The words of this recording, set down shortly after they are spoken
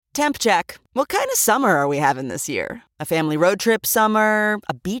Temp check. What kind of summer are we having this year? A family road trip summer?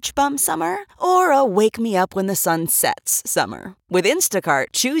 A beach bum summer? Or a wake me up when the sun sets summer? With Instacart,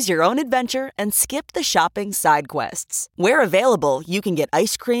 choose your own adventure and skip the shopping side quests. Where available, you can get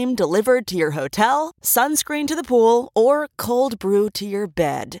ice cream delivered to your hotel, sunscreen to the pool, or cold brew to your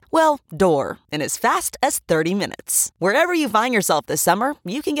bed. Well, door, in as fast as 30 minutes. Wherever you find yourself this summer,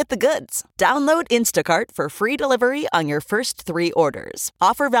 you can get the goods. Download Instacart for free delivery on your first 3 orders.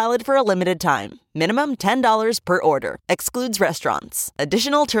 Offer valid for a limited time. Minimum $10 per order. Excludes restaurants.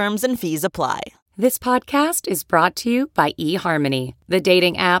 Additional terms and fees apply. This podcast is brought to you by eHarmony, the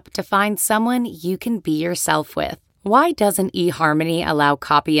dating app to find someone you can be yourself with. Why doesn't eHarmony allow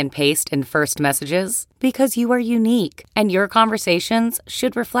copy and paste in first messages? Because you are unique, and your conversations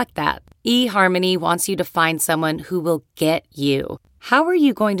should reflect that. eHarmony wants you to find someone who will get you. How are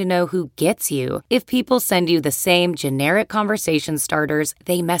you going to know who gets you if people send you the same generic conversation starters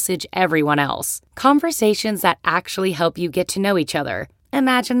they message everyone else? Conversations that actually help you get to know each other.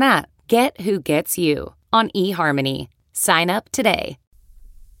 Imagine that. Get who gets you on eHarmony. Sign up today.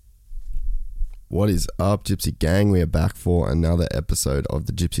 What is up, Gypsy Gang? We are back for another episode of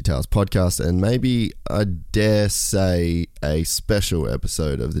the Gypsy Tales podcast, and maybe I dare say a special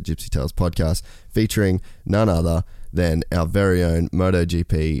episode of the Gypsy Tales podcast featuring none other than our very own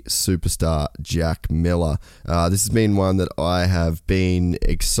MotoGP superstar, Jack Miller. This has been one that I have been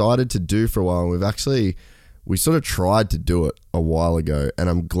excited to do for a while, and we sort of tried to do it a while ago, and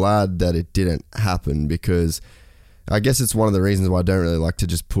I'm glad that it didn't happen because I guess it's one of the reasons why I don't really like to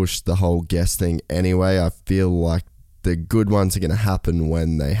just push the whole guest thing anyway. I feel like the good ones are going to happen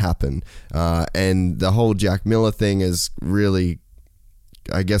when they happen. And the whole Jack Miller thing is really,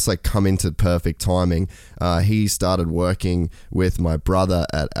 I guess, like come into perfect timing. He started working with my brother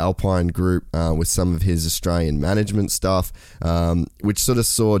at Alpine Group with some of his Australian management stuff, which sort of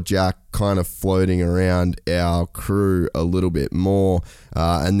saw Jack kind of floating around our crew a little bit more.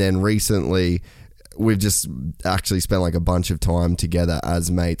 And then recently, we've just actually spent like a bunch of time together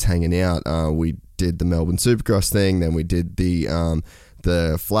as mates hanging out. We did the Melbourne Supercross thing, then we did the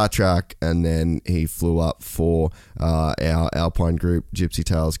flat track, and then he flew up for our Alpine Group Gypsy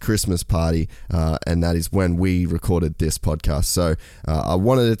Tales Christmas party, and that is when we recorded this podcast. So I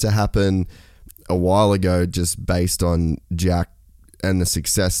wanted it to happen a while ago just based on Jack and the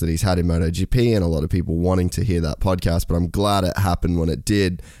success that he's had in MotoGP and a lot of people wanting to hear that podcast, but I'm glad it happened when it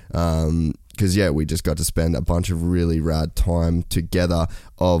did, because we just got to spend a bunch of really rad time together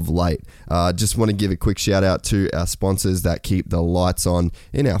of late. Just want to give a quick shout out to our sponsors that keep the lights on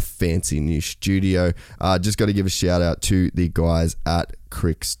in our fancy new studio. Just got to give a shout out to the guys at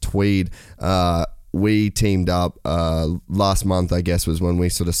Cricks Tweed. We teamed up last month, I guess, was when we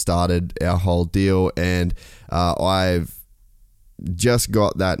sort of started our whole deal, and I've just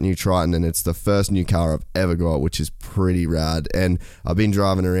got that new Triton, and it's the first new car I've ever got, which is pretty rad. And I've been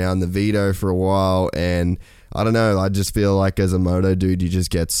driving around the Vito for a while, and I don't know, I just feel like as a moto dude, you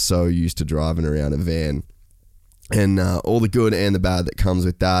just get so used to driving around a van and all the good and the bad that comes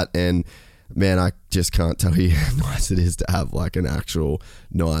with that. And man, I just can't tell you how nice it is to have like an actual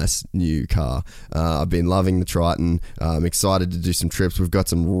nice new car. I've been loving the Triton. I'm excited to do some trips. We've got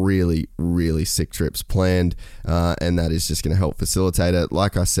some really, really sick trips planned, and that is just going to help facilitate it.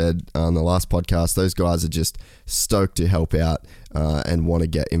 Like I said on the last podcast, those guys are just stoked to help out and want to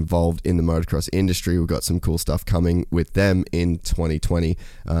get involved in the motocross industry. We've got some cool stuff coming with them in 2020.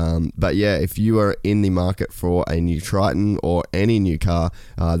 But yeah, if you are in the market for a new Triton or any new car,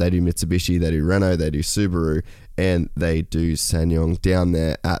 they do Mitsubishi, they do Renault, they do Subaru, and they do SsangYong down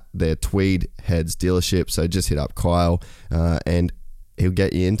there at their Tweed Heads dealership. So just hit up Kyle and he'll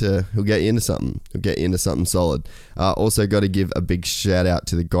get you into something. He'll get you into something solid. Also got to give a big shout out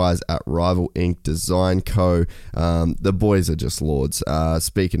to the guys at Rival Ink Design Co. The boys are just lords.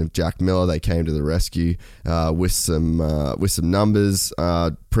 Speaking of Jack Miller, they came to the rescue with some numbers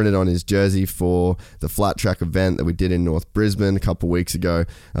printed on his jersey for the flat track event that we did in North Brisbane a couple weeks ago.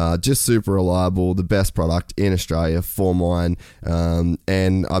 Just super reliable, the best product in Australia for mine.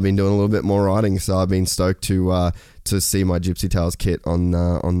 And I've been doing a little bit more riding, so I've been stoked to see my Gypsy Tales kit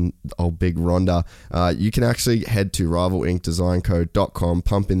on old Big Ronda. You can actually head to rivalinkdesignco.com,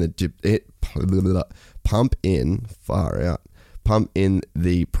 pump in the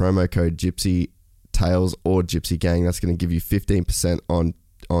promo code Gypsy Tales or Gypsy Gang. That's going to give you 15% on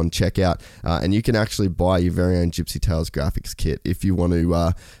checkout, and you can actually buy your very own Gypsy Tales graphics kit if you want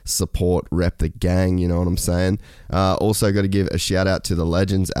to support Rep the Gang, you know what I'm saying. Also got to give a shout out to the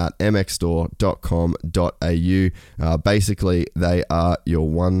legends at mxstore.com.au. Basically they are your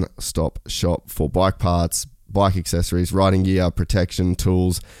one-stop shop for bike parts, bike accessories, riding gear, protection,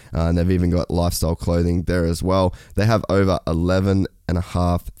 tools, and they've even got lifestyle clothing there as well. They have over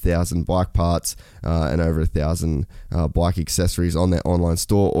 11,500 bike parts and over 1,000 bike accessories on their online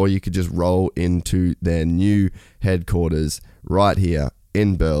store, or you could just roll into their new headquarters right here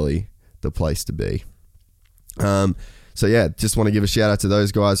in Burleigh, the place to be. So yeah, just want to give a shout out to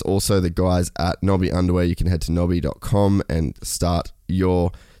those guys. Also the guys at Nobby Underwear, you can head to nobby.com and start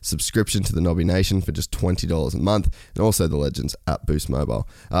your subscription to the Nobby Nation for just $20 a month, and also the legends at Boost Mobile.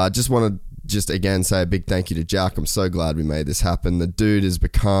 Just want to again say a big thank you to Jack. I'm so glad we made this happen. The dude has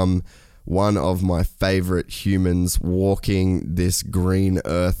become one of my favorite humans walking this green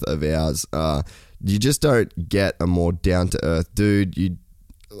earth of ours. You just don't get a more down-to-earth dude.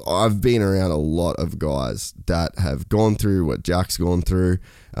 I've been around a lot of guys that have gone through what Jack's gone through,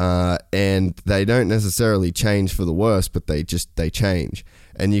 and they don't necessarily change for the worse, but they change.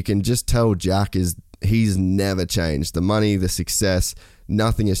 And you can just tell he's never changed. The money, the success,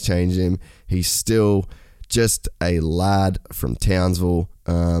 nothing has changed him. He's still just a lad from Townsville,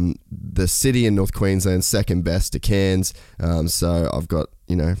 the city in North Queensland, second best to Cairns. So I've got,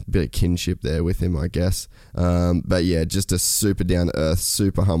 a bit of kinship there with him, I guess. But yeah, just a super down to earth,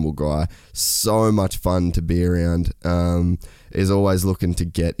 super humble guy. So much fun to be around. Is always looking to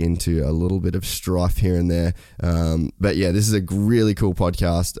get into a little bit of strife here and there. But yeah, this is a really cool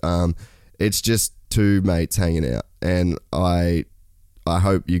podcast. It's just two mates hanging out, and I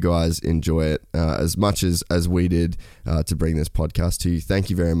hope you guys enjoy it as much as we did to bring this podcast to you. Thank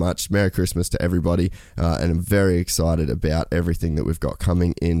you very much. Merry Christmas to everybody, and I'm very excited about everything that we've got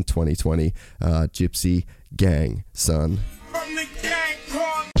coming in 2020. Gypsy Gang, son. From the gang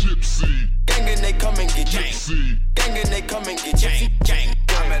called Gypsy. Gang and they come and get Gypsy. Gang and they come and get Gypsy. Gang.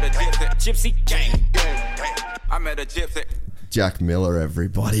 I met a Gypsy. Gang. I met a Gypsy. Jack Miller,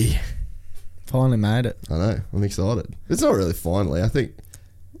 everybody. Finally made it. I know. I'm excited. It's not really finally. I think.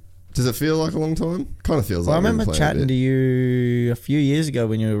 Does it feel like a long time? Kind of feels like. I remember chatting to you a few years ago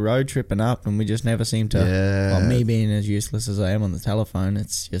when you were road tripping up, and we just never seemed to. Yeah. Well, me being as useless as I am on the telephone,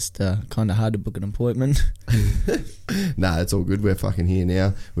 it's just kind of hard to book an appointment. Nah, it's all good. We're fucking here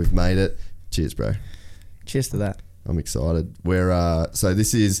now. We've made it. Cheers, bro. Cheers to that. I'm excited. So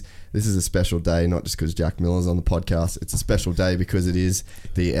this is a special day, not just because Jack Miller's on the podcast. It's a special day because it is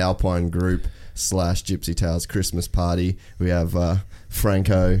the Alpine Group / Gypsy Tales Christmas party. We have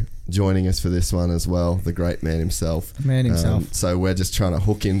Franco joining us for this one as well, the great man himself. So we're just trying to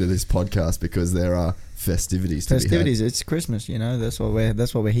hook into this podcast because there are festivities to be had. It's Christmas, that's what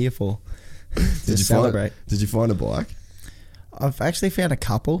we're here for. Did you celebrate. Did you find a bike? I've actually found a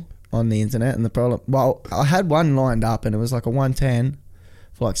couple on the internet, and the problem, I had one lined up, and it was like a 110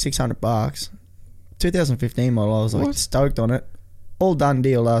 for like $600. 2015 model. I was like stoked on it. All done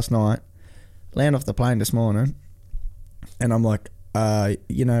deal last night. Land off the plane this morning, and I'm like, can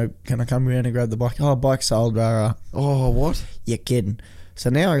I come around and grab the bike? Oh, bike sold, bro. Oh, what? You're kidding. So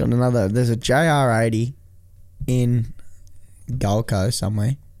now I got another. There's a JR80 in Gold Coast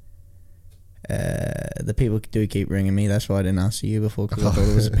somewhere. The people do keep ringing me. That's why I didn't answer you before, because I thought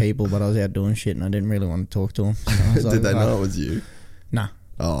it was the people, but I was out doing shit and I didn't really want to talk to them. So I was Did they know it was you? No.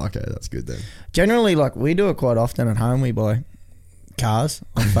 Oh, okay, that's good then. Generally, we do it quite often at home. We buy cars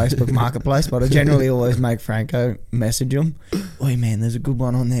on Facebook Marketplace, but I generally always make Franco message him. Oi man, there's a good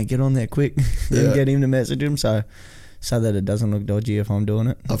one on there. Get on there quick. And get him to message him so that it doesn't look dodgy if I'm doing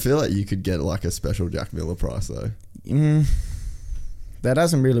it. I feel like you could get like a special Jack Miller price though. That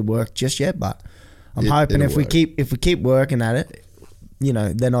hasn't really worked just yet, but I'm hoping if we keep working at it,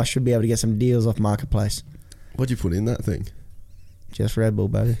 then I should be able to get some deals off Marketplace. What'd you put in that thing? Just Red Bull,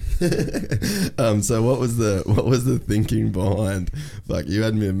 baby. So what was the thinking behind? Like, you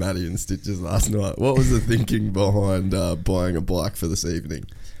had me and Maddie in stitches last night. What was the thinking behind buying a bike for this evening?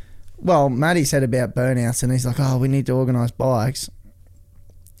 Well, Maddie said about burnouts, and he's like, "Oh, we need to organise bikes."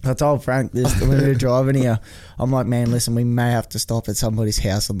 I told Frank this when we were driving here. I'm like, "Man, listen, we may have to stop at somebody's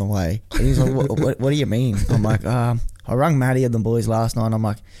house on the way." And he's like, what do you mean? I'm like, I rang Maddie and the boys last night. I'm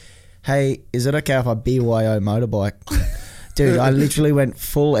like, "Hey, is it okay if I BYO motorbike?" Dude, I literally went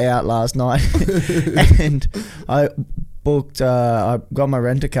full out last night and I booked, I got my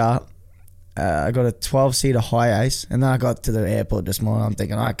rent-a-car. I got a 12-seater Hi-Ace, and then I got to the airport this morning. I'm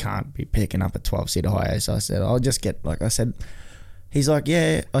thinking, I can't be picking up a 12-seater Hi-Ace. I said, I'll just get, he's like,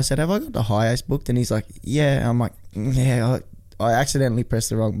 yeah. I said, have I got the Hi-Ace booked? And he's like, yeah. I'm like, yeah, I accidentally pressed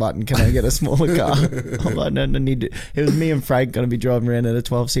the wrong button. Can I get a smaller car? I'm like, no, need it. It was me and Frank going to be driving around in a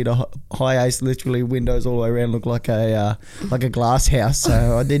 12-seater Hi-Ace, literally windows all the way around, look like a glass house.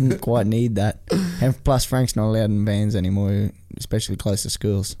 So I didn't quite need that. And plus, Frank's not allowed in vans anymore, especially close to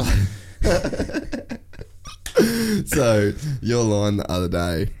schools. So your line the other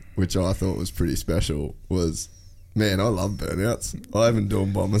day, which I thought was pretty special, was, man, I love burnouts. I haven't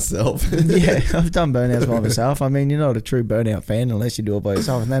done by myself. Yeah, I've done burnouts by myself. I mean, you're not a true burnout fan unless you do it by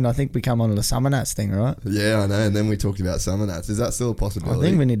yourself. And then I think we come on to the summer nats thing, right? Yeah, I know. And then we talked about summer nats. Is that still a possibility? I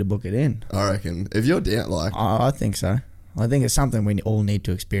think we need to book it in. I reckon. If you're down, like... I think so. I think it's something we all need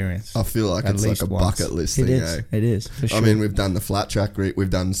to experience. I feel like it's like a bucket list thing, eh? It is, for sure. I mean, we've done the flat track, we've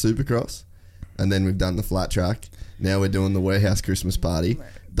done Supercross, and then we've done the flat track. Now we're doing the warehouse Christmas party.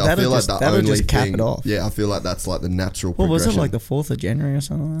 That'll just cap it off. Yeah, I feel like that's like the natural Well, progression. was it like the 4th of January or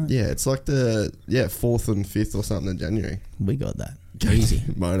something like that? Yeah, it's like the 4th and 5th or something in January. We got that. Easy.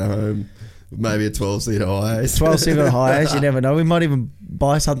 Motorhome, maybe a 12-seater hiace. 12-seater hiace, you never know. We might even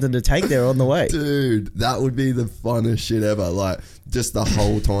buy something to take there on the way. Dude, that would be the funnest shit ever. Like, just the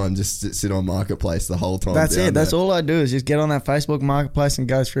whole time, just sit on Marketplace the whole time. That's it. That's there. all I do is just get on that Facebook Marketplace and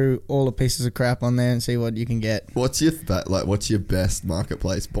go through all the pieces of crap on there and see what you can get. What's your best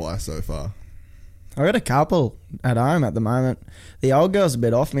Marketplace buy so far? I got a couple at home at the moment. The old girl's a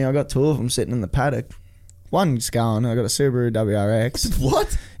bit off me. I got 2 of them sitting in the paddock. One's going. I got a Subaru WRX.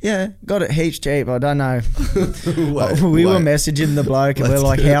 What? Yeah, got it heaps cheap. I don't know. We were messaging the bloke and we're Let's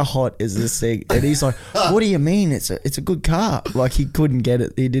like, do it. how hot is this thing? And he's like, what do you mean? It's a good car. Like, he couldn't get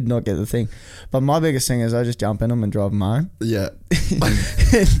it. He did not get the thing. But my biggest thing is I just jump in them and drive them home. Yeah.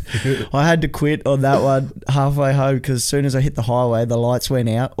 I had to quit on that one halfway home because as soon as I hit the highway, the lights went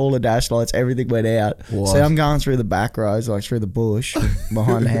out. All the dash lights, everything went out. What? So I'm going through the back roads, like through the bush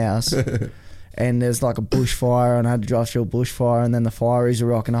behind the house. And there's like a bushfire, and I had to drive through a bushfire, and then the fireys are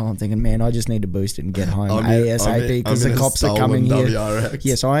rocking up. I'm thinking, man, I just need to boost it and get home ASAP because the cops are coming here. WRX.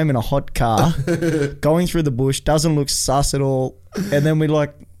 Yes, I am in a hot car, going through the bush, doesn't look sus at all. And then we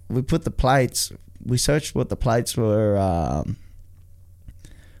put the plates. We searched what the plates were. I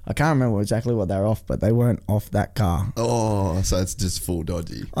can't remember exactly what they were off, but they weren't off that car. Oh, so it's just full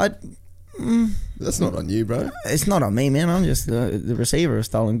dodgy. That's not on you, bro. It's not on me, man. I'm just the receiver of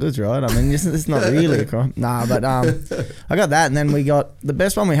stolen goods, right? I mean, it's not really a crime. Nah, but I got that, and then we got the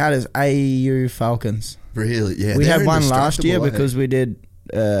best one we had is AU Falcons. Really? Yeah. We had one last year indestructible, because we did.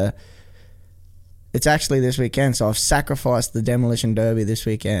 It's actually this weekend, so I've sacrificed the Demolition Derby this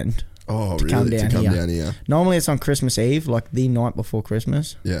weekend. Oh, to really? come To come down here. Normally it's on Christmas Eve, like the night before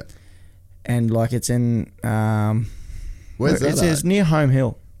Christmas, Yeah. and like it's in Where's that It's at? near Home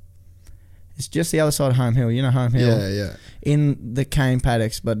Hill. It's just the other side of Home Hill. You know Home Hill? Yeah, yeah. In the cane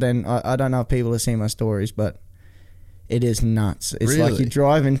paddocks, but then I don't know if people have seen my stories, but it is nuts. It's like Really? you're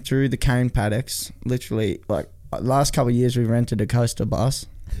driving through the cane paddocks, literally, like last couple of years we rented a coaster bus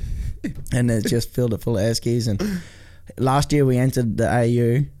and it just filled it full of Eskies, and last year we entered the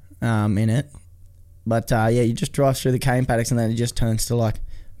AU in it, but yeah, you just drive through the cane paddocks and then it just turns to like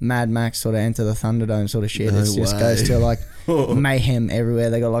Mad Max sort of Enter the Thunderdome sort of shit. No It just way. goes to like mayhem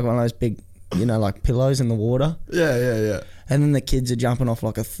everywhere. They got like one of those big, you know, like pillows in the water. Yeah, yeah, yeah. And then the kids are jumping off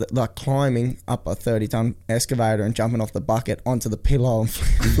like like climbing up a 30-ton excavator and jumping off the bucket onto the pillow and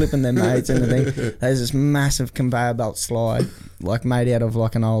flipping their mates and everything. There's this massive conveyor belt slide, like made out of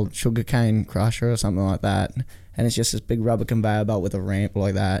like an old sugarcane crusher or something like that. And it's just this big rubber conveyor belt with a ramp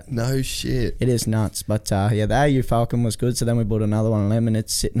like that. No shit. It is nuts. But yeah, the AU Falcon was good. So then we bought another one, Lemon.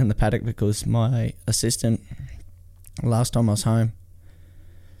 It's sitting in the paddock because my assistant, last time I was home,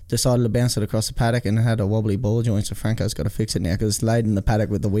 decided to bounce it across the paddock and it had a wobbly ball joint, so Franco's got to fix it now because it's laid in the paddock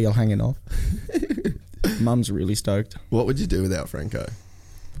with the wheel hanging off. Mum's really stoked. What would you do without Franco?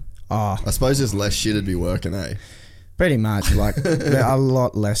 Oh, I suppose just less shit would be working, eh? pretty much. Like, a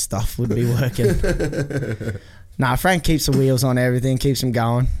lot less stuff would be working. Nah, Frank keeps the wheels on everything, keeps them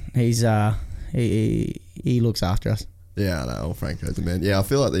going. He's he looks after us. Yeah, I know. Old Franco's a man. Yeah, I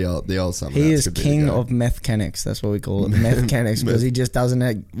feel like the old summer. He Nats is could be the king go. of mechanics. That's what we call it, mechanics, because he just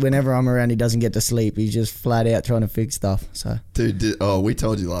doesn't. Whenever I'm around, he doesn't get to sleep. He's just flat out trying to fix stuff. So Dude, we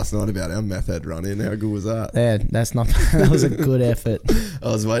told you last night about our meth head run in. How good was that? yeah, that's not. That was a good effort. I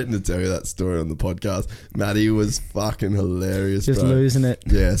was waiting to tell you that story on the podcast. Matty was fucking hilarious, Just bro. losing it.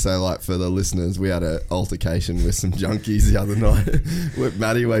 Yeah, so like for the listeners, we had an altercation with some junkies the other night. With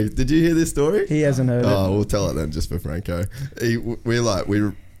Matty, did you hear this story? He hasn't heard it. Oh, we'll tell it then, just for Franco.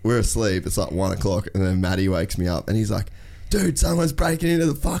 We're asleep. It's like 1 o'clock, and then Matty wakes me up, and he's like, "Dude, someone's breaking into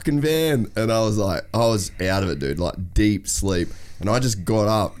the fucking van." And I was like, I was out of it, dude, like deep sleep. And I just got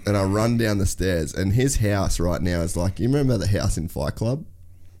up and I run down the stairs, and his house right now is like, you remember the house in Fight Club?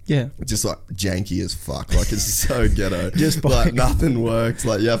 Yeah. Just like janky as fuck. Like it's so ghetto. Just like nothing works.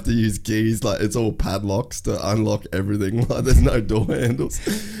 Like you have to use keys. Like it's all padlocks to unlock everything. Like there's no door handles.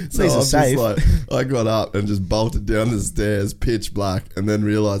 So These are I'm safe. just like, I got up and just bolted down the stairs, pitch black, and then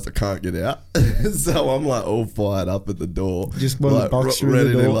realized I can't get out. So I'm like all fired up at the door. Just want to like, box through ready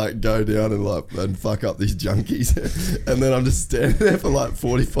the door. to like go down and fuck up these junkies. And then I'm just standing there for like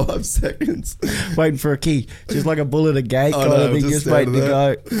 45 seconds. Waiting for a key. Just like a bull at a gate I kind know, of thing. Just standing waiting to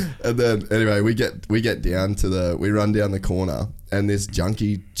there. go. And then anyway, we get down to we run down the corner, and this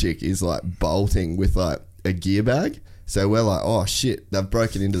junkie chick is like bolting with like a gear bag. So we're like, oh shit, they've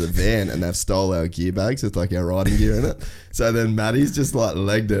broken into the van and they've stole our gear bags with like our riding gear in it. So then Maddie's just like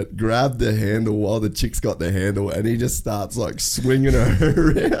legged it, grabbed the handle while the chick's got the handle, and he just starts like swinging her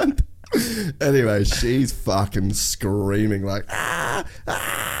around. Anyway, she's fucking screaming like, ah,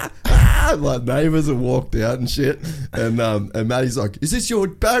 ah, ah. Like neighbours have walked out and shit. And Maddie's like, is this your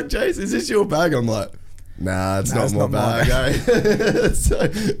bag, Jace? Is this your bag? I'm like, nah, it's not my bag, eh? So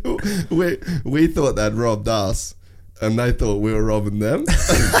we thought they'd robbed us, and they thought we were robbing them.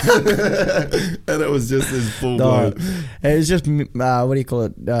 And it was just this full blown. It was just, what do you call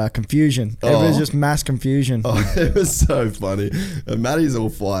it? Confusion. It was just mass confusion. Oh, it was so funny. And Matty's all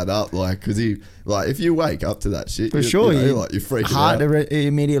fired up, like, because if you wake up to that shit, For sure. you're freaking heart out.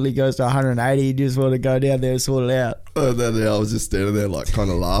 immediately goes to 180. You just want to go down there and sort it out. And then I was just standing there, like, kind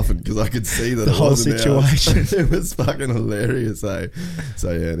of laughing because I could see that The it whole wasn't situation. ours. It was fucking hilarious, eh?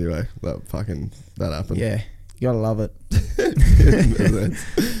 So, yeah, anyway, that happened. Yeah. You gotta love it.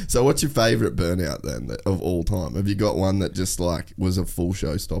 So what's your favourite burnout then of all time? Have you got one that just like was a full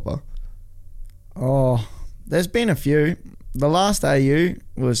showstopper? Oh, there's been a few. The last AU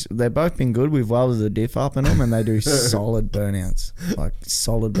they've both been good. We've welded the diff up in them, and they do solid burnouts. Like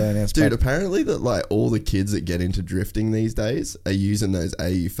solid burnouts. Dude, apparently that like all the kids that get into drifting these days are using those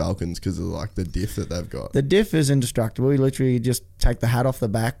AU Falcons because of like the diff that they've got. The diff is indestructible. You literally just take the hat off the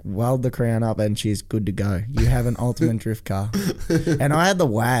back, weld the crown up, and she's good to go. You have an ultimate drift car. And I had the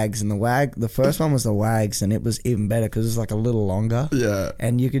Wags, and the first one was the Wags, and it was even better because it was like a little longer. Yeah.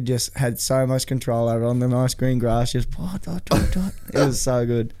 And you could just had so much control over it on the nice green grass. Just it was so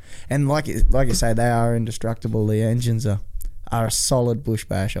good. And like you say, they are indestructible. The engines are a solid bush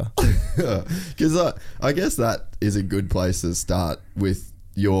basher. Because I guess that is a good place to start with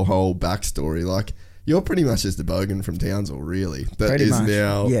your whole backstory. Like, you're pretty much just a bogan from Townsville, really. That Pretty is much,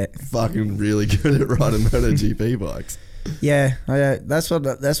 now yeah. fucking really good at riding MotoGP bikes. Yeah, that's what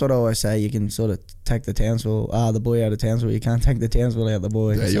I always say. You can sort of take the boy out of Townsville. You can't take the Townsville out of the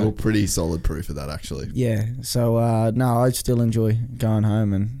boy. Yeah, so, you're pretty solid proof of that, actually. yeah. So no, I still enjoy going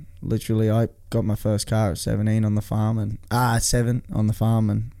home, and literally I got my first car at 17 on the farm, and 7 on the farm,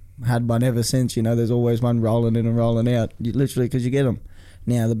 and had one ever since. You know, there's always one rolling in and rolling out. Literally, because you get them.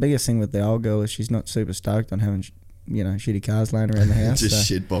 Now the biggest thing with the old girl is she's not super stoked on having shitty cars laying around the house. Just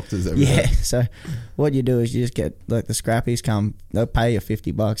shit boxes everywhere. Yeah, so what you do is you just get, like, the scrappies come, they'll pay you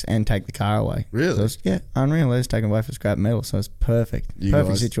 $50 and take the car away. Really? So it's, unreal. They just take them away for scrap metal, so it's perfect. You Perfect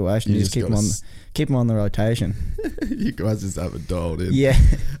guys- situation. you You just just keep them on the rotation. You guys just have it dialed in. Yeah.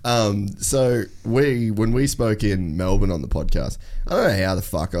 So when we spoke in Melbourne on the podcast, I don't know how the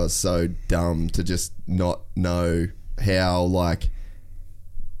fuck I was so dumb to just not know how like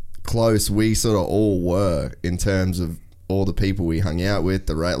close we sort of all were in terms of all the people we hung out with,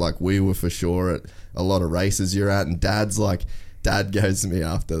 the rate, like we were for sure at a lot of races you're at, and Dad goes to me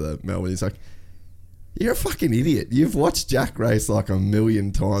after the Melbourne, he's like, you're a fucking idiot. You've watched Jack race like a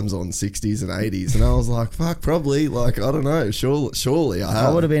million times on 60s and 80s. And I was like, fuck, probably. Like, I don't know. Surely I have.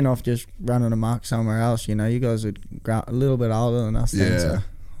 I would have been off just running amok somewhere else. You know, you guys are a little bit older than us then, Yeah. so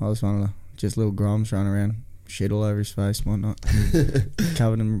I was one of the just little groms running around, shit all over his face and whatnot,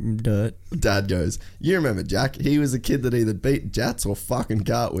 covered in dirt. Dad goes, you remember Jack? He was a kid that either beat jats or fucking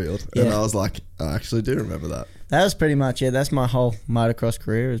cartwheeled. And Yeah. I was like, I actually do remember that. That was pretty much it. That's my whole motocross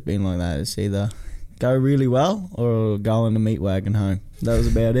career has been like that. It's either go really well or go in the meat wagon home. That was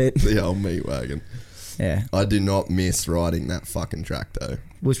about it. The old meat wagon. Yeah. I do not miss riding that fucking track though.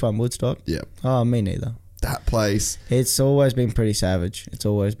 Which one? Woodstock? Yep. Oh, me neither. That place. It's always been pretty savage. It's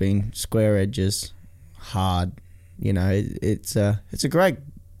always been square edges, hard. You know, it's a great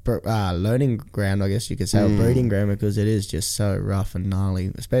learning ground, I guess you could say, or breeding ground, because it is just so rough and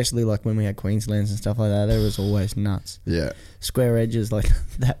gnarly. Especially like when we had Queenslands and stuff like that, it was always nuts. Yeah. Square edges like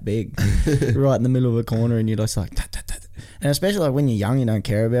that big, right in the middle of a corner, and you're just like, tat, tat, tat. And especially like when you're young, you don't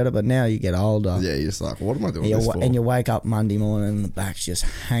care about it, but now you get older. Yeah, you're just like, what am I doing And this for? and you wake up Monday morning and the back's just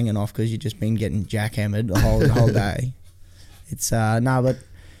hanging off because you've just been getting jackhammered the whole day. It's but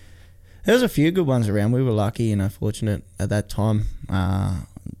there was a few good ones around. We were lucky, fortunate at that time.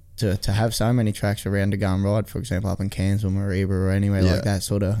 to have so many tracks around to go and ride, for example, up in Cairns or Mareeba or anywhere like that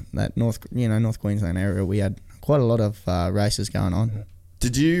sort of, that North Queensland area, we had quite a lot of races going on.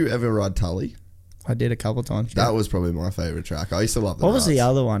 Did you ever ride Tully? I did a couple of times. That was probably my favourite track. I used to love the What was the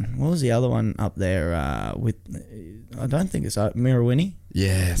other one? What was the other one up there with, I don't think it's Mirrawinny?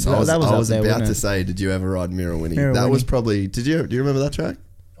 Yes, That was I was up there, about wasn't to it? say, did you ever ride Mirrawinny? Mirrawinny. That was probably, do you remember that track?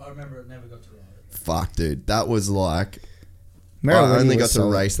 I remember it, never got to ride it. Fuck, dude. That was like, Mirrawinny I only got was to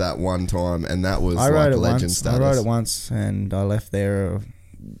solid. race that one time, and that was I like rode it legend once. status. I rode it once, and I left there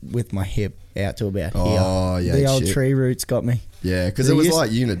with my hip out to about here. Oh, yeah, The old shit. tree roots got me. Yeah, because They it was used- like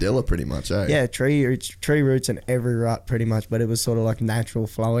Unadilla pretty much, eh? Yeah, tree roots in every rut pretty much, but it was sort of like natural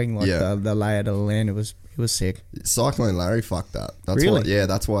flowing, like Yeah. the layout of the land. It was sick. Cyclone Larry fucked that. That's Really? why, yeah,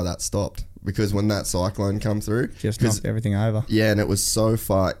 that's why that stopped. Because when that cyclone come through, Just 'cause- knocked everything over. yeah, and it was so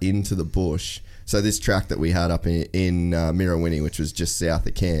far into the bush. So this track that we had up in Mirrawinny, which was just south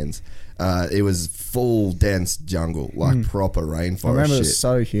of Cairns, it was full dense jungle, like proper rainforest I remember it shit. was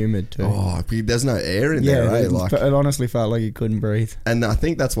so humid too. Oh, there's no air in yeah, there, eh? it, Like, it honestly felt like you couldn't breathe. and I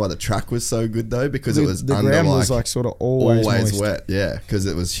think that's why the track was so good though, because it was the under ground like, was like sort of always moist. wet. Yeah, because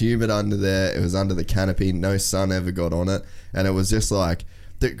it was humid under there. It was under the canopy. No sun ever got on it, and it was just like,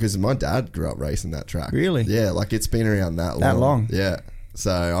 because my dad grew up racing that track. Really? Yeah, like it's been around that long. That long? Yeah.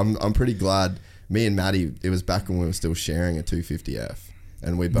 So I'm pretty glad. Me and Maddie, it was back when we were still sharing a 250F.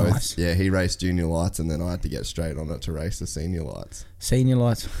 And we both, Nice. yeah, he raced junior lights, and then I had to get straight on it to race the senior lights. Senior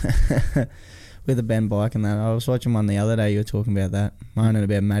lights with a bend bike and that. I was watching one the other day. You were talking about that, moaning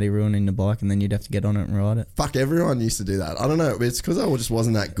about Matty ruining the bike, and then you'd have to get on it and ride it. Fuck, everyone used to do that. I don't know. It's because I just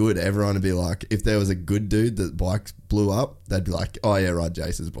wasn't that good. Everyone would be like, if there was a good dude that bike blew up, they'd be like, oh yeah, ride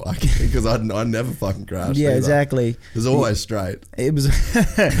Jace's bike. Because I'd never fucking crashed. Yeah, either. exactly. It was always straight. It was.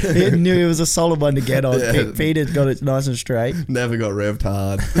 He knew it was a solid one to get on. Yeah. Peter got it nice and straight. Never got revved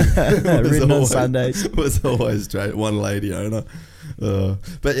hard. It was Ridden on Sundays. Was always straight. One lady owner.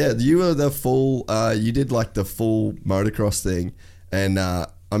 But yeah, you were the full. You did like the full motocross thing, and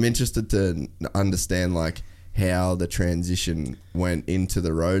I'm interested to understand like how the transition went into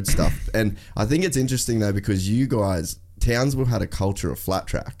the road stuff. And I think it's interesting though, because you guys, Townsville had a culture of flat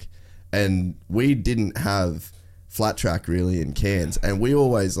track, and we didn't have flat track really in Cairns. And we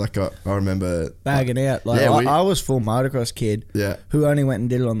always, like, I remember Bagging out. Like, Yeah, I was full motocross kid Yeah. who only went and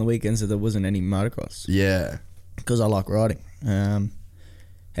did it on the weekends so there wasn't any motocross Yeah. because I like riding.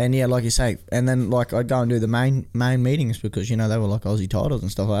 And yeah, like you say, and then like I'd go and do the main meetings because, you know, they were like Aussie titles and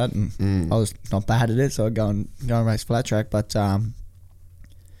stuff like that, and I was not bad at it, so I'd go and race flat track. But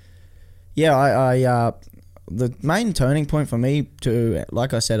yeah, I the main turning point for me to,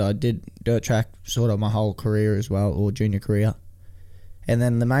 like I said, I did dirt track sort of my whole career as well, or junior career, and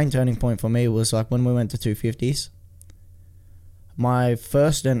then the main turning point for me was like when we went to 250s. My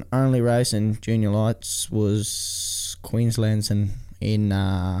first and only race in junior lights was Queensland's and in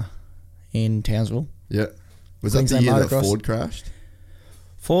Townsville. Yeah. Was that the Queensland year that motocross. Ford crashed?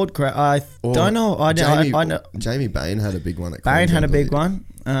 Ford I Or don't know. I know. Jamie Bain had a big one at Bain had a Queensland, big didn't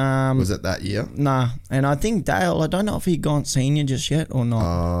one. he? Was it that year? Nah, and I think Dale. I don't know if he gone senior just yet or not,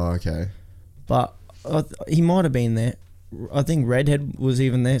 Oh, okay. but he might have been there. I think Redhead was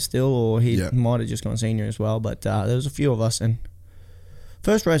even there still, or he Yeah. might have just gone senior as well. But there was a few of us, and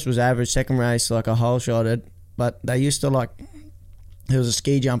first race was average. Second race, like a hole shotted, but they used to like. There was a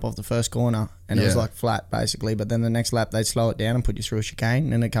ski jump off the first corner, and it was Yeah. like flat basically. But then the next lap they'd slow it down and put you through a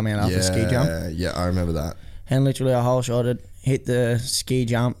chicane, and then come out after the ski jump. Yeah, I remember that. And literally I hole shotted, hit the ski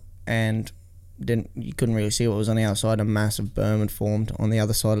jump, and you couldn't really see what was on the outside. A massive berm had formed on the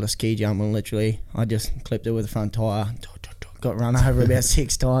other side of the ski jump, and literally I just clipped it with the front tyre. Got run over about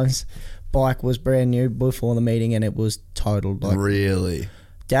 6 times. Bike was brand new before the meeting, and it was totaled. Like, Really?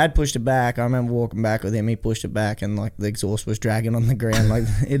 Dad pushed it back. I remember walking back with him. He pushed it back, and like the exhaust was dragging on the ground. Like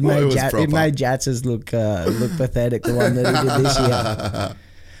it Well, it was made proper. it made Jatz's look pathetic. The one that he did this year.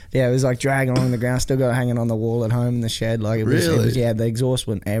 Yeah, it was like dragging along the ground. Still got it hanging on the wall at home in the shed. Like it was, Really? yeah, the exhaust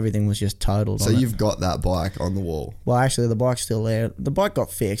went. Everything was just totaled. So on it. you've got that bike on the wall. Well, actually, the bike's still there. The bike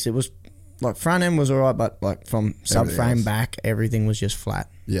got fixed. It was like front end was alright, but like from Everything subframe else. back, everything was just flat.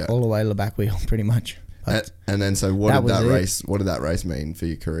 Yeah. all the way to the back wheel, pretty much. But, And then, so what that did was that it. race? What did that race mean for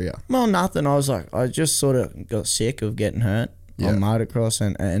your career? well, nothing. I was like, I just sort of got sick of getting hurt Yeah. on motocross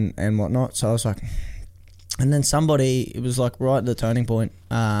and whatnot. So I was like, and then somebody, it was like right at the turning point,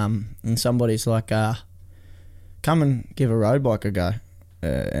 and somebody's like, come and give a road bike a go.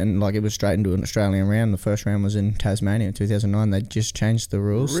 And like it was straight into an Australian round. The first round was in Tasmania in 2009. They just changed the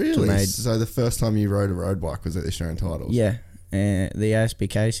rules. to Really? So the first time you rode a road bike was at the Australian Titles? Yeah, the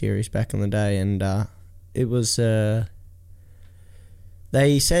ASPK series back in the day, and it was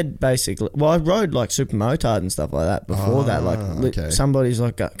They said basically, well, I rode like Super Motard and stuff like that before that. Like okay. somebody's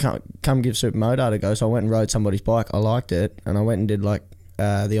like, come give Super Motard a go. So I went and rode somebody's bike. I liked it, and I went and did like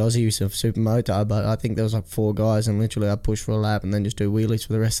the Aussies of Super Motard. But I think there was like 4 guys, and literally I pushed for a lap and then just do wheelies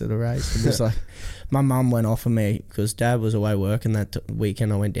for the rest of the race. It was like my mum went off of me because Dad was away working that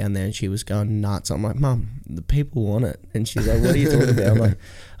weekend. I went down there and she was going nuts. I'm like, Mum, the people want it, and she's like, what are you talking about? I'm like,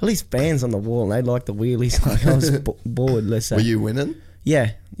 at least fans on the wall, and they like the wheelies. Like I was bored. Let's say. Were you winning?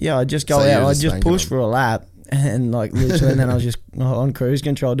 Yeah, I'd just go So out, you're I'd just just spanking push them. for a lap, and like literally, and then I was just on cruise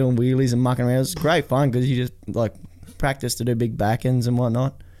control doing wheelies and mucking around. It was great fun because you just like practice to do big back ends and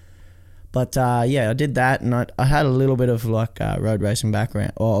whatnot. But yeah, I did that, and I had a little bit of like road racing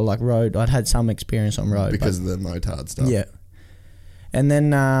background, or like road. I'd had some experience on road Because of the motard stuff. Yeah, and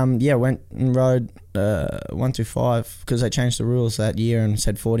then went and rode 125 because they changed the rules that year and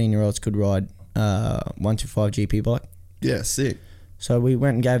said 14-year-olds could ride 125 GP bike. Yeah, sick. So we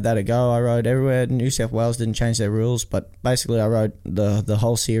went and gave that a go. I rode everywhere. New South Wales didn't change their rules, but basically I rode the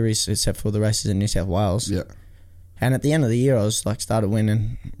whole series except for the races in New South Wales. Yeah. And at the end of the year, I was like started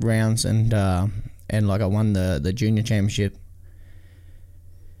winning rounds and like I won the junior championship.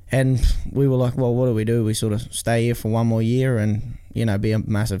 And we were like, well, what do? We sort of stay here for one more year and, you know, be a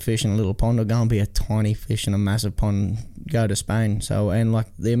massive fish in a little pond, or go and be a tiny fish in a massive pond, go to Spain. So, and like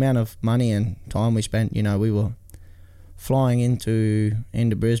the amount of money and time we spent, you know, we were flying into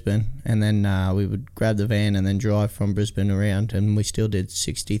Brisbane, and then we would grab the van and then drive from Brisbane around, and we still did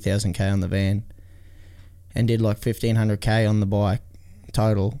 60,000 K on the van and did like 1,500 K on the bike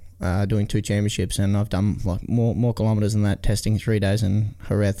total, doing 2 championships. And I've done like more kilometres than that, testing 3 days in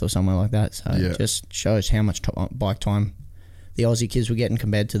Jerez or somewhere like that. So Yeah. it just shows how much bike time the Aussie kids were getting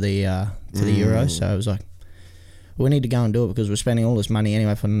compared to the Euros. So it was like, we need to go and do it because we're spending all this money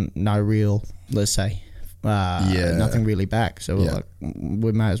anyway for no real, let's say, nothing really back. So we're like,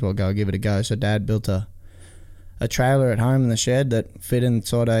 we may as well go give it a go. So Dad built a trailer at home in the shed that fit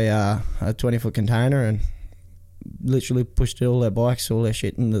inside a 20-foot container, and literally pushed all their bikes, all their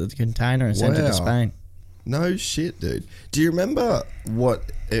shit into the container and sent it Wow. to Spain. No shit, dude. Do you remember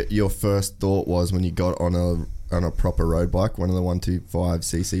what your first thought was when you got on a proper road bike, one of the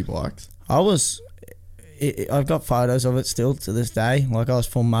 125cc bikes? I've got photos of it still to this day. Like I was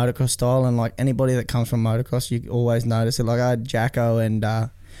full motocross style, and like anybody that comes from motocross, you always notice it. Like I had Jacko and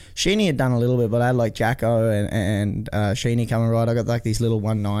Sheeny had done a little bit, but I had like Jacko and Sheeny come and ride. I got like these little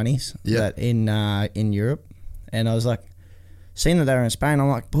 190s that in Europe, and I was like, seeing that they were in Spain, I'm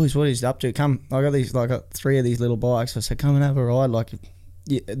like, boys, what is it up to? Come, I got these, like, I got 3 of these little bikes. I said, come and have a ride. Like,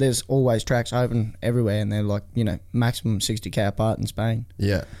 there's always tracks open everywhere, and they're like, you know, maximum 60k apart in Spain.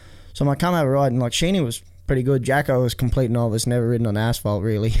 Yeah. So I'm like, come have a ride, and like Sheeny was pretty good. Jacko was complete novice, never ridden on asphalt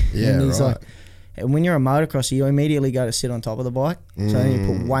really. Yeah, and he's right. like, and when you're a motocrosser, you immediately go to sit on top of the bike. So then you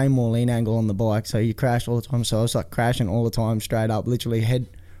put way more lean angle on the bike, so you crash all the time. So I was like crashing all the time, straight up, literally head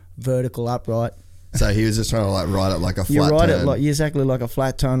vertical upright. So he was just trying to like ride it like a flat You ride turn. it like exactly like a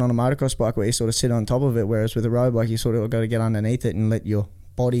flat turn on a motocross bike, where you sort of sit on top of it, whereas with a road bike you sort of got to get underneath it and let your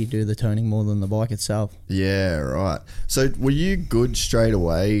body do the turning more than the bike itself. Yeah, right. So were you good straight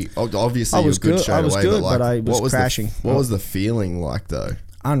away? Obviously I you were was good good. straight I was away, good, but, like, but I was what was crashing. what was the feeling like though?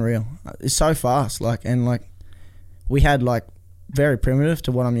 Unreal. It's so fast, like, and like we had like very primitive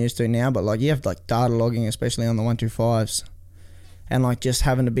to what I'm used to now, but like you have like data logging, especially on the 125s, and like just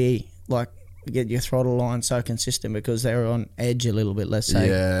having to be like get your throttle line so consistent because they were on edge a little bit, let's say.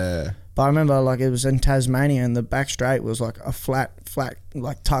 Yeah. But I remember like it was in Tasmania, and the back straight was like a flat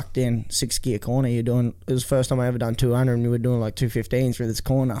like tucked in 6-gear corner. It was the first time I ever done 200, and we were doing like 215 through this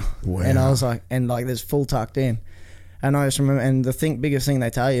corner. Wow. And I was like, and like there's full tucked in. And I just remember, and the biggest thing they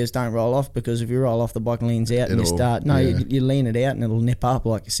tell you is don't roll off, because if you roll off, the bike leans out and you start. No, you lean it out and it'll nip up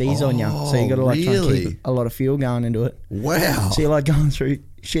like a seize on you. So you got to like try and keep a lot of fuel going into it. Wow. So you're like going through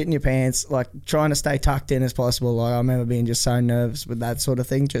shit in your pants, like trying to stay tucked in as possible. Like I remember being just so nervous with that sort of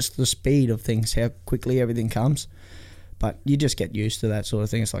thing, just the speed of things, how quickly everything comes. But you just get used to that sort of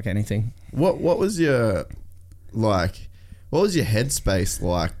thing. It's like anything. What was your headspace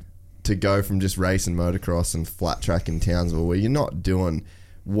like to go from just racing motocross and flat track in Townsville, where you're not doing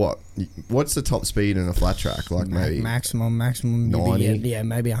what's the top speed in a flat track? Like maybe maximum 90? Yeah,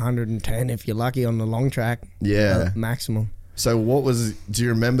 maybe 110 if you're lucky on the long track. Yeah. Maximum. So do you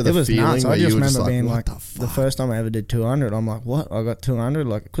remember the It was feeling nuts. where I you just were remember just being like, like, what the fuck? the first time I ever did 200, I'm like, what? I got 200,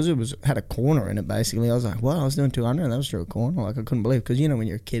 like, because it had a corner in it basically. I was like, what? I was doing 200 and that was through a corner. Like I couldn't believe, because you know when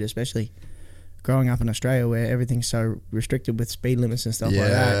you're a kid, especially growing up in Australia where everything's so restricted with speed limits and stuff like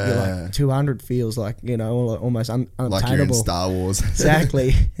that, you're like 200 feels like, you know, almost unattainable. Like you're in Star Wars.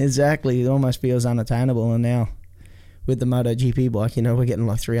 Exactly. It almost feels unattainable. And now with the MotoGP bike, you know, we're getting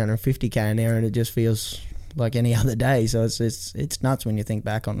like 350k an hour, and it just feels like any other day. So it's nuts when you think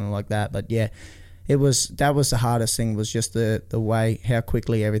back on it like that. But yeah, that was the hardest thing, was just the way how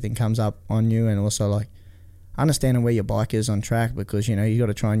quickly everything comes up on you, and also like understanding where your bike is on track, because you know you got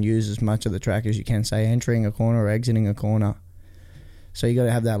to try and use as much of the track as you can, say entering a corner or exiting a corner. So you got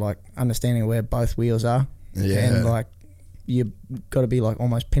to have that like understanding of where both wheels are, and like you got to be like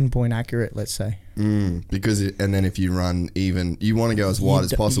almost pinpoint accurate, let's say. Because and then if you run even, you want to go as wide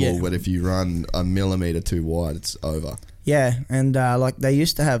as possible, but if you run a millimeter too wide, it's over. Yeah, and like they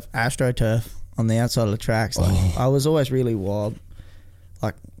used to have AstroTurf on the outside of the tracks. Like I was always really wild.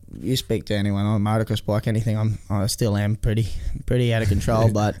 Like you speak to anyone on a motocross bike, anything, I still am pretty out of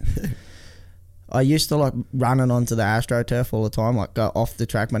control. But I used to like running onto the AstroTurf all the time, like go off the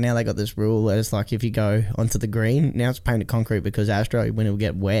track. But now they got this rule where it's like if you go onto the green, now it's painted concrete because Astro, when it would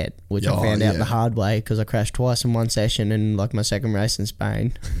get wet, which I found out the hard way because I crashed twice in one session in like my second race in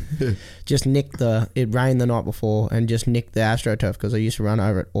Spain. Just nicked it rained the night before and just nicked the AstroTurf because I used to run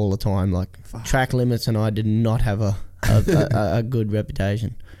over it all the time. Like track limits and I did not have a good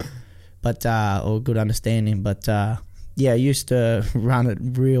reputation, but or good understanding, but yeah, I used to run it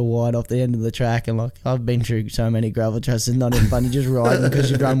real wide off the end of the track, and like I've been through so many gravel tracks, it's not even fun. You just ride because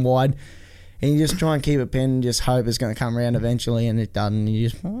you run wide, and you just try and keep it pinned and just hope it's going to come around eventually, and it doesn't. You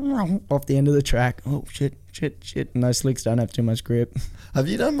just off the end of the track. Oh shit! And those slicks don't have too much grip. Have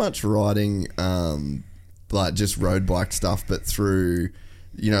you done much riding, like just road bike stuff, but through,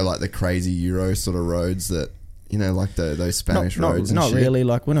 you know, like the crazy Euro sort of roads that, you know, like those Spanish roads? And not shit? Really.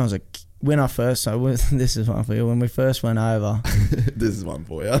 Like when this is one for you. When we first went over, this is one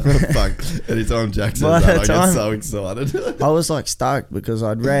for you. Fuck. Anytime Jack says that, I get so excited. I was like stoked because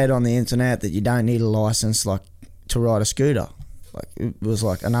I'd read on the internet that you don't need a license like to ride a scooter. Like it was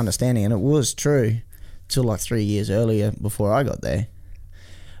like an understanding, and it was true till like 3 years earlier before I got there.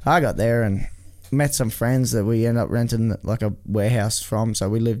 I got there and met some friends that we ended up renting like a warehouse from. So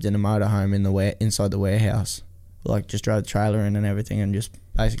we lived in a motorhome inside the warehouse. Like just drove the trailer in and everything, and just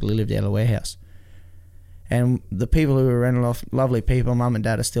basically lived out of the warehouse. And the people who were renting off, lovely people, mum and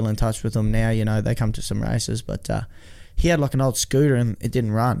dad are still in touch with them now, you know, they come to some races, but he had like an old scooter and it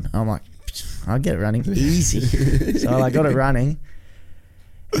didn't run. I'm like, I'll get it running easy. So I got it running,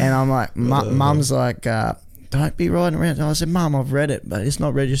 and I'm like, mum's like, don't be riding around. And I said, Mum, I've read it, but it's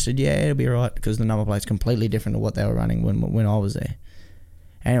not registered. Yeah, it'll be right, because the number plate's completely different to what they were running when I was there.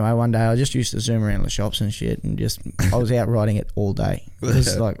 Anyway, one day I just used to zoom around the shops and shit, and just I was out riding it all day. It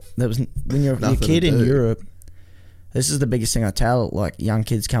was like when you're a kid in Europe, this is the biggest thing I tell like young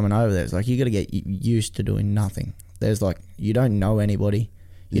kids coming over there. It's like you got to get used to doing nothing. There's like you don't know anybody,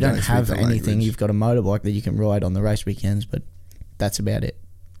 you don't have anything. Language. You've got a motorbike that you can ride on the race weekends, but that's about it.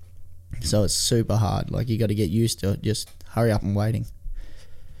 So it's super hard. Like you got to get used to it. Just hurry up and waiting.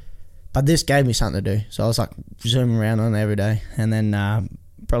 But this gave me something to do, so I was like zooming around on it every day, and then.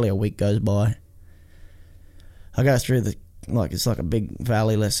 Probably a week goes by. I go through it's like a big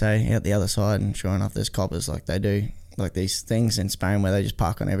valley, let's say, out the other side, and sure enough, there's coppers. Like they do like these things in Spain where they just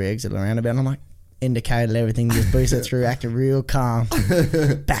park on every exit around about. And I'm like, indicated everything, just boost it through, acting real calm.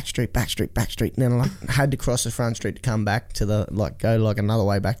 back street. And then like had to cross the front street to come back to go like another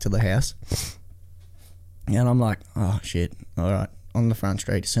way back to the house. And I'm like, oh shit, all right. On the front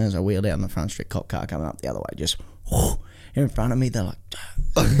street, as soon as I wheeled out on the front street, cop car coming up the other way, just in front of me. They're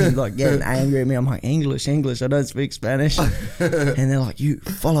like getting angry at me. I'm like, English, I don't speak Spanish. And they're like, you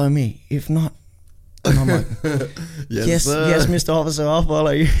follow me, if not. And I'm like, yes, Mr. Officer, I'll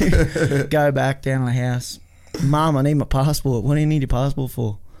follow you. Go back down to the house. Mum, I need my passport. What do you need your passport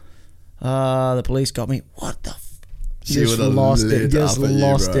for? The police got me. What the just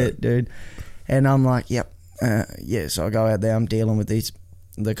lost it, dude. And I'm like, yep. So I go out there, I'm dealing with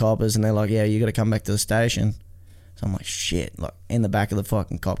the coppers, and they're like, yeah, you got to come back to the station. So I'm like, shit, like in the back of the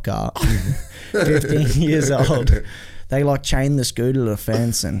fucking cop car, 15 years old. They like chained the scooter to the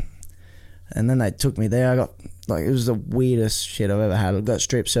fence, and then they took me there. I got like, it was the weirdest shit I've ever had. I got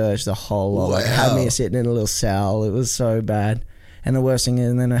strip searched the whole lot. Like had me sitting in a little cell. It was so bad. And the worst thing is,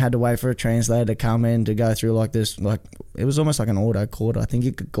 and then I had to wait for a translator to come in to go through like this, like it was almost like an auto court, I think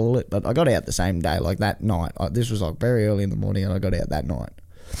you could call it. But I got out the same day, like that night. This was like very early in the morning, and I got out that night.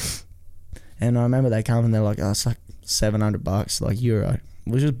 And I remember they come and they're like, oh, it's like $700, like euro,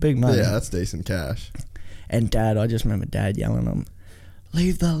 which is big money. Yeah, that's decent cash. And I just remember Dad yelling at him,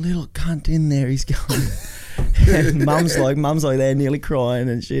 leave the little cunt in there, he's going. And mum's like they're nearly crying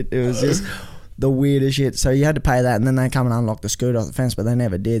and shit. It was just the weirdest shit. So you had to pay that, and then they come and unlock the scooter off the fence, but they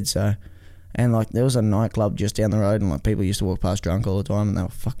never did. So And like there was a nightclub just down the road, and like people used to walk past drunk all the time, and they were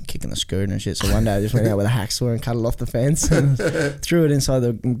fucking kicking the scooter and shit. So one day I just went out with a hacksaw and cut it off the fence and threw it inside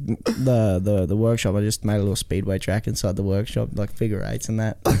the workshop. I just made a little speedway track inside the workshop, like figure eights and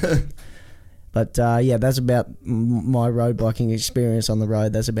that. But yeah, that's about my road biking experience on the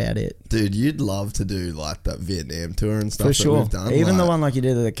road. That's about it. Dude, you'd love to do like that Vietnam tour and stuff. For sure. We've done. Even like, the one like you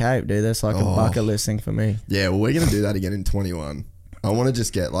did at the Cape, dude. That's like a bucket list thing for me. Yeah, well, we're gonna do that again in 21. I want to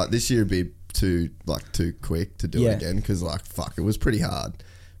just get like this year would be too quick to do it again because like fuck, it was pretty hard,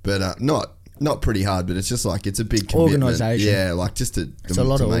 but not pretty hard, but it's just like it's a big commitment. Organisation. Yeah, like just to a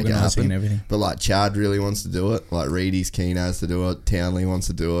lot of make it organising happen. and everything. But like Chad really wants to do it. Like Reedy's keen as to do it. Townley wants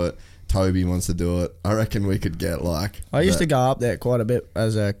to do it. Toby wants to do it. I reckon we could get like. I used to go up there quite a bit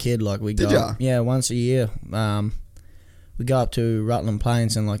as a kid. Like we ya? Yeah, once a year. We go up to Rutland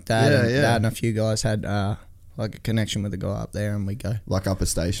Plains and like Dad and a few guys had like a connection with the guy up there, and we go like up a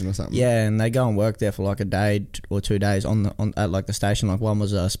station or something. Yeah, and they go and work there for like a day or 2 days at like the station. Like one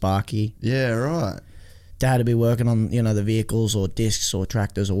was a Sparky. Yeah, right. Dad would be working on the vehicles or discs or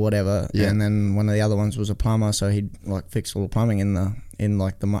tractors or whatever, and then one of the other ones was a plumber, so he'd like fix all the plumbing in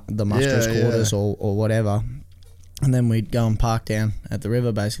the muster's quarters or whatever. And then we'd go and park down at the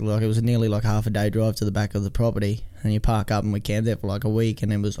river basically. Like it was nearly like half a day drive to the back of the property, and you park up and we camped there for like a week,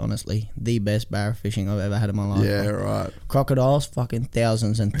 and it was honestly the best barra fishing I've ever had in my life. Yeah, right. Crocodiles, fucking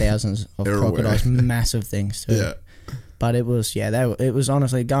thousands and thousands of crocodiles, massive things too. Yeah. But it was it was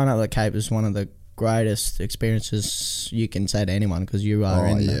honestly going up the Cape was one of the greatest experiences you can say to anyone, because you are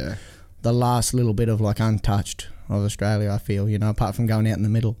in the last little bit of like untouched of Australia, I feel, apart from going out in the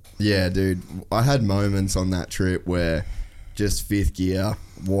middle. Yeah, dude. I had moments on that trip where just fifth gear,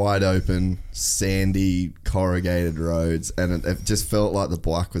 wide open, sandy, corrugated roads, and it just felt like the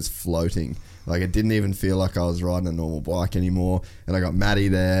bike was floating. Like it didn't even feel like I was riding a normal bike anymore. And I got Maddie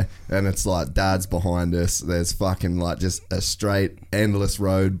there, and it's like Dad's behind us. There's fucking like just a straight, endless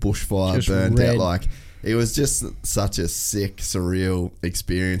road, bushfire, just burnt out. Like it was just such a sick, surreal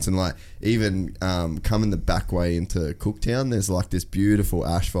experience. And like even coming the back way into Cooktown, there's like this beautiful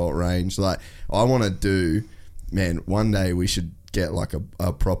asphalt range. Like I want to do, man, one day we should get like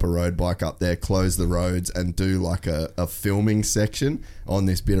a proper road bike up there, close the roads, and do like a filming section on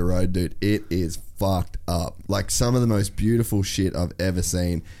this bit of road, dude. It is fucked up. Like some of the most beautiful shit I've ever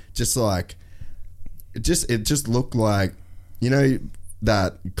seen. Just like it just looked like,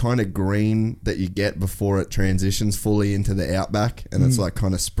 that kind of green that you get before it transitions fully into the outback, and it's like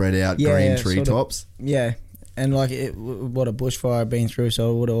kind of spread out green treetops. Yeah. And like what a bushfire had been through,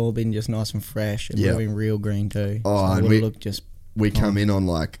 so it would have all been just nice and fresh. It would have been real green too. Oh, so and we come in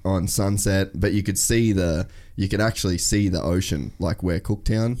on sunset, but you could actually see the ocean, like where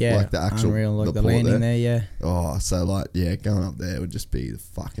Cooktown, like the actual unreal, like the port landing there. Yeah. Oh, so like going up there would just be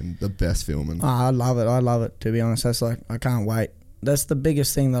the best filming. Oh, I love it. To be honest, that's like I can't wait. That's the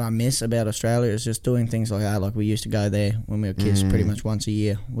biggest thing that I miss about Australia is just doing things like that. Like we used to go there when we were kids, pretty much once a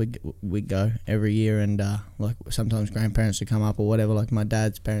year. We'd go every year, and like sometimes grandparents would come up or whatever. Like my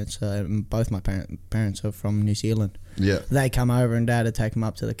dad's parents, both my parents are from New Zealand. Yeah, they come over, and Dad would take them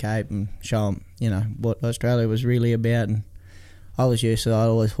up to the Cape and show them, what Australia was really about. And I was used to, I'd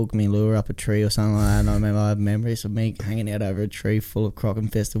always hook me lure up a tree or something like that, and I remember I have memories of me hanging out over a tree full of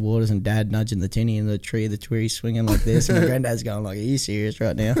croc-infested waters and Dad nudging the tinny in the tree swinging like this, and my granddad's going like, are you serious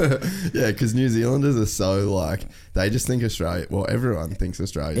right now? Yeah, because New Zealanders are so like, they just think Australia, well, everyone thinks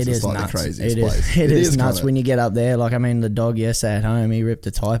Australia's just like nuts. The craziest place. It is nuts kinda, when you get up there. Like, I mean, the dog yesterday at home, he ripped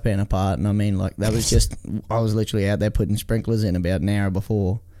a Taipan apart, and I mean, like, that was just, I was literally out there putting sprinklers in about an hour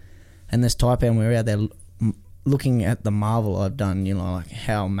before, and this Taipan, we were out there looking at the marvel I've done, like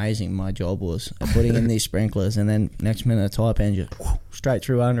how amazing my job was at putting in these sprinklers, and then next minute a Taipan just straight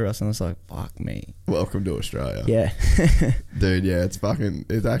through under us, and it's like, fuck me. Welcome to Australia. Yeah. Dude, yeah,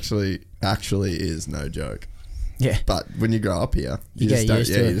 it actually is no joke. Yeah. But when you grow up here, you just don't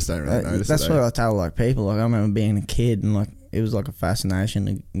really notice that's it. what I tell like people. Like I remember being a kid, and like it was like a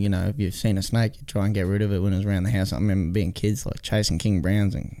fascination. If you've seen a snake, you try and get rid of it when it was around the house. I remember being kids like chasing king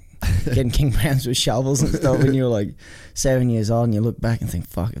browns and getting king browns with shovels and stuff when you were like 7 years old, and you look back and think,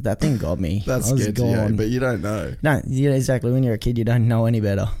 fuck, if that thing got me, that's good to you, but you don't know. No, yeah, exactly. When you're a kid, you don't know any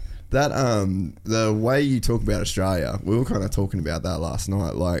better. That the way you talk about Australia, we were kind of talking about that last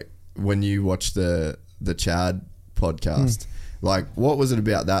night. Like when you watched the Chad podcast, like what was it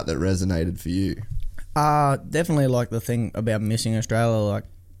about that resonated for you? Definitely like the thing about missing Australia. Like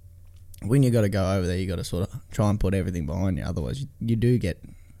when you got to go over there, you got to sort of try and put everything behind you. Otherwise, you do get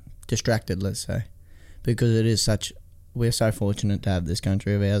distracted, let's say, because we're so fortunate to have this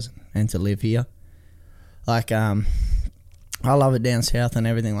country of ours and to live here. Like I love it down south and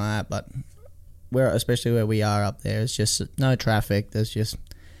everything like that, but especially where we are up there, it's just no traffic. There's just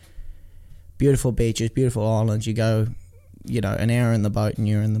beautiful beaches, beautiful islands. You go, an hour in the boat and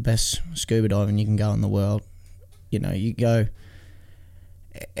you're in the best scuba diving you can go in the world. You go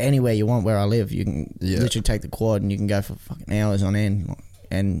anywhere you want where I live. You can literally take the quad and you can go for fucking hours on end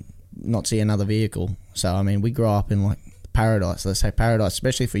and not see another vehicle. So, I mean, we grow up in, like, paradise. Let's say paradise,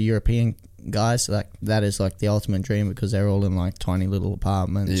 especially for European guys. Like, that is, like, the ultimate dream because they're all in, like, tiny little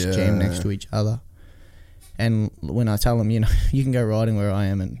apartments jammed next to each other. And when I tell them, you can go riding where I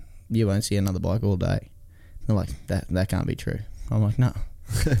am and you won't see another bike all day. They're like, that can't be true. I'm like, no.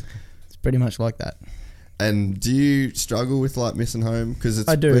 It's pretty much like that. And do you struggle with, like, missing home? Because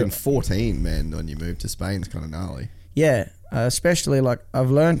it's been 14, man, when you moved to Spain. It's kind of gnarly. Yeah, especially, like, I've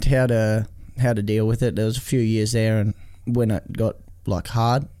learned how to deal with it. There was a few years there, and when it got, like,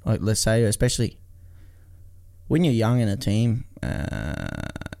 hard, like, let's say, especially when you're young in a team,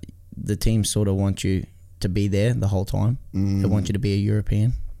 the team sort of want you to be there the whole time. They want you to be a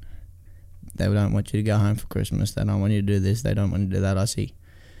European. They don't want you to go home for Christmas. They don't want you to do this. They don't want you to do that. I see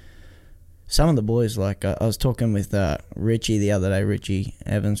some of the boys, like, I was talking with Richie the other day. Richie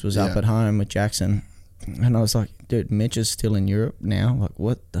Evans was up at home with Jackson. And I was like, dude, Mitch is still in Europe now. Like,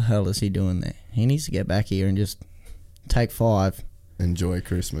 what the hell is he doing there? He needs to get back here and just take 5. Enjoy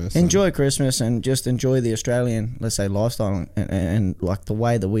Christmas. Enjoy Christmas and just enjoy the Australian, let's say, lifestyle. And like, the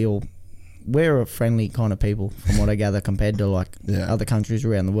way that we're a friendly kind of people, from what I gather, compared to, like, other countries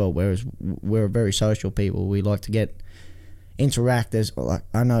around the world. Whereas we're a very social people. We like to interact. There's, like,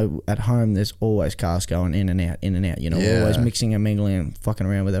 I know at home there's always cars going in and out. We're always mixing and mingling and fucking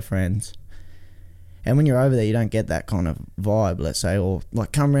around with our friends. And when you're over there, you don't get that kind of vibe, let's say, or,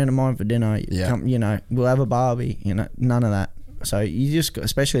 like, come round to mine for dinner, we'll have a barbie, none of that. So you just,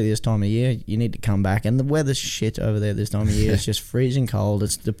 especially this time of year, you need to come back. And the weather's shit over there this time of year. It's just freezing cold.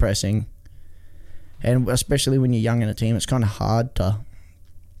 It's depressing. And especially when you're young in a team, it's kind of hard to,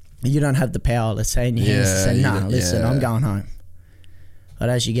 you don't have the power, let's say, in your hands to say, I'm going home. But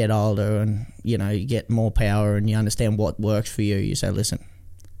as you get older and, you get more power and you understand what works for you, you say, listen,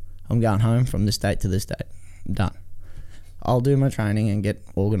 I'm going home from this date to this date. I'm done. I'll do my training and get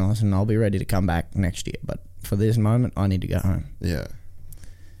organised and I'll be ready to come back next year. But for this moment, I need to go home. Yeah.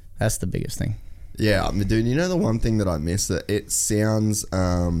 That's the biggest thing. Yeah, dude, the one thing that I miss, that it sounds,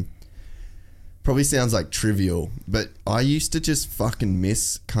 probably sounds like trivial, but I used to just fucking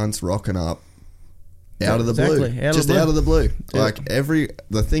miss cunts rocking up out of the blue. Out of the blue. Like,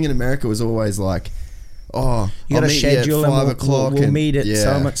 the thing in America was always like, oh, you got a schedule at 5 and o'clock. We'll meet at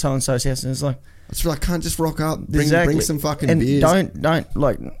so and so's house, and it's like, it's like, can't just rock up, bring some fucking beers. Don't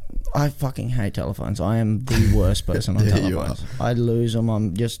like. I fucking hate telephones. I am the worst person on telephones. I lose them.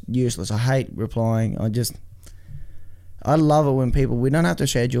 I'm just useless. I hate replying. I love it when we don't have to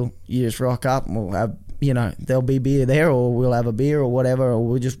schedule. You just rock up and we'll have, there'll be beer there, or we'll have a beer or whatever, or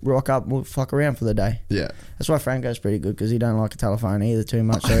we'll just rock up and we'll fuck around for the day. Yeah. That's why Franco's pretty good, because he don't like a telephone either too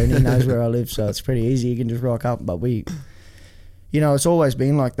much, so and he knows where I live, so it's pretty easy. You can just rock up. But it's always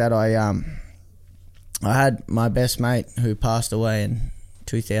been like that. I had my best mate who passed away in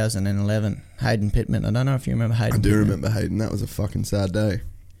 2011, Hayden Pittman. I don't know if you remember Hayden. I do remember Hayden. That was a fucking sad day.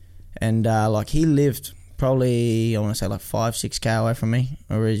 And he lived probably, I want to say, like 5-6k away from me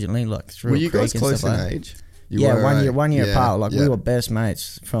originally. Like, through were you guys close in age? One year apart. We were best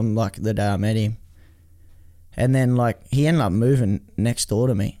mates from, like, the day I met him. And then, like, he ended up moving next door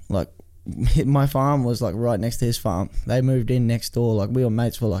to me. Like, my farm was, like, right next to his farm. They moved in next door. Like, we were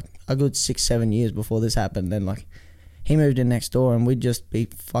mates for, like, a good 6-7 years before this happened. Then, like, he moved in next door and we'd just be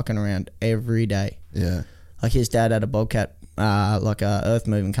fucking around every day. Yeah. Like, his dad had a bobcat, like a earth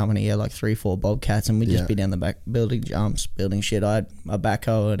moving company. He had like 3-4 bobcats, and we'd just be down the back building jumps, building shit. I had a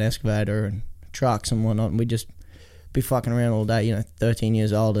backhoe, an excavator, and trucks and whatnot, and we'd just be fucking around all day, 13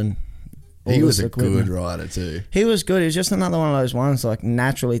 years old. And he was a good rider too. He was good. He was just another one of those ones, like,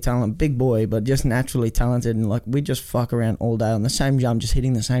 naturally talented, big boy, but just naturally talented. And, like, we just fuck around all day on the same jump, just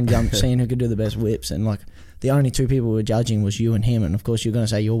hitting the same jump, seeing who could do the best whips. And, like, the only two people we were judging was you and him. And, of course, you're going to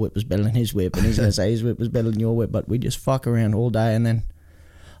say your whip was better than his whip, and he's going to say his whip was better than your whip. But we just fuck around all day. And then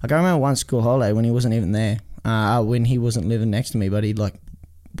I remember one school holiday when he wasn't even there, when he wasn't living next to me, but he'd, like,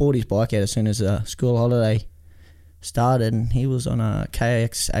 bought his bike out as soon as the school holiday started, and he was on a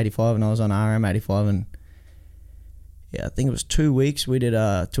KX 85 and I was on a RM 85, and I think it was 2 weeks. We did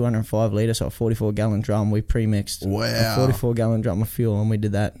a 205 litre, so a 44 gallon drum. We pre-mixed a 44 gallon drum of fuel, and we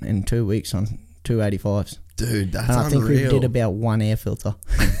did that in 2 weeks on 2 85s. Dude, that's unreal. And I think we did about 1 air filter.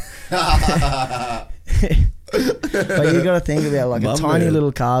 But you got to think about, like, a tiny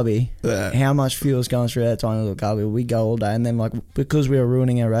little carby, how much fuel's going through that tiny little carby. We go all day, and then, like, because we were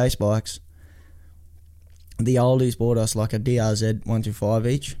ruining our race bikes, the oldies bought us like a DRZ 125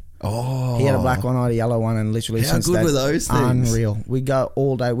 each. Oh. He had a black one, I had a yellow one, and literally How since good that, were those things? unreal. We go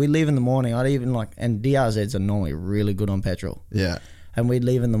all day. We leave in the morning. I'd even like, and DRZs are normally really good on petrol. Yeah. And we'd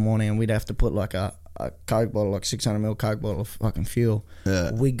leave in the morning and we'd have to put like a Coke bottle, like 600ml Coke bottle of fucking fuel.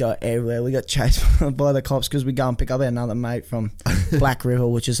 Yeah. We got everywhere. We got chased by the cops because we go and pick up another mate from Black River,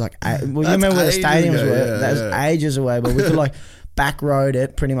 which is like, well, you remember where the ages stadiums ago, were? yeah, That was ages away, but we could like back road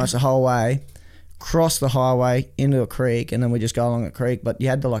it pretty much the whole way, cross the highway into a creek, and then we just go along the creek. But you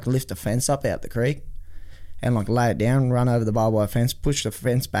had to like lift the fence up out the creek and like lay it down, run over the barbed wire fence, push the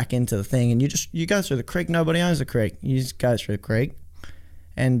fence back into the thing, and you go through the creek. Nobody owns the creek. You just go through the creek.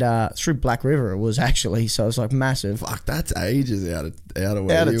 And through Black River it was actually, so it's like massive. Fuck, that's ages out of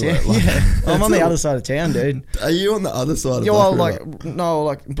where Out of you town, were. Like, yeah. I'm on the other side of town, dude. Are you on the other side of You're Black River? like, no,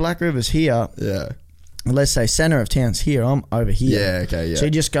 like Black River's here. Yeah. Let's say center of town's here. I'm over here. Yeah, okay, yeah. So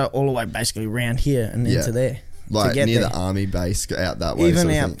you just go all the way basically around here and into there. Like to get near there. the army base, out that way. Even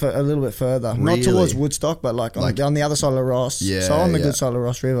sort of out thing. for a little bit further. Really? Not towards Woodstock, but like on the other side of the Ross. Yeah, So on the yeah. good side of the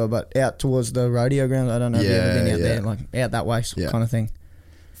Ross River, but out towards the rodeo ground. I don't know if you've ever been out there, like out that way kind of thing.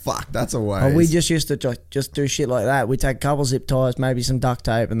 Fuck, that's a ways. Oh, we just used to just do shit like that. We'd take a couple zip ties, maybe some duct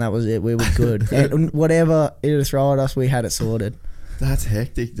tape, and that was it. We were good. And whatever it would throw at us, we had it sorted. That's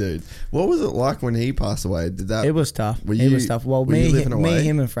hectic, dude. What was it like when he passed away? Did that? It was tough. Were It was tough. Well, were you me, living away?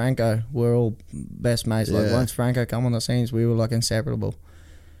 him, and Franco were all best mates. Like Yeah. once Franco come on the scenes, we were like inseparable.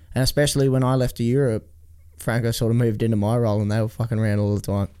 And especially when I left to Europe, Franco sort of moved into my role, and they were fucking around all the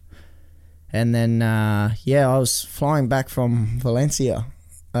time. And then, I was flying back from Valencia.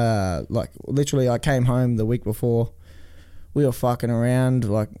 Like literally, I came home the week before. We were fucking around,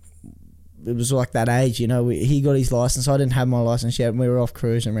 like it was like that age, you know. He got his license, I didn't have my license yet, and we were off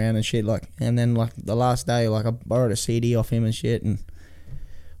cruising around and shit. Like, and then like the last day, like I borrowed a CD off him and shit, and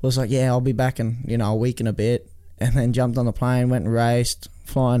was like, yeah, I'll be back in a week and a bit. And then jumped on the plane, went and raced,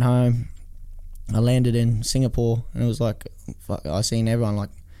 flying home. I landed in Singapore, and it was like, fuck, I seen everyone like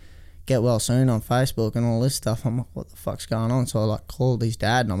get well soon on Facebook and all this stuff. I'm like, what the fuck's going on? So I like called his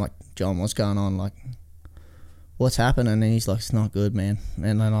dad, and I'm like, John, what's going on? Like, what's happening? And he's like, it's not good, man.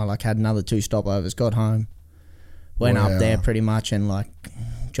 And then I like had another 2 stopovers, got home, went up there pretty much, and like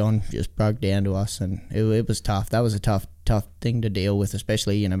John just broke down to us, and it was tough. That was a tough thing to deal with,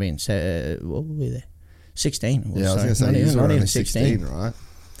 especially being what were we there? 16. Yeah, I was going to say, you were only 16, right?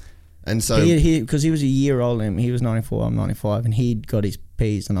 And so because he was a year older than me. He was 94, I'm 95, and he'd got his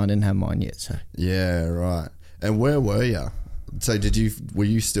P's and I didn't have mine yet. So yeah, right. And where were you? So were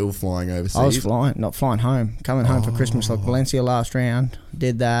you still flying overseas? I was not flying home, coming home for Christmas, like Valencia last round,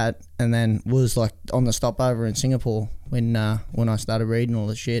 did that, and then was like on the stopover in Singapore when I started reading all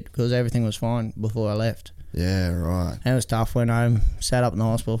the shit, because everything was fine before I left. Yeah, right. And it was tough. Went home, sat up in the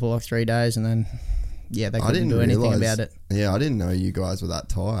hospital for like 3 days, and then they couldn't do anything about it. Yeah, I didn't know you guys were that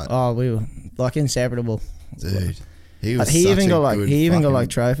tight. Oh, we were like inseparable, dude. He was. He such even a got like good he even got fucking- like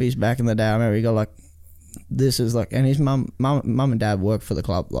trophies back in the day. I remember he got like, this is like, and his mum and dad worked for the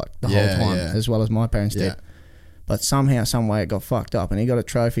club like the whole time, as well as my parents did. But somehow, some way, it got fucked up, and he got a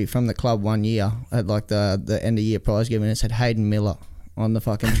trophy from the club one year at like the end of year prize giving. It said Hayden Miller on the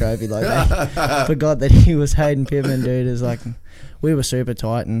fucking trophy. Like, they forgot that he was Hayden Pittman, dude. It's like, we were super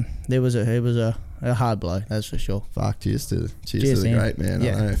tight, and it was a hard blow, that's for sure. Fuck, cheers to the him. great man.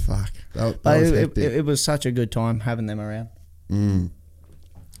 Yeah. I know, fuck. That But was hectic. it was such a good time having them around.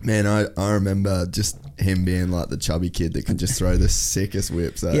 Man, I remember just him being like the chubby kid that could just throw the sickest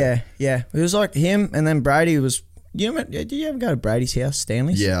whips. Yeah. It was like him, and then Brady was. Did you ever go to Brady's house,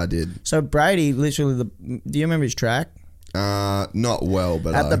 Stanley's? Yeah, I did. So Brady, literally, do you remember his track? Not well,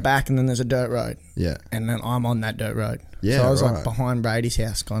 but At the back, and then there's a dirt road. Yeah. And then I'm on that dirt road. Yeah, so I was right. like behind Brady's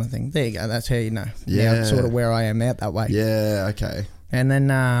house kind of thing. There you go. That's how you know. Yeah. Now, sort of where I am out that way. Yeah, okay. And then,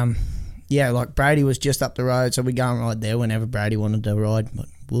 like Brady was just up the road, so we go and ride there whenever Brady wanted to ride, but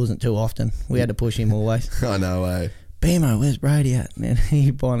it wasn't too often. We had to push him always. I know, eh? Bimo, where's Brady at? And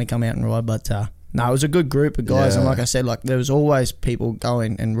he finally come out and ride, but no, it was a good group of guys, and like I said, like there was always people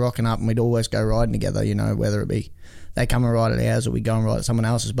going and rocking up, and we'd always go riding together, whether it be they come and ride at ours or we go and ride at someone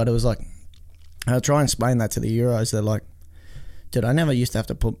else's. But it was like, I'll try and explain that to the Euros. They're like, dude, I never used to have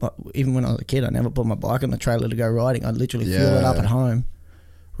to even when I was a kid, I never put my bike on the trailer to go riding. I'd literally fuel it up at home,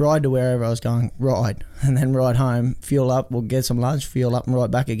 ride to wherever I was going, ride, and then ride home, fuel up, we'll get some lunch, fuel up and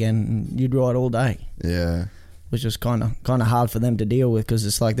ride back again, and you'd ride all day. Yeah. Which was kind of hard for them to deal with, because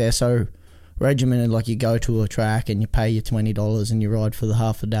it's like they're so regimented. Like, you go to a track and you pay your $20 and you ride for the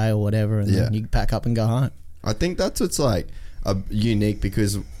half a day or whatever, and then you pack up and go home. I think that's what's like unique,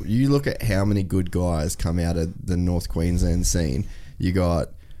 because you look at how many good guys come out of the North Queensland scene. You got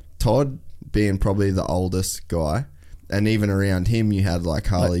Todd, being probably the oldest guy, and even around him you had like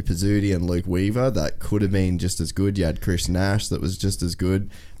Harley Pizzuti and Luke Weaver that could have been just as good. You had Chris Nash that was just as good.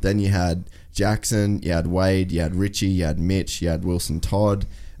 Then you had Jackson, you had Wade, you had Richie, you had Mitch, you had Wilson Todd.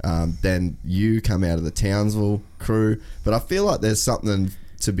 Then you come out of the Townsville crew. But I feel like there's something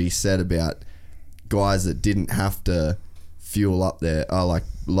to be said about guys that didn't have to fuel up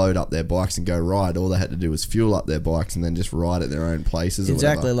load up their bikes and go ride. All they had to do was fuel up their bikes and then just ride at their own places.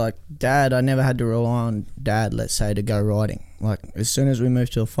 Exactly, like Dad, I never had to rely on Dad, let's say, to go riding. Like as soon as we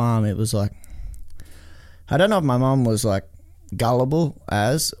moved to a farm, it was like, I don't know if my mum was like gullible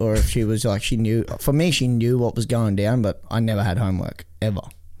or if she was like, she knew what was going down, but I never had homework ever.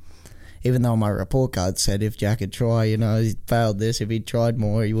 Even though my report card said if Jack had tried, he failed this, if he'd tried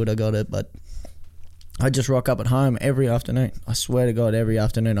more he would have got it. But I just rock up at home every afternoon. I swear to God, every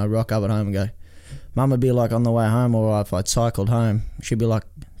afternoon I rock up at home and go, Mum would be like on the way home, or if I'd cycled home, she'd be like,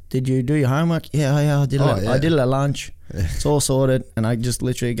 did you do your homework? Yeah, I did it. I did it at lunch. It's all sorted. And I just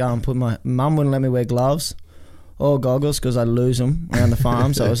literally go and Mum wouldn't let me wear gloves or goggles because I'd lose them around the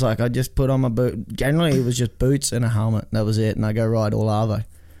farm. So I was like, I just put on my boot. Generally it was just boots and a helmet. That was it. And I go ride all Arvo.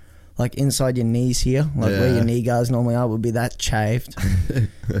 Like inside your knees here, where your knee guards normally are, would be that chafed.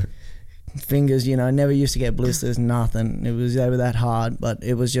 Fingers, never used to get blisters, nothing. It was ever that hard, but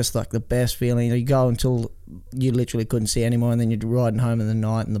it was just like the best feeling. You go until you literally couldn't see anymore, and then you're riding home in the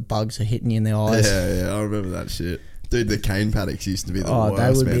night and the bugs are hitting you in the eyes. Yeah, I remember that shit. Dude, the cane paddocks used to be the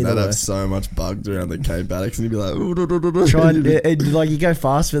worst, man. They'd have so much bugs around the cane paddocks, and you'd be like, like you go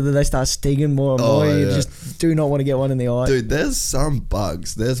fast, but then they start stinging more and more. You just do not want to get one in the eye. Dude, there's some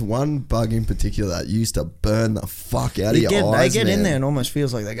bugs. There's one bug in particular that used to burn the fuck out of your eyes. They get in there and almost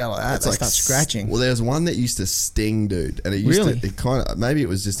feels like they go like that. They start scratching. Well, there's one that used to sting, dude, and it used to. It kind of maybe it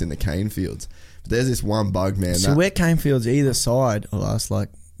was just in the cane fields. But there's this one bug, man. So we're cane fields either side of us, like.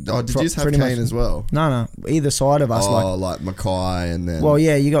 Oh, did you just have cane as well? No, either side of us. Oh, like Mackay and then... Well,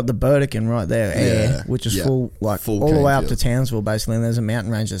 yeah, you got the Burdekin right there, which is full all the way up to Townsville, basically, and there's a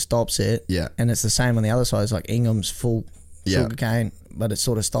mountain range that stops it. Yeah. And it's the same on the other side. It's like Ingham's full sugar cane, but it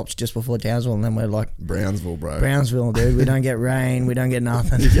sort of stops just before Townsville, and then we're like... Brownsville, bro. Brownsville, dude. We don't get rain. We don't get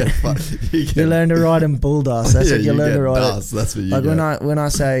nothing. You learn to ride in bull dust. That's what you learn to ride. Dust. That's what you like get. When I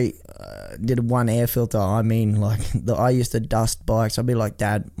say... did one air filter, I mean like I used to dust bikes. I'd be like,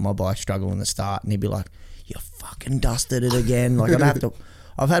 Dad, my bike's struggling to start, and he'd be like, you fucking dusted it again. Like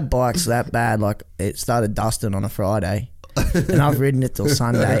I've had bikes that bad, like it started dusting on a Friday and I've ridden it till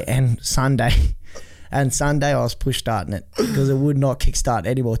Sunday and Sunday I was push starting it because it would not kick start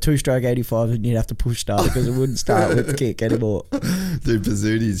anymore. 2-stroke 85 and you'd have to push start because it wouldn't start with the kick anymore. Dude,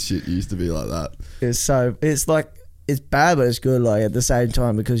 Pizzudi's shit used to be like that. It's like, it's bad, but it's good, like at the same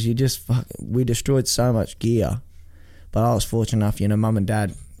time, because we destroyed so much gear. But I was fortunate enough, Mum and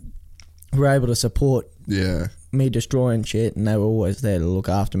Dad were able to support me destroying shit, and they were always there to look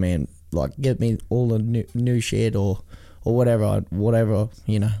after me and like give me all the new shit or whatever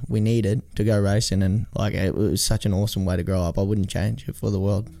we needed to go racing. And like it was such an awesome way to grow up. I wouldn't change it for the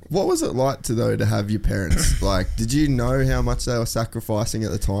world. What was it like to have your parents like, did you know how much they were sacrificing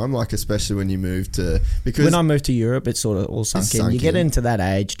at the time, like especially when you moved to, because when I moved to Europe it sort of all sunk in. You get into that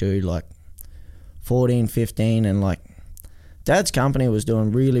age, dude, like 14, 15, and like Dad's company was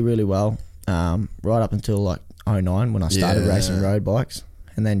doing really, really well right up until like 2009 when I started racing road bikes,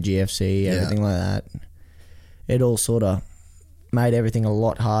 and then GFC, everything like that. It all sort of made everything a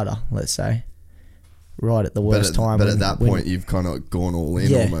lot harder, let's say, right at the worst time. But at that point, you've kind of gone all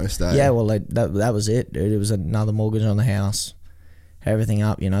in almost, eh? Yeah, well, that was it, dude. It was another mortgage on the house, everything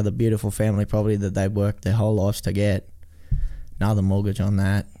up, the beautiful family property that they worked their whole lives to get, another mortgage on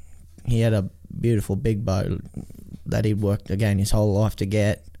that. He had a beautiful big boat that he'd worked, again, his whole life to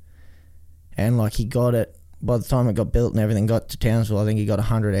get. And, like, he got it. By the time it got built and everything got to Townsville, I think he got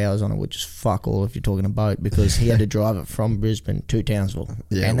 100 hours on it, which is fuck all if you're talking a boat, because he had to drive it from Brisbane to Townsville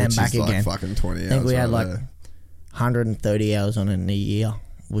and then back again. Like fucking 20 hours. I think we had like 130 hours on it in a year,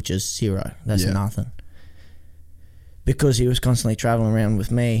 which is zero. That's nothing. Because he was constantly traveling around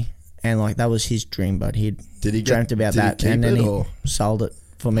with me, and like that was his dream, but he dreamt about that, and then he sold it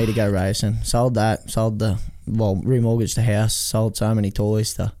for me to go racing. Sold remortgaged the house, sold so many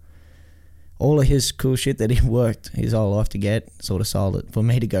toys to. All of his cool shit that he worked his whole life to get, sort of sold it for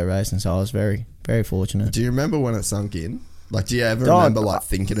me to go racing. So I was very, very fortunate. Do you remember when it sunk in? Like, do you ever remember like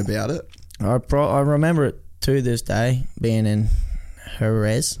thinking about it? I remember it to this day, being in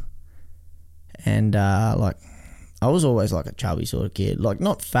Jerez, and like I was always like a chubby sort of kid, like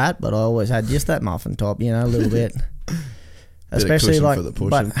not fat, but I always had just that muffin top, a little bit. Especially like,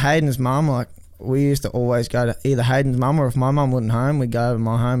 but Hayden's mum, like we used to always go to either Hayden's mum, or if my mum wasn't home, we'd go over to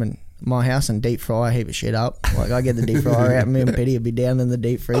my home and my house and deep fry a heap of shit up. Like, I get the deep fryer out, and me and Petty would be down in the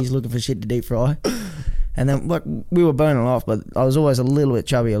deep freeze looking for shit to deep fry. And then, like, we were burning off, but I was always a little bit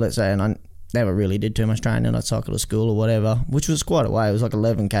chubbier, let's say, and I never really did too much training. I'd cycle to school or whatever, which was quite a way. It was like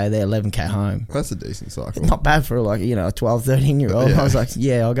 11k there, 11k home. That's a decent cycle. Not bad for, like, you know, a 12, 13-year-old. Yeah. I was like,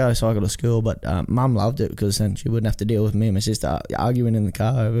 yeah, I'll go cycle to school. But Mum loved it because then she wouldn't have to deal with me and my sister arguing in the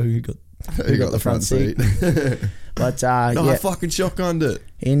car over who got the front seat. But, I yeah. fucking shotgunned it.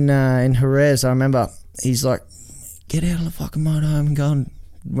 In Jerez, I remember he's like, get out of the fucking motorhome and go and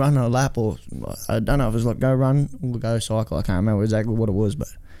run a lap, or I don't know if it was like go run or go cycle. I can't remember exactly what it was, but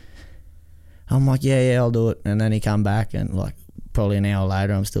I'm like, yeah, I'll do it. And then he come back, and like probably an hour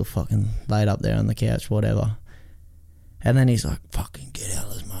later, I'm still fucking laid up there on the couch, whatever. And then he's like, fucking get out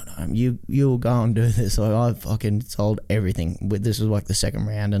of this motorhome. You'll go and do this. So I fucking sold everything. This was like the second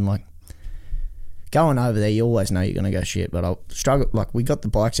round, and like going over there, you always know you're gonna go shit. But I struggled. Like, we got the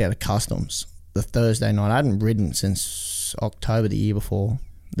bikes out of customs the Thursday night. I hadn't ridden since October the year before.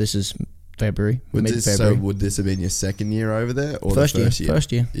 This is February, mid-February. So would this have been your second year over there, or First the first year?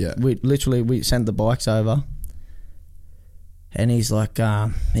 First year. Yeah. We sent the bikes over, and he's like,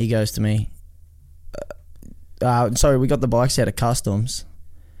 he goes to me, sorry, we got the bikes out of customs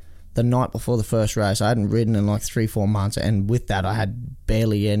the night before the first race. I hadn't ridden in like 3-4 months, and with that I had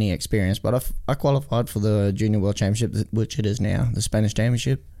barely any experience, but I qualified for the Junior World Championship, which it is now, the Spanish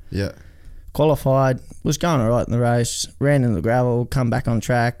Championship. Yeah. Qualified, was going alright in the race, ran in the gravel, come back on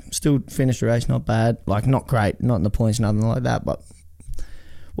track, still finished the race, not bad, like not great, not in the points, nothing like that, but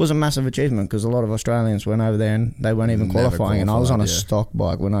was a massive achievement because a lot of Australians went over there and they weren't even qualifying, and I was on a stock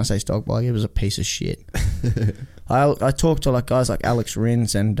bike. When I say stock bike, it was a piece of shit. I talked to like guys like Alex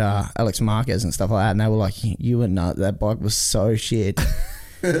Rins and Alex Marquez and stuff like that, and they were like, you wouldn't know, that bike was so shit.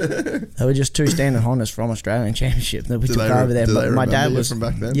 They were just two standard Hondas from Australian Championship that we took over there. But my dad was from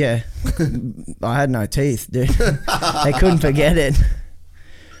back then. Yeah, I had no teeth, dude. They couldn't forget it.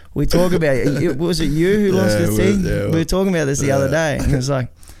 We talk about it. Was it you who lost your teeth? Yeah, we were talking about this the other day, and it was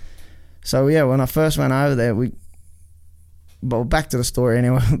like, so yeah. When I first went over there, but back to the story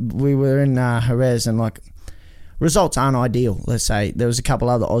anyway. We were in Jerez, and like results aren't ideal. Let's say there was a couple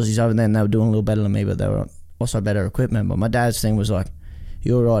other Aussies over there, and they were doing a little better than me, but they were also better equipment. But my dad's thing was like,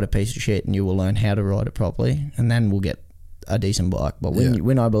 you'll ride a piece of shit and you will learn how to ride it properly, and then we'll get a decent bike. But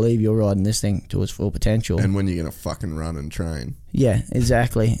when I believe you're riding this thing to its full potential, and when you're going to fucking run and train. Yeah,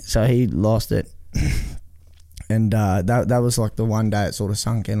 exactly. So he lost it. And that was like the one day it sort of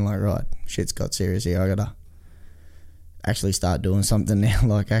sunk in, like, right, shit's got serious here. I got to actually start doing something now.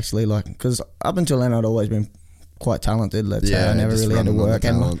 Like, actually, like, because up until then I'd always been quite talented, let's say. I never really had to work.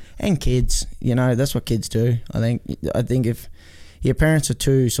 And kids, you know, that's what kids do. I think if your parents are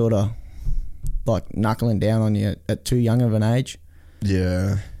too sort of like knuckling down on you at too young of an age,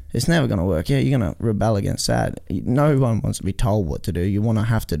 yeah, it's never going to work. Yeah, you're going to rebel against that. No one wants to be told what to do. You want to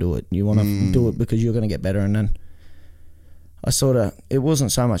have to do it. You want to do it because you're going to get better. And then it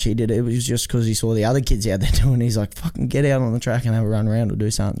wasn't so much he did it. It was just because he saw the other kids out there doing it. He's like, fucking get out on the track and have a run around or do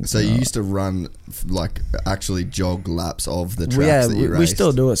something. So you used to run, like, actually jog laps of the tracks that you raced? We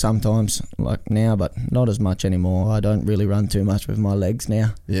still do it sometimes, like now, but not as much anymore. I don't really run too much with my legs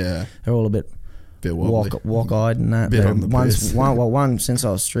now. Yeah. They're all a bit walk-eyed and that. Bit on the piss. One since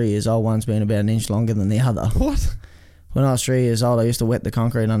I was 3 years old, one's been about an inch longer than the other. What? When I was 3 years old, I used to wet the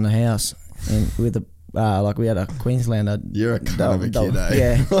concrete on the house and with the like we had a Queenslander. You're a kind of a kid, eh?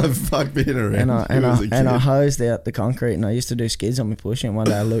 Yeah. I've fucked being around. And I hosed out the concrete, and I used to do skids on me pushing. One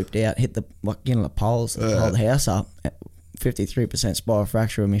day I looped out, hit the the poles that hold the house up. 53% spiral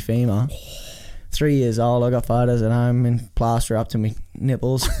fracture of my femur. 3 years old, I got photos at home and plaster up to me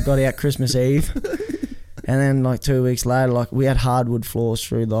nipples. Got out Christmas Eve. And then like 2 weeks later, like we had hardwood floors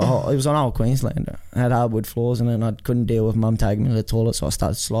through the whole, it was an old Queenslander. I had hardwood floors, and then I couldn't deal with mum taking me to the toilet, so I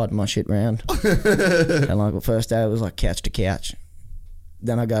started sliding my shit around. And like the first day it was like couch to couch.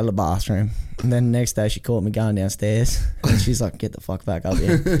 Then I go to the bathroom, and then the next day she caught me going downstairs, and she's like, get the fuck back up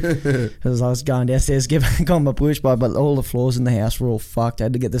here. Because I was going downstairs, get back on my push bike, but all the floors in the house were all fucked. I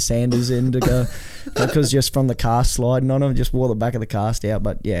had to get the sanders in to go, because just from the cast sliding on them, just wore the back of the cast out.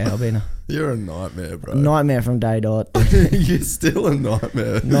 But yeah, I've been You're a nightmare, bro. Nightmare from day dot. You're still a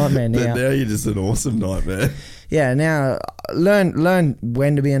nightmare. Nightmare now. But now you're just an awesome nightmare. Yeah, now learn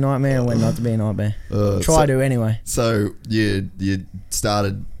when to be a nightmare and when not to be a nightmare. Try to anyway. So you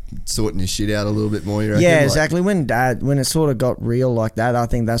started sorting your shit out a little bit more, you reckon? Yeah, exactly. When it sort of got real like that, I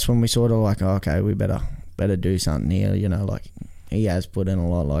think that's when we sort of like, oh, okay, we better do something here. You know, like he has put in a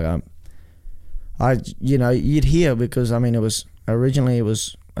lot. Like you'd hear, because I mean, I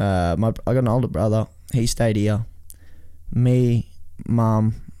got an older brother. He stayed here. Me,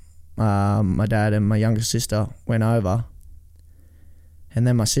 mum, my dad and my younger sister went over, and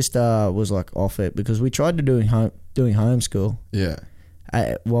then my sister was like off it because we tried to doing homeschool. Yeah.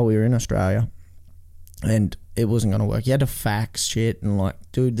 While we were in Australia, and it wasn't going to work. You had to fax shit and like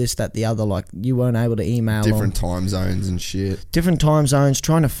do this, that, the other. Like you weren't able to email different time zones and shit. Different time zones,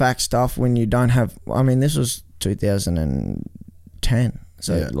 trying to fax stuff when you don't have. I mean, this was 2010,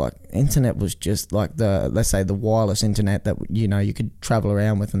 so like internet was just like let's say the wireless internet that you could travel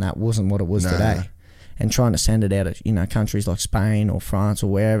around with, and that wasn't what it was today. And trying to send it out to countries like Spain or France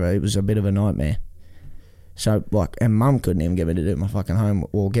or wherever, it was a bit of a nightmare. So like, and Mum couldn't even get me to do my fucking home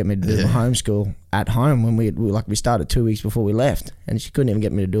or get me to do my homeschool at home when we started 2 weeks before we left, and she couldn't even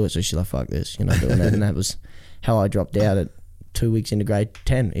get me to do it. So she's like, "Fuck this, you're not doing it." And that was how I dropped out at 2 weeks into grade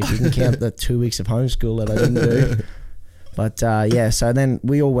 10. If you can count the 2 weeks of homeschool that I didn't do. But so then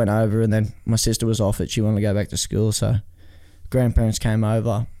we all went over, and then my sister was off it. She wanted to go back to school, so grandparents came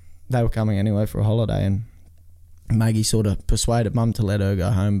over. They were coming anyway for a holiday, and Maggie sort of persuaded Mum to let her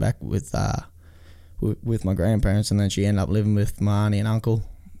go home back with my grandparents, and then she ended up living with my auntie and uncle,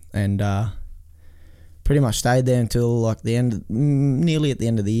 and pretty much stayed there until like nearly at the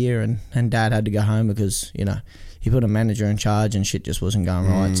end of the year, and Dad had to go home because he put a manager in charge and shit just wasn't going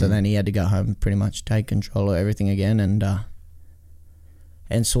right. So then he had to go home, pretty much take control of everything again,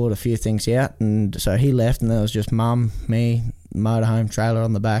 and sort a few things out. And so he left, and there was just Mum, me, motorhome, trailer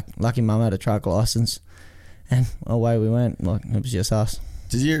on the back. Lucky Mum had a truck license, and away we went. Like it was just us.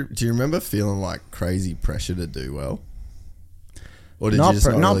 Do you remember feeling like crazy pressure to do well? Or did you just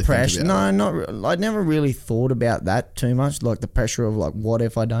not really pressure. Think about No, I never really thought about that too much, like the pressure of like, what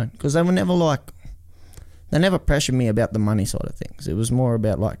if I don't? Because they never pressured me about the money side of things. It was more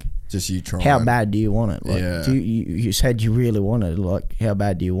about like, just you trying. How bad do you want it? Like, you said you really wanted it. Like, how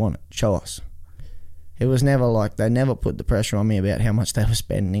bad do you want it? Show us. It was never like, they never put the pressure on me about how much they were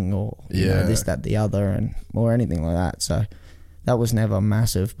spending or this, that, the other, or anything like that. So that was never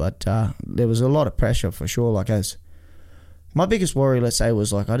massive, but there was a lot of pressure for sure. Like, as my biggest worry, let's say,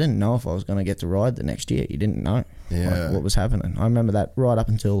 was like, I didn't know if I was going to get to ride the next year. You didn't know what was happening. I remember that right up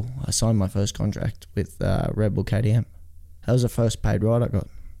until I signed my first contract with Red Bull KTM. That was the first paid ride I got.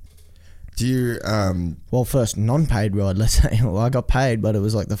 Do you first non-paid ride, let's say. Well, I got paid, but it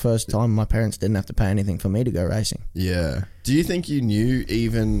was like the first time my parents didn't have to pay anything for me to go racing. Yeah. Do you think you knew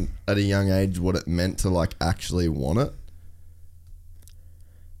even at a young age what it meant to like actually want it?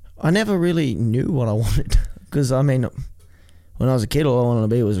 I never really knew what I wanted, because I mean, when I was a kid, all I wanted to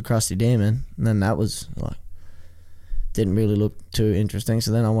be was a crusty demon, and then that was like, didn't really look too interesting.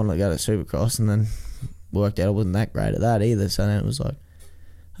 So then I wanted to go to Supercross, and then worked out I wasn't that great at that either. So then it was like,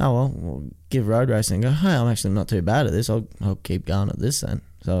 oh well, we'll give road racing and go, hey, I'm actually not too bad at this. I'll keep going at this then.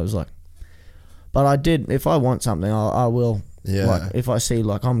 So I was like, but I did, if I want something, I will. Yeah. Like if I see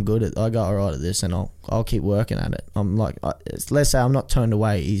like I'm good at, I go alright at this, and I'll keep working at it. I'm like, let's say I'm not turned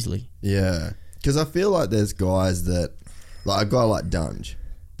away easily. Yeah, because I feel like there's guys that, like a guy like Dunge,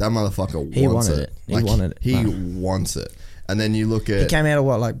 that motherfucker he wants wanted it. He wanted it. He wants it. And then you look at, he came out of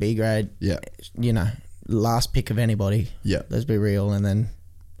what, like B grade. Yeah. Last pick of anybody. Yeah. Let's be real. And then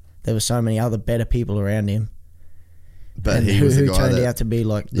there were so many other better people around him. But and he was the who guy turned that, out to be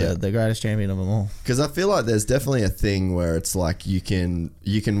like the greatest champion of them all. Because I feel like there's definitely a thing where it's like you can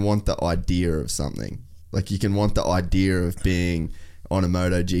want the idea of something. Like you can want the idea of being on a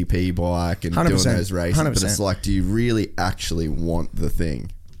MotoGP bike and 100%, doing those races. 100%. But it's like, do you really actually want the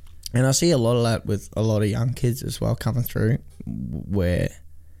thing? And I see a lot of that with a lot of young kids as well coming through, where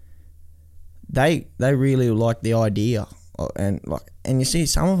they really like the idea. And you see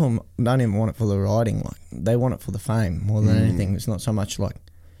some of them don't even want it for the riding, like they want it for the fame more than anything. It's not so much like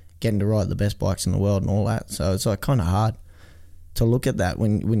getting to ride the best bikes in the world and all that. So it's like kind of hard to look at that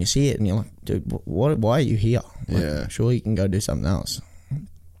when you see it and you're like, dude, why are you here? Like, sure, you can go do something else.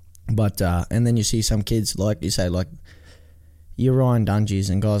 But and then you see some kids, like you say, like your Ryan Dungies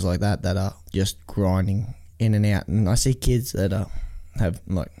and guys like that are just grinding in and out. And I see kids that have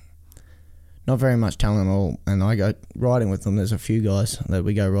like not very much talent at all, and I go riding with them. There's a few guys that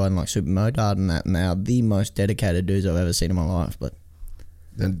we go riding like Super Motard and that, and they are the most dedicated dudes I've ever seen in my life. But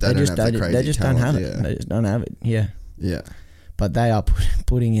they just don't have it. They just don't have it. Yeah. But they are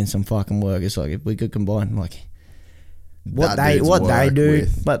putting in some fucking work. It's like if we could combine like what they do,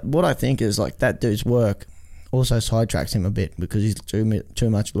 but what I think is like that dude's work also sidetracks him a bit because he's too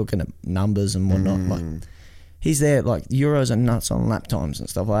much looking at numbers and whatnot. Like he's there, like Euros are nuts on lap times and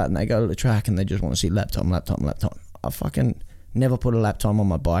stuff like that, and they go to the track and they just want to see lap time. I fucking never put a lap time on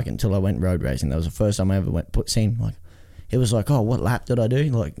my bike until I went road racing. That was the first time I ever seen like it was like, oh, what lap did I do?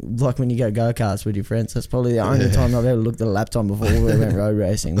 Like when you go go-karts with your friends, that's probably the only time I've ever looked at a lap time before we went road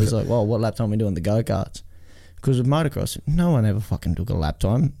racing. It was like, well, what lap time are we doing the go-karts? Because with motocross, no one ever fucking took a lap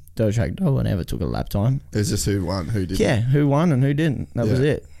time. Dirt track, no one ever took a lap time. It was just who won, who didn't. Yeah, who won and who didn't. That was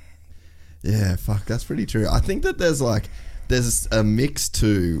it. Yeah, fuck, that's pretty true. I think that there's a mix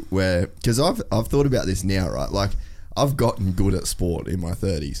too where, because I've thought about this now, right? Like, I've gotten good at sport in my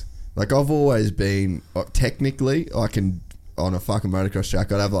 30s. Like, I've always been, technically, I can, on a fucking motocross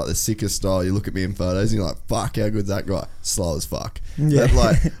track, I'd have like the sickest style. You look at me in photos and you're like, fuck, how good's that guy? Slow as fuck. Yeah. But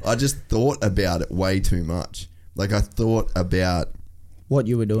like, I just thought about it way too much. Like, I thought about what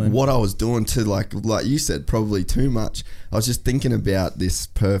you were doing, what I was doing to like you said, probably too much. I was just thinking about this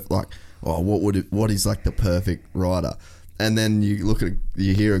what is like the perfect rider, and then you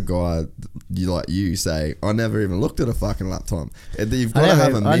hear a guy you say, I never even looked at a fucking lap time. You've got to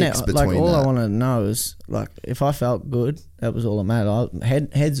have a mix between like all that. I want to know is like if I felt good, that was all that mattered.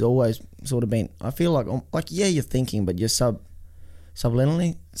 Head's always sort of been. I feel like yeah, you're thinking, but you're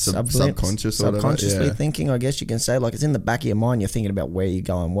subconsciously thinking, I guess you can say. Like, it's in the back of your mind, you're thinking about where you're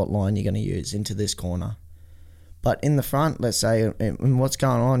going, what line you're going to use into this corner. But in the front, let's say, and what's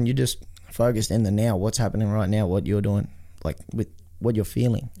going on, you're just focused in the now, what's happening right now, what you're doing, like with what you're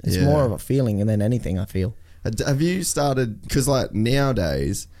feeling. It's more of a feeling than anything, I feel. Have you started, because like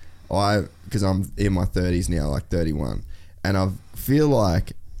nowadays, because I'm in my 30s now, like 31, and I feel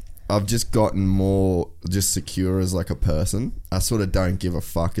like I've just gotten more just secure as like a person. I sort of don't give a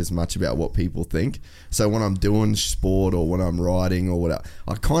fuck as much about what people think. So when I'm doing sport or when I'm riding or whatever,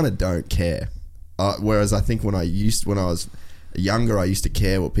 I kind of don't care. Whereas I think when I was younger, I used to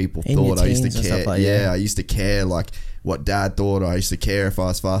care what people thought. I used to care. I used to care like what dad thought. I used to care if I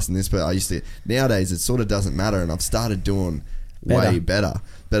was fast in this, but nowadays it sort of doesn't matter, and I've started doing way better.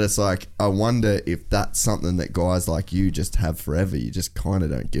 But it's like, I wonder if that's something that guys like you just have forever. You just kind of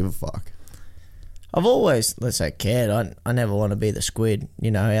don't give a fuck. I've always, let's say, cared. I never want to be the squid,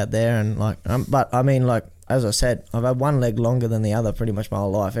 out there, and like, but I mean, like, as I said, I've had one leg longer than the other pretty much my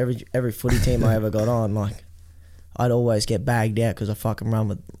whole life. Every footy team I ever got on, like, I'd always get bagged out because I fucking run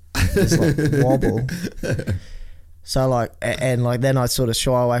with this like wobble. So like, and like then I'd sort of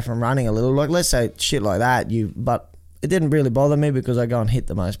shy away from running a little. Like, let's say shit like that. But it didn't really bother me because I go and hit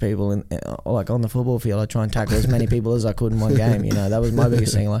the most people in, like on the football field. I try and tackle as many people as I could in one game. That was my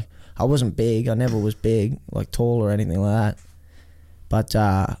biggest thing. Like, I wasn't big. I never was big, like tall or anything like that. But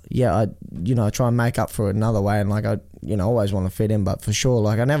I try and make up for it another way, and like I always want to fit in. But for sure,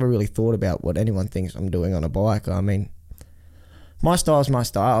 like I never really thought about what anyone thinks I'm doing on a bike. I mean, my style's my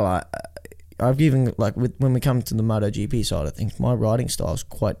style. I've given, like, when we come to the MotoGP side of things, my riding style is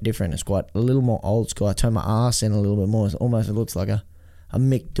quite different. It's quite a little more old school. I turn my arse in a little bit more. It looks like a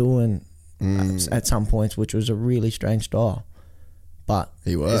Mick Doohan at some points, which was a really strange style. But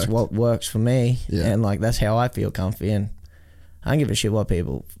it's what works for me, and like that's how I feel comfy. And I don't give a shit what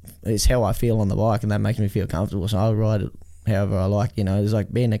people. It's how I feel on the bike, and that makes me feel comfortable. So I ride it however I like. It's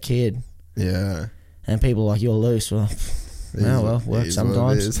like being a kid. Yeah. And people are like, you're loose. Well. Works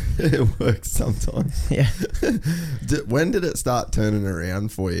sometimes. It works sometimes. Yeah. When did it start turning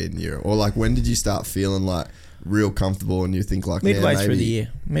around for you in Europe? Or like, when did you start feeling like real comfortable and you think like, midway through the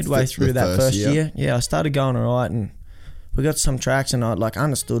year. Midway through that first year. Yeah, I started going all right, and we got some tracks, and I like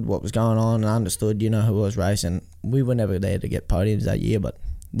understood what was going on, and I understood, who was racing. We were never there to get podiums that year, but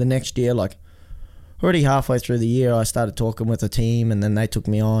the next year, like already halfway through the year, I started talking with a team, and then they took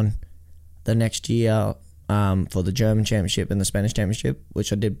me on the next year for the German Championship and the Spanish Championship,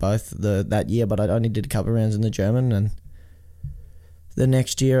 which I did both that year, but I only did a couple of rounds in the German. And the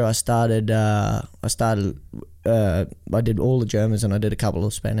next year I did all the Germans, and I did a couple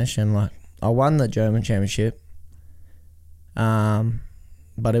of Spanish, and like I won the German Championship.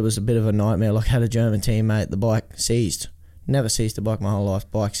 But it was a bit of a nightmare. Like, I had a German teammate, the bike seized. Never seized a bike my whole life.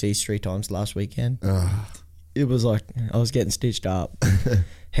 Bike seized 3 times last weekend. It was like I was getting stitched up.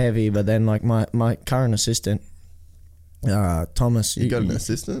 Heavy, but then like my current assistant, Thomas. You got an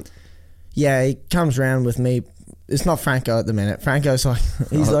assistant? Yeah, he comes around with me. It's not Franco at the minute. Franco's like,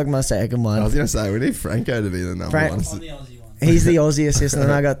 he's like my second one. I was going to say, we need Franco to be the number one. I'm the Aussie one. He's the Aussie assistant,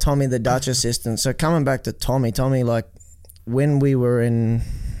 and I got Tommy, the Dutch assistant. So coming back to Tommy, like when we were in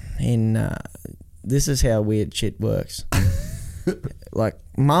this is how weird shit works. Like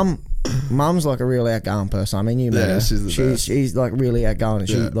Mum's like a really outgoing person. I mean, you met her. She's like really outgoing. And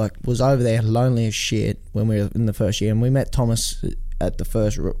she like was over there lonely as shit when we were in the first year. And we met Thomas at the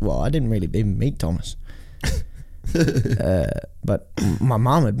first. Well, I didn't really even meet Thomas. But my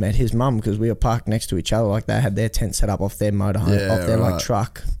mum had met his mum because we were parked next to each other. Like, they had their tent set up off their motorhome, off their like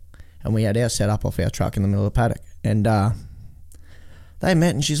truck. and we had our set up off our truck in the middle of the paddock. And they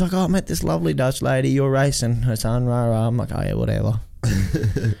met, and she's like, "Oh, I met this lovely Dutch lady. You're racing her son, rah rah." I'm like, "Oh yeah, whatever."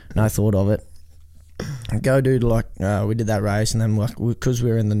 No thought of it. Go do we did that race, and then because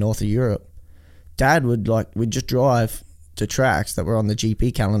we were in the north of Europe, Dad would we'd just drive to tracks that were on the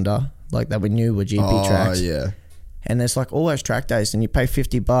GP calendar, like that we knew were GP tracks. Oh yeah. And there's always track days, and you pay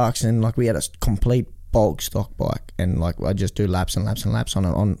 $50, and we had a complete bulk stock bike, and I just do laps and laps and laps on it.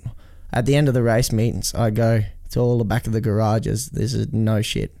 On at the end of the race meetings, I go to all the back of the garages. This is no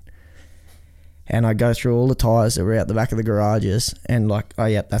shit. And I go through all the tyres that were out the back of the garages, and oh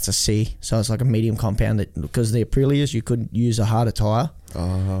yeah, that's a C. So it's like a medium compound, because the Aprilias you could use a harder tyre.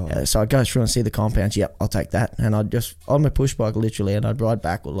 Oh. So I'd go through and see the compounds. Yep, I'll take that. And I'd just, on my push bike literally, and I'd ride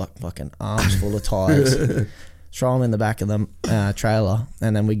back with fucking arms full of tyres, throw them in the back of the trailer,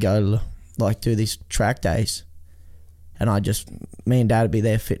 and then we go do these track days. And me and Dad would be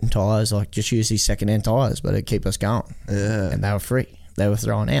there fitting tyres, just use these second-hand tyres, but it'd keep us going. Yeah. And they were free. They were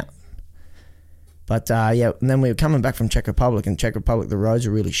thrown out. But yeah, and then we were coming back from Czech Republic. In Czech Republic, the roads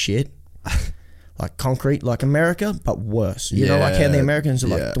are really shit. Concrete, like America, but worse. You know, how the Americans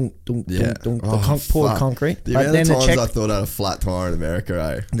are dunk, dunk, dunk, dunk, poured concrete. The amount of times I thought I had a flat tyre in America,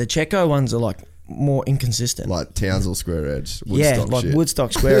 eh? The Checo ones are more inconsistent. Like Townsville Square Edge. Woodstock shit.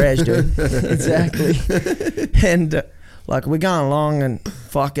 Woodstock Square Edge, dude. Exactly. And we're going along, and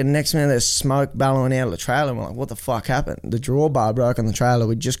fucking next minute there's smoke bellowing out of the trailer, and we're like, what the fuck happened? The drawbar broke on the trailer.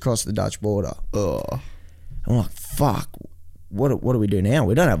 We just crossed the Dutch border. Oh. And we're like, fuck. What do we do now?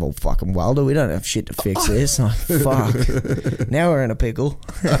 We don't have a fucking welder. We don't have shit to fix this. Fuck. Now we're in a pickle.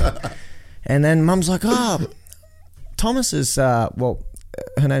 And then Mum's like, Thomas is, her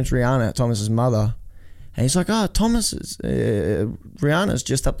name's Rihanna, Thomas's mother. And he's like, Rihanna's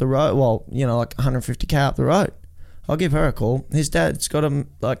just up the road. Well, 150k up the road. I'll give her a call. His dad's got a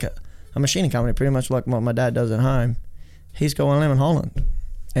machining company, pretty much like what my dad does at home. He's got one of them in Holland.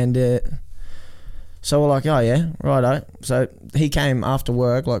 And so we're like, oh yeah, righto. So he came after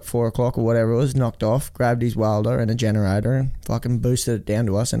work, 4 o'clock or whatever it was, knocked off, grabbed his welder and a generator and fucking boosted it down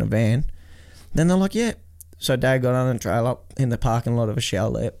to us in a van. Then they're like, yeah. So Dad got on a trail up in the parking lot of a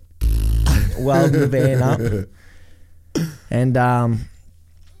Shell there, welded the van up, and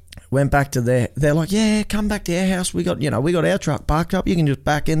went back to they're like, yeah, come back to our house. We got our truck parked up. You can just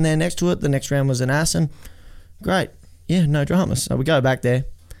back in there next to it. The next round was in Assen. Great. Yeah, no dramas. So we go back there.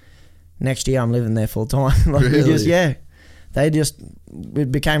 Next year I'm living there full time. Really?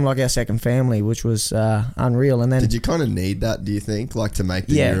 It became like our second family, which was unreal. And then did you kind of need that, do you think, to make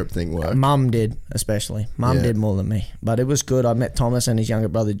the Europe thing work? Mum did, especially. Mum did more than me. But it was good. I met Thomas and his younger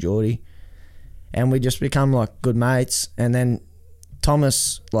brother Geordie, and we just become good mates. And then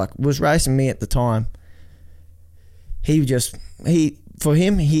Thomas was racing me at the time. He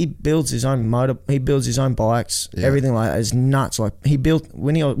builds his own motor. He builds his own bikes. Yeah. Everything is nuts. He built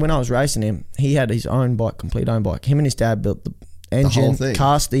when I was racing him, he had his own bike, complete own bike. Him and his dad built the engine, whole thing.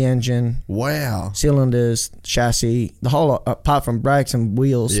 Cast the engine. Wow. Cylinders, chassis, the whole lot, apart from brakes and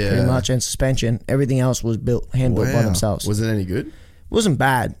wheels, pretty much, and suspension. Everything else was hand built by themselves. Was it any good? It wasn't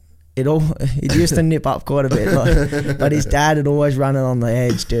bad. It used to nip up quite a bit, but his dad had always run it on the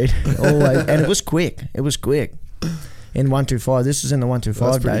edge, dude. Always, and it was quick. In 125, this was in the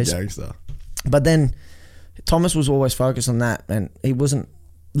 125 days. That's pretty gangster. But then Thomas was always focused on that, and he wasn't,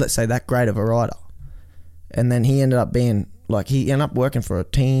 let's say, that great of a rider. And then he ended up being he ended up working for a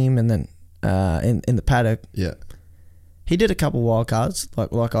team, and then in the paddock. Yeah. He did a couple wild cards,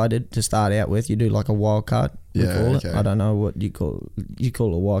 like I did to start out with. You do a wild card. We call it. I don't know what you call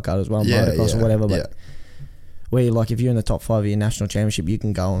a wild card as well, motocross or whatever. But where if you're in the top 5 of your national championship, you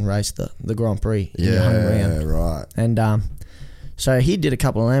can go and race the Grand Prix in your home round. Right. And so he did a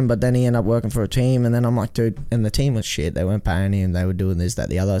couple of them, but then he ended up working for a team. And then I'm like, dude, and the team was shit. They weren't paying him. They were doing this, that,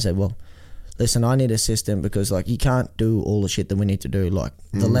 the other. I said, well, listen, I need a system, because you can't do all the shit that we need to do,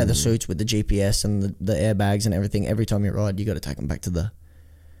 the leather suits with the GPS and the airbags and everything. Every time you ride, you got to take them back to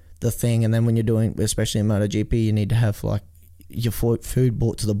the thing. And then when you're doing, especially in MotoGP, you need to have your food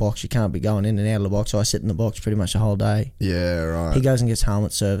brought to the box. You can't be going in and out of the box. So I sit in the box pretty much the whole day. Yeah, right. He goes and gets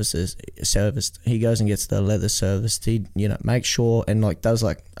helmet serviced. He goes and gets the leather serviced. He makes sure and does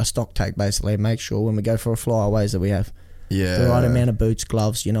a stock take, basically. Make sure when we go for a flyaways that we have the right amount of boots,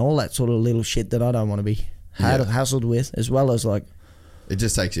 gloves, all that sort of little shit that I don't want to be hassled with, as well as it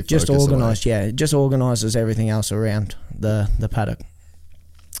just takes your just focus organised. away. Yeah, it just organises everything else around the paddock.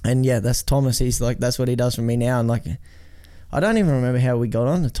 And yeah, that's Thomas. He's that's what he does for me now. And I don't even remember how we got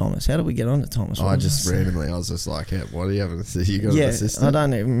on to Thomas. How did we get on to Thomas? I was just like, hey, what do you have? You got an assistant? I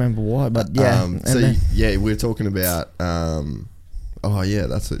don't even remember why, but yeah. we were talking about Oh yeah,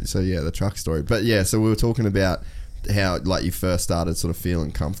 that's it. So yeah, the truck story. But yeah, so we were talking about how like you first started sort of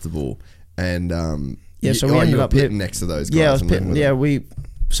feeling comfortable, and so we ended you were up pitting next to those guys. Yeah, I was pitting. Yeah, we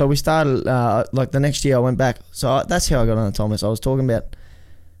started like the next year. I went back. So that's how I got on Thomas. I was talking about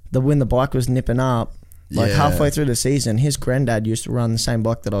when the bike was nipping up. Like halfway through the season, his granddad used to run the same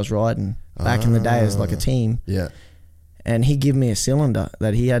bike that I was riding back in the day as like a team. Yeah. And he gave me a cylinder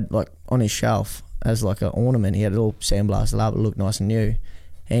that he had like on his shelf as like an ornament. He had it all sandblasted up, it looked nice and new.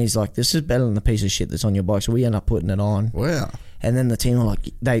 And he's like, this is better than the piece of shit that's on your bike. So we end up putting it on. Wow. And then the team were like,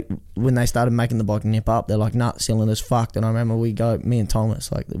 when they started making the bike nip up, they're like, nah, cylinder's fucked. And I remember me and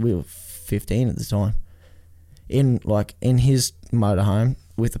Thomas, like we were 15 at the time, in his motorhome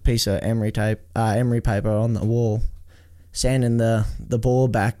with a piece of emery paper on the wall, sanding the ball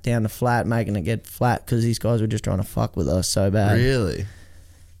back down to flat, making it get flat because these guys were just trying to fuck with us so bad. Really?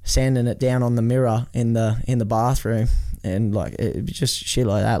 Sanding it down on the mirror in the bathroom, and like it was just shit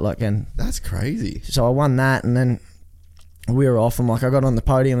like that. Like, and that's crazy. So I won that, and then we were off, and like I got on the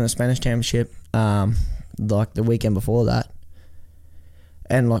podium in the Spanish Championship, like the weekend before that.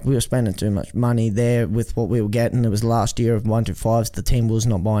 And like we were spending too much money there with what we were getting. It was the last year of 125s. The team was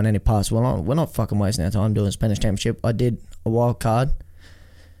not buying any parts. Well, we're not fucking wasting our time doing Spanish Championship. I did a wild card.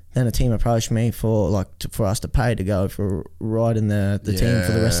 Then a team approached me for us to pay to go for riding the team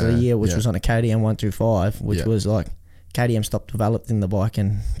for the rest of the year, which was on a KTM 125, which was like KTM stopped developing the bike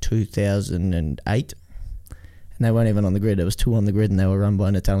in 2008, and they weren't even on the grid. There was 2 on the grid, and they were run by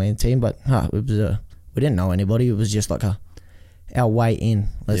an Italian team. But it was we didn't know anybody. It was just like our way in,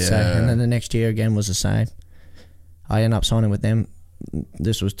 let's say. And then the next year again was the same. I ended up signing with them.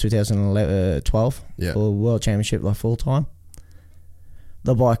 This was 2012 for World Championship, like full time.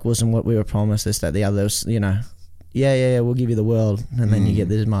 The bike wasn't what we were promised. This, that, the other. Was, we'll give you the world, and then you get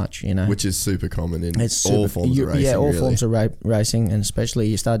this much, which is super common in all forms of racing. Yeah, all forms of racing, and especially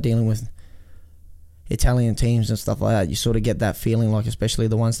you start dealing with Italian teams and stuff like that. You sort of get that feeling, like especially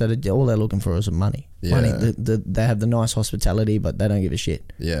the ones that all they're looking for is money. Money. They have the nice hospitality, but they don't give a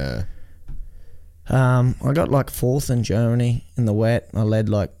shit. Yeah. I got like 4th in Germany in the wet. I led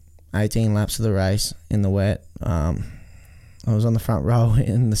like 18 laps of the race in the wet. I was on the front row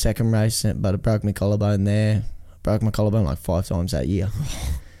in the second race, but I broke my collarbone there. Broke my collarbone like 5 times that year.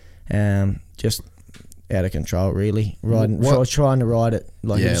 Just out of control, really. I was trying to ride it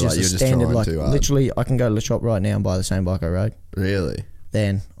like it was just a standard. Like literally, I can go to the shop right now and buy the same bike I rode. Really?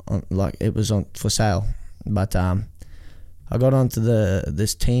 Then, like it was on for sale, but I got onto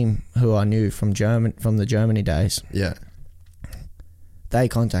this team who I knew from the Germany days. Yeah. They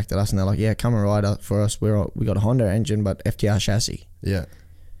contacted us and they're like, yeah, come and ride for us. We got a Honda engine, but FTR chassis. Yeah.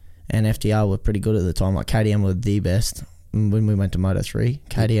 And FTR were pretty good at the time. Like KTM were the best. When we went to Moto3,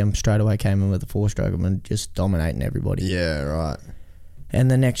 KTM straight away came in with a 4-stroke and just dominating everybody. Yeah, right.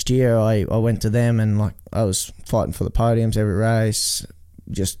 And the next year I went to them, and like I was fighting for the podiums every race.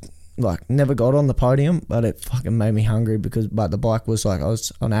 Just like never got on the podium, but it fucking made me hungry but the bike was like, I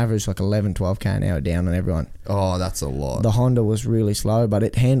was on average like 11-12k an hour down on everyone. Oh, that's a lot. The Honda was really slow, but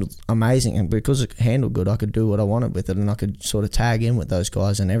it handled amazing, and because it handled good, I could do what I wanted with it, and I could sort of tag in with those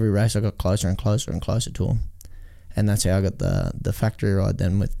guys, and every race I got closer and closer and closer to them. And that's how I got the factory ride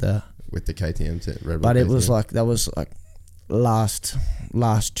then with the KTM Red Bull. But KTM. it was like, that was like last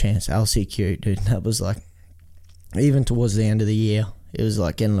chance LCQ, dude. That was like, even towards the end of the year, it was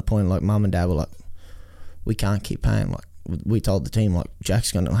like getting to the point like mum and dad were like, we can't keep paying. Like we told the team like,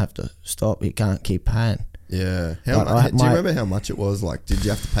 Jack's gonna have to stop. He can't keep paying. Yeah. Do you remember how much it was? Like, did you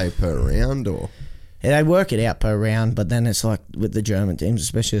have to pay per round or? Yeah, they work it out per round, but then it's like with the German teams,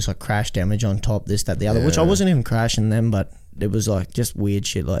 especially it's like crash damage on top, this, that, the other, which I wasn't even crashing them, but it was like just weird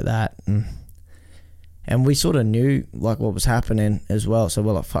shit like that. And we sort of knew like what was happening as well, so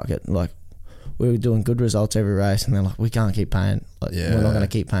we're like, fuck it, like we were doing good results every race, and they're like, we can't keep paying, like we're not going to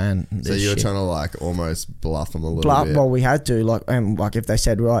keep paying this So you were shit. trying to like almost bluff them a little bit. Well, we had to, like if they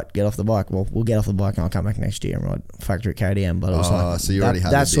said, right, get off the bike, well, we'll get off the bike and I'll come back next year and ride factory KTM. But it was like, so you already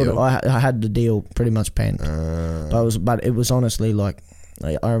had the deal. I had the deal pretty much penned. But it was honestly like,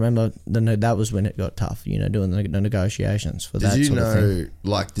 I remember that was when it got tough, doing the negotiations for that sort of thing.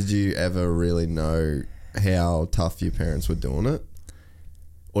 Like, did you ever really know how tough your parents were doing it?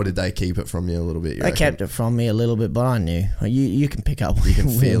 Or did they keep it from you a little bit? They kept it from me a little bit, but I knew. You can pick up. You can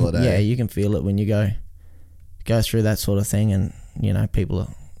feel it, Yeah, you can feel it when you go through that sort of thing, and, people are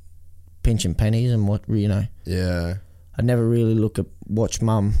pinching pennies and what, Yeah. I never really watched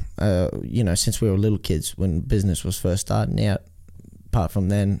mum, since we were little kids when business was first starting out. Apart from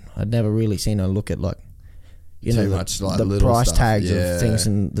then, I'd never really seen her look at like, Too much, like, the little price stuff. tags of things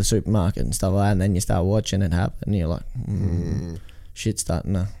in the supermarket and stuff like that, and then you start watching it happen and you're like, shit's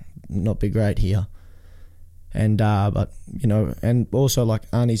starting to not be great here. And but you know, and also like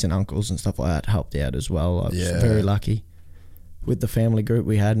aunties and uncles and stuff like that helped out as well. I was very lucky with the family group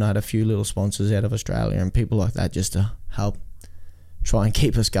we had, and I had a few little sponsors out of Australia and people like that just to help try and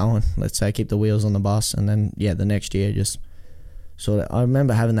keep us going. Let's say keep the wheels on the bus, and then the next year just sort of. I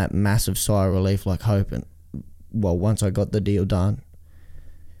remember having that massive sigh of relief, like hope, and once I got the deal done,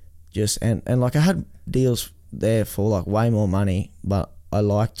 just and like I had deals there for like way more money, but I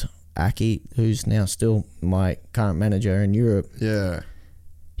liked Aki, who's now still my current manager in Europe. Yeah.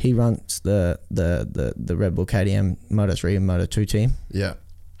 He runs the Red Bull KTM Moto3 and Moto2 team. Yeah.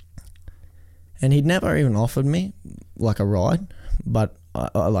 And he'd never even offered me like a ride, but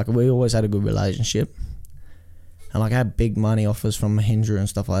I like we always had a good relationship. And like I had big money offers from Mahindra and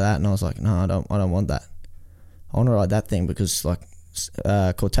stuff like that, and I was like, no, I don't want that. I want to ride that thing because like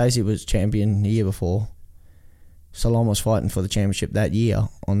Cortese was champion the year before. Salon was fighting for the championship that year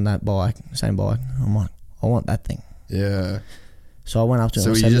on that bike, same bike. I'm like, I want that thing. Yeah. So I went up to him. So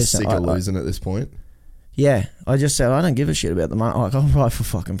and were said, you just listen, sick of losing at this point? Yeah. I just said, I don't give a shit about the money. Like, I'll ride for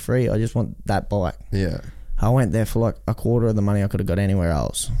fucking free. I just want that bike. Yeah. I went there for like a quarter of the money I could have got anywhere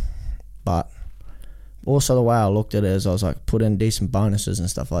else. But also the way I looked at it is I was like, put in decent bonuses and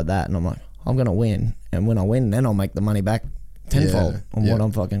stuff like that. And I'm like, I'm going to win. And when I win, then I'll make the money back tenfold on what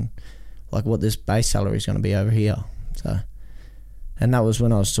I'm fucking, like what this base salary is going to be over here. So, and that was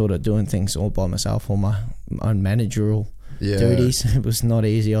when I was sort of doing things all by myself, all my own managerial duties. It was not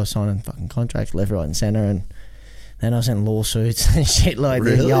easy. I was signing fucking contracts left, right and centre, and then I was in lawsuits and shit like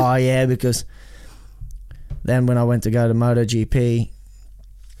that. Oh yeah, because then when I went to go to MotoGP,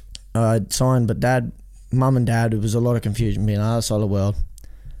 I'd signed, but mum and dad, it was a lot of confusion being on the other side of the world.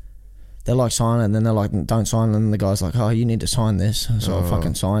 They're like, sign it, and then they're like, don't sign it, and the guy's like, oh, you need to sign this. So I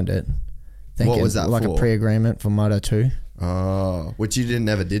fucking signed it. Thinking, what was that like for? A pre-agreement for Moto2. Oh, which you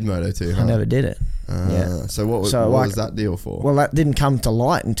never did Moto2, huh? I never did it. So what was that deal for? Well, that didn't come to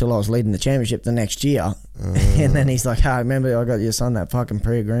light until I was leading the championship the next year. And then he's like, hey, remember I got your son that fucking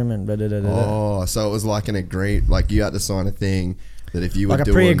pre-agreement. Oh, so it was like an agreement, like you had to sign a thing that if you were like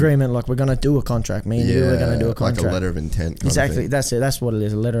a pre-agreement, like we're going to do a contract. Me and you are going to do a contract. Like a letter of intent. Exactly, that's it. That's what it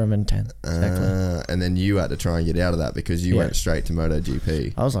is, a letter of intent. Exactly. And then you had to try and get out of that because you went straight to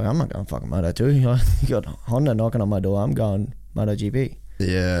MotoGP. I was like, I'm not going fucking Moto2. You got Honda knocking on my door. I'm going MotoGP.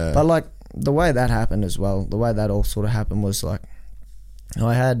 Yeah. But like the way that happened as well, the way that all sort of happened was like,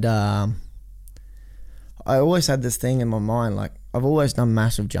 I had, I always had this thing in my mind, like I've always done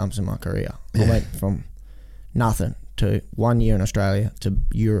massive jumps in my career. I went from nothing to 1 year in Australia to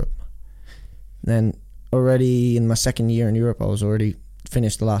Europe. Then already in my second year in Europe, I was already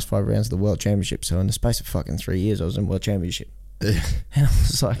finished the last 5 rounds of the World Championship. So in the space of fucking 3 years, I was in World Championship. And I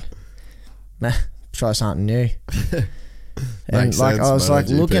was like, nah, try something new. And like I was like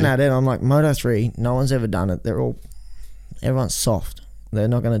looking at it, I'm like, Moto3, no one's ever done it. Everyone's soft. They're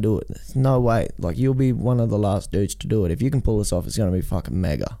not going to do it. There's no way. Like, you'll be one of the last dudes to do it. If you can pull this off, it's going to be fucking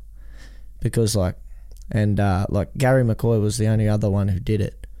mega. Because like, and like Gary McCoy was the only other one who did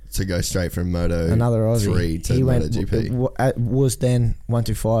it. To go straight from another Aussie. Moto3 to MotoGP. Was then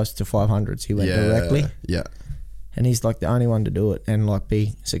 125s to 500s. He went directly. Yeah. And he's like the only one to do it and like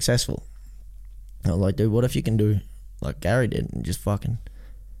be successful. I was like, dude, what if you can do like Gary did and just fucking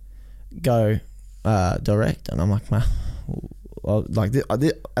go direct? And I'm like, man, like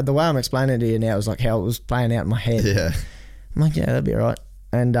the way I'm explaining it to you now is like how it was playing out in my head. Yeah. I'm like, yeah, that'd be all right.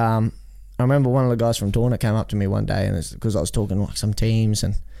 And I remember one of the guys from Dorna came up to me one day, and it's because I was talking like some teams,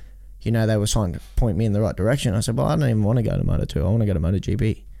 and you know they were trying to point me in the right direction. I said, well, I don't even want to go to Moto2. I want to go to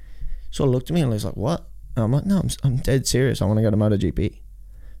MotoGP. So he looked at me and he was like, what? And I'm like, no, I'm dead serious. I want to go to MotoGP. I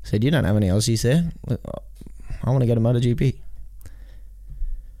said, you don't have any Aussies there? I want to go to MotoGP.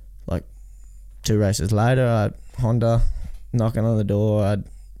 Like 2 races later, I had Honda knocking on the door. I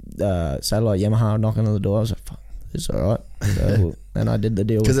had Satellite Yamaha knocking on the door. I was like, fuck, this is all right. So, and I did the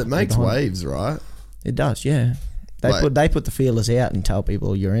deal. Because it makes waves, right? It does, yeah. They put the feelers out and tell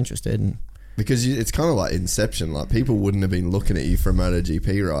people you're interested. And because it's kind of like Inception. Like, people wouldn't have been looking at you for a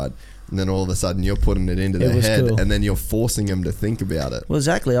MotoGP ride, and then all of a sudden you're putting it into their head, cool. And then you're forcing them to think about it. Well,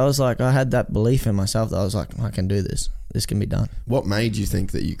 exactly. I was like, I had that belief in myself that I was like, I can do this. This can be done. What made you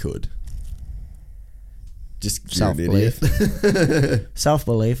think that you could? Just self-belief.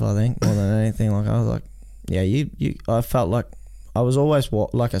 Self-belief, I think, more than anything. Like, I was like, yeah, I felt like I was always,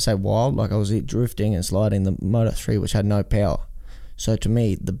 like I say, wild. Like, I was drifting and sliding the Moto3, which had no power. So to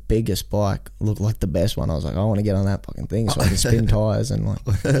me, the biggest bike looked like the best one. I was like, I want to get on that fucking thing so I can spin tires and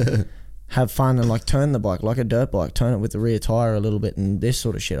like have fun and like turn the bike like a dirt bike, turn it with the rear tire a little bit and this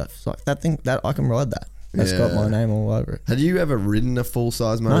sort of shit. I was like, that thing, that I can ride that. That's got my name all over it. Had you ever ridden a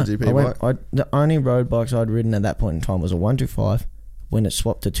full-size MotoGP bike? The only road bikes I'd ridden at that point in time was a 125 when it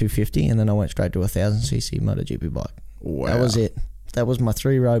swapped to 250, and then I went straight to a 1000cc MotoGP bike. Wow. That was it. That was my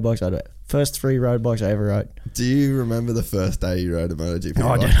 3 road bikes I'd first 3 road bikes I ever rode. Do you remember the first day you rode a MotoGP bike?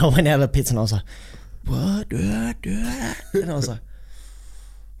 I did. I went out of the pits and I was like, what? And I was like,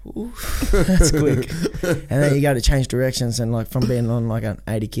 ooh, that's quick. And then you go to change directions, and like from being on like an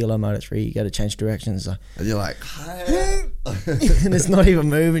 80 kilo Moto3, you go to change directions. And you're like, hey. And it's not even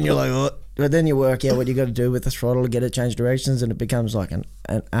moving. You're like, what? But then you work out what you got to do with the throttle to get it change directions, and it becomes like an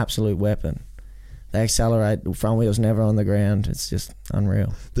absolute weapon. They accelerate. The front wheel's never on the ground. It's just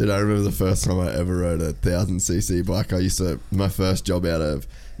unreal. Dude, I remember the first time I ever rode a 1000cc bike. My first job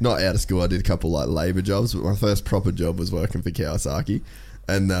not out of school, I did a couple like labour jobs, but my first proper job was working for Kawasaki.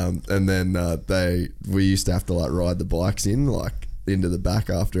 And then we used to have to like ride the bikes into the back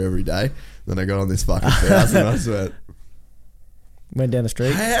after every day. Then I got on this fucking 1000 and I just went down the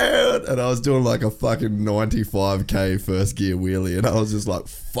street, and I was doing like a fucking 95k first gear wheelie, and I was just like,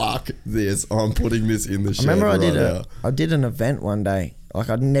 fuck this, I'm putting this in the shed. I remember now. I did an event one day. Like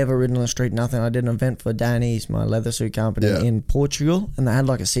I'd never ridden on the street, nothing. I did an event for Danny's, my leather suit company in Portugal, and they had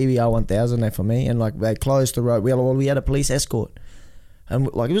like a CBR 1000 there for me, and like they closed the road. We had a police escort, and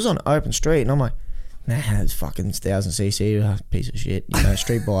like it was on an open street, and I'm like, nah, it's fucking 1000cc, piece of shit,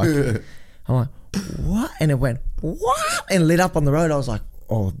 street bike. I'm like, what? And it went, what? And lit up on the road. I was like,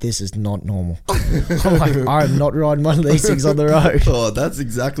 oh, this is not normal. I'm like, I'm not riding one of these things on the road. Oh, that's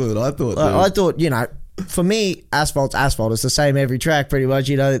exactly what I thought. I thought, for me, asphalt's asphalt. It's the same every track pretty much.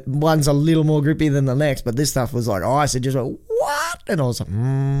 One's a little more grippy than the next, but this stuff was like ice. It just went, what? And I was like,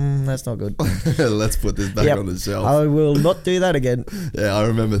 that's not good. Let's put this back on the shelf. I will not do that again. Yeah, I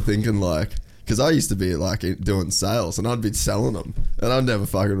remember thinking like, because I used to be like doing sales, and I'd be selling them, and I'd never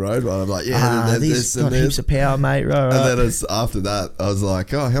fucking rode one. I'm like, this got heaps of power, mate. Right. And then after that, I was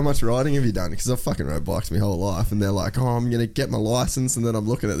like, oh, how much riding have you done? Because I've fucking rode bikes my whole life, and they're like, oh, I'm gonna get my license, and then I'm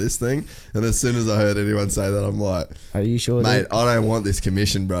looking at this thing, and as soon as I heard anyone say that, I'm like, are you sure, mate? I don't want this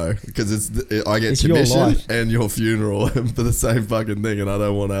commission, bro, because I get commission and your funeral for the same fucking thing, and I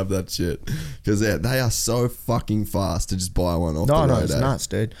don't want to have that shit because they are so fucking fast to just buy one off the road. No, it's nuts,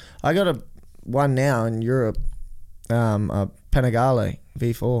 dude. I got one now in Europe, a Panigale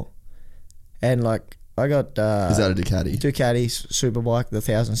V4, and like I got is that a Ducati? Ducati's superbike, the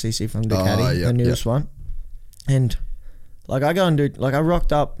 1000cc from Ducati, the newest one. And like I go and do, like I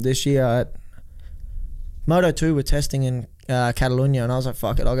rocked up this year at Moto2. We're testing in Catalonia, and I was like,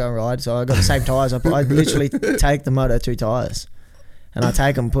 fuck it, I'll go and ride. So I got the same tires. I literally take the Moto2 tires. And I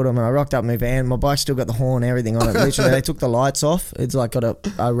take them, put them, and I rocked up my van. My bike's still got the horn and everything on it. Literally, they took the lights off. It's like got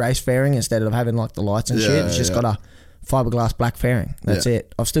a race fairing instead of having like the lights and shit. It's just got a fiberglass black fairing. That's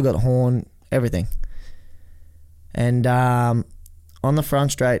it. I've still got the horn, everything. And on the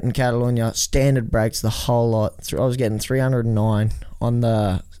front straight in Catalonia, standard brakes, the whole lot. I was getting 309 on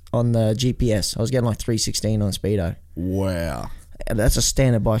the GPS. I was getting like 316 on speedo. Wow. That's a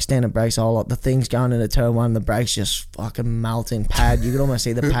standard bike, standard brakes, a whole lot. The thing's going into turn one, the brakes just fucking melting pad. You could almost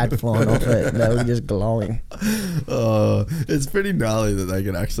see the pad flying off it. They were just glowing. Oh, it's pretty gnarly that they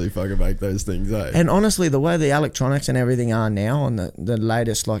can actually fucking make those things, eh? And honestly, the way the electronics and everything are now on the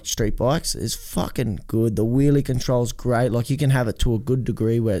latest like street bikes is fucking good. The wheelie control's great. Like you can have it to a good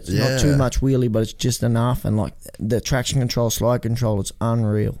degree where it's not too much wheelie, but it's just enough. And like the traction control, slide control, it's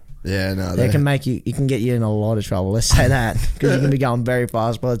unreal. Yeah, no. They can make you can get you in a lot of trouble, let's say that, because you can be going very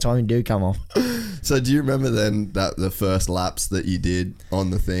fast by the time you do come off. So do you remember then that the first laps that you did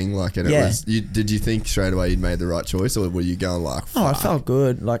on the thing, like, and it was, did you think straight away you'd made the right choice, or were you going like, fuck? Oh, I felt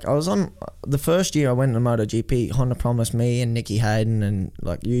good. Like I was on the first year I went to MotoGP, Honda promised me and Nicky Hayden and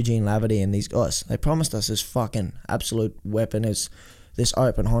like Eugene Laverty and these guys, they promised us this fucking absolute weapon, is this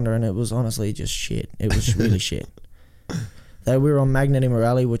open Honda, and it was honestly just shit. It was really shit. We were on Magneti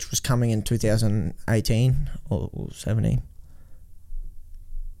Marelli, which was coming in 2018 or 17.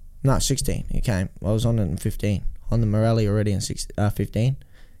 No, 16 it came. I was on it in 15. On the Marelli already in 15.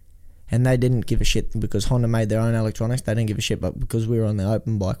 And they didn't give a shit because Honda made their own electronics. They didn't give a shit, but because we were on the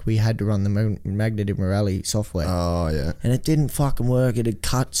open bike, we had to run the Magneti Marelli software. Oh, yeah. And it didn't fucking work. It had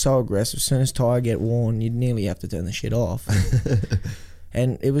cut so aggressive. As soon as tyre get worn, you'd nearly have to turn the shit off.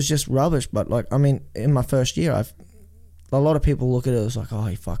 And it was just rubbish. But like, I mean, in my first year, a lot of people look at it as like, oh,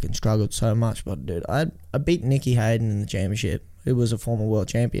 he fucking struggled so much. But dude, I beat Nicky Hayden in the championship. He was a former world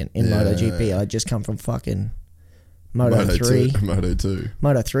champion in MotoGP. I just come from fucking Moto3. Moto2.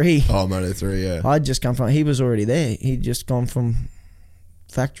 Moto3. Oh, Moto3, yeah. I'd just come from, he was already there. He'd just gone from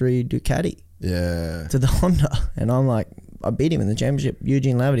factory Ducati to the Honda. And I'm like, I beat him in the championship.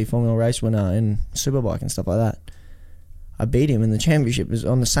 Eugene Laverty, Formula race winner in Superbike and stuff like that. I beat him in the championship. It was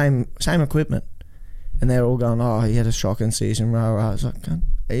on the same equipment. And they're all going, oh, he had a shocking season, rah, rah. I was like,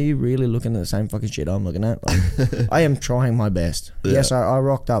 are you really looking at the same fucking shit I'm looking at? Like, I am trying my best. Yeah. Yes, I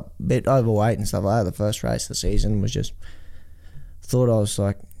rocked up a bit overweight and stuff like that. The first race of the season was just, thought I was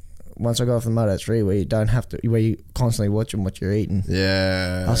like, once I got off the Moto3 where you don't have to, where you constantly watching what you're eating.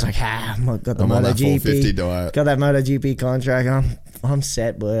 Yeah. I was like, I've got the I'm on that 450 MotoGP diet. Got that MotoGP contract. I'm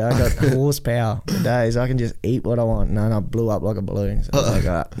set, boy. I got horsepower for days. I can just eat what I want. And I blew up like a balloon. So I was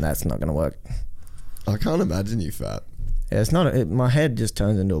like, that's not going to work. I can't imagine you fat. Yeah, it's not. My head just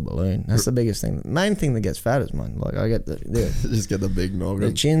turns into a balloon. That's the biggest thing. The main thing that gets fat is mine. Like I get just get the big noggin.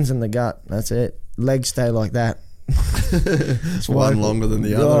 The chins and the gut. That's it. Legs stay like that. It's one longer than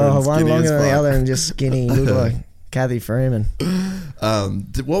the other. One longer than the other, and just skinny. You look like Kathy Freeman.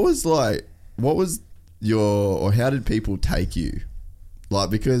 What was your, or how did people take you? Like,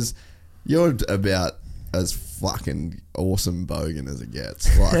 because you're about as fucking awesome bogan as it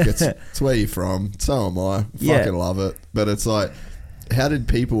gets. Like, it's where you're from. So am I. Fucking love it. But it's like, how did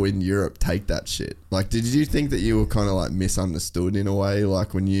people in Europe take that shit? Like, did you think that you were kind of like misunderstood in a way,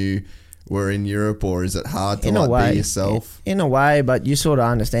 like when you were in Europe, or is it hard to like be yourself? In a way, but you sort of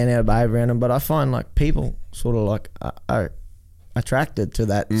understand how to behave around them. But I find like people sort of like are attracted to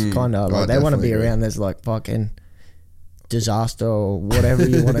that kind of like they want to be around this like fucking disaster or whatever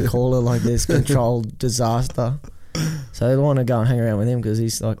you want to call it, like this controlled disaster. So they want to go and hang around with him because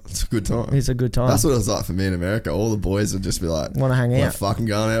he's like, it's a good time. It's a good time. That's what it was like for me in America. All the boys would just be like, want to hang out. We're fucking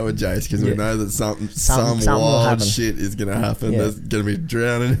going out with Jace because we know that some wild shit is going to happen. There's going to be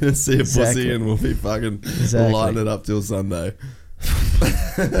drowning in a sea of pussy and we'll be fucking lighting it up till Sunday.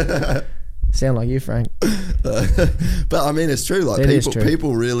 Sound like you, Frank. But I mean, it's true. Like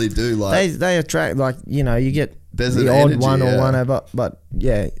people really do like. They attract, like, you know, you get there's the odd energy, one or one, but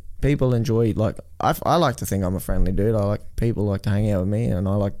yeah, people enjoy, like, I like to think I'm a friendly dude. I like people like to hang out with me, and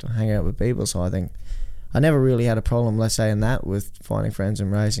I like to hang out with people. So I think I never really had a problem, let's say, in that with finding friends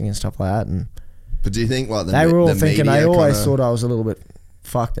and racing and stuff like that. But do you think like they were all thinking? They always thought I was a little bit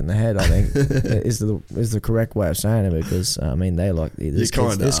fucked in the head, I think is the correct way of saying it, because I mean they like this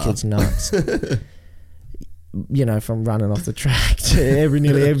kid's nuts. You know, from running off the track to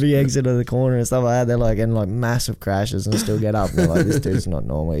nearly every exit of the corner and stuff like that, they're like in like massive crashes and still get up. And they're like, this dude's not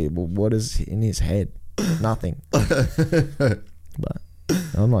normal. Well, what is in his head? Nothing. But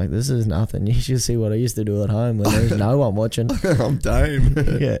I'm like, this is nothing. You should see what I used to do at home when there's no one watching. I'm Dame.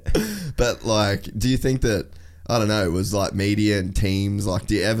 Yeah. But like, do you think that, I don't know, it was like media and teams, like,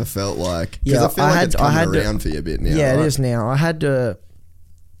 do you ever felt like, because I feel like it's coming around for you a bit now. Yeah, right? It is now. I had to,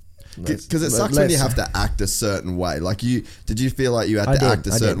 because it sucks when you have to act a certain way. Like, did you feel like you had to act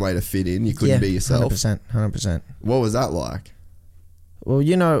a certain way to fit in? You couldn't be yourself? 100%. What was that like? Well,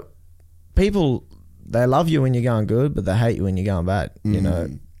 you know, people, they love you when you're going good, but they hate you when you're going bad, you know.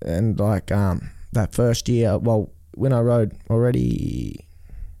 And like that first year, well, when I rode already,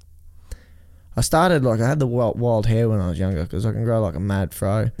 I started, like, I had the wild hair when I was younger because I can grow like a mad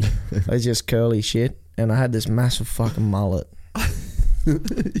fro. It's just curly shit. And I had this massive fucking mullet.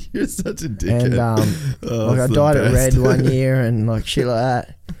 You're such a dickhead. And like I dyed it red one year and like shit like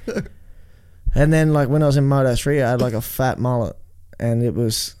that. And then like when I was in Moto3, I had like a fat mullet and it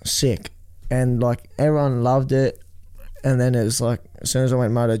was sick. And like everyone loved it. And then it was like, as soon as I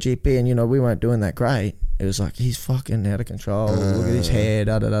went MotoGP, and you know, we weren't doing that great, it was like, he's fucking out of control. Look at his hair,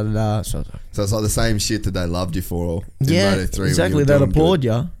 da da da da da. So it's like the same shit that they loved you for in Moto3. Exactly. They'd applaud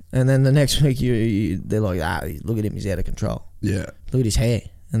you. And then the next week, they're like, look at him, he's out of control. Yeah. Look at his hair.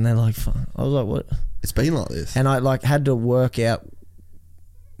 And they're like, fuck. I was like, what? It's been like this. And I like had to work out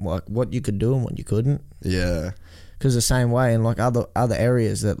like what you could do and what you couldn't. Yeah. Because the same way in like other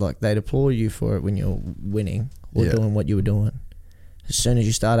areas that like they'd applaud you for it when you're winning or doing what you were doing. As soon as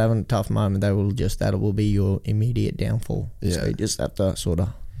you start having a tough moment, that will be your immediate downfall. Yeah. So you just have to sort of.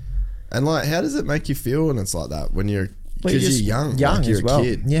 And like, how does it make you feel when it's like that? When you're, because you're young. Young like you're as well. A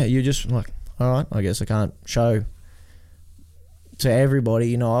kid. Yeah, you're just like, all right, I guess I can't show to everybody.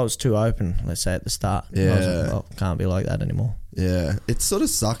 You know, I was too open, let's say, at the start. Yeah. I was like, well, can't be like that anymore. Yeah. It sort of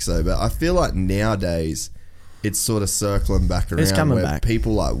sucks though, but I feel like nowadays it's sort of circling back around. It's coming where back.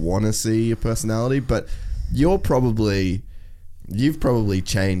 People like want to see your personality, but you've probably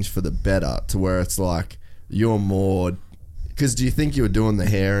changed for the better to where it's like you're more. Because do you think you were doing the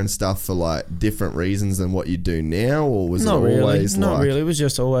hair and stuff for like different reasons than what you do now, or was not it really, always not like, really? It was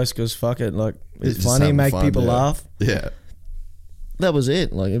just always because fuck it, like it's just funny, having make fun, people yeah. laugh. Yeah. That was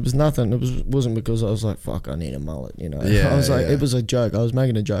it. Like it was nothing. It wasn't because I was like, fuck, I need a mullet. You know. Yeah, I was like, yeah. it was a joke. I was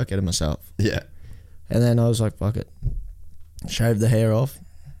making a joke out of myself. Yeah. And then I was like, fuck it. shaved the hair off.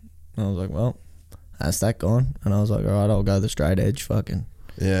 And I was like, well, that's that gone. And I was like, all right, I'll go the straight edge fucking.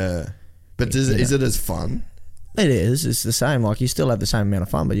 Yeah. But is it as fun? It is. It's the same. Like, you still have the same amount of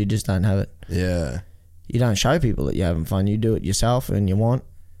fun, but you just don't have it. Yeah. You don't show people that you're having fun. You do it yourself and you want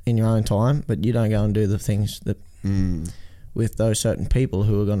in your own time, but you don't go and do the things that with those certain people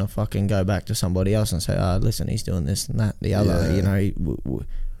who are going to fucking go back to somebody else and say, oh, listen, he's doing this and that, the other. Yeah. You know,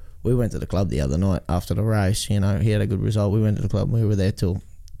 we went to the club the other night after the race. You know, he had a good result. We went to the club and we were there till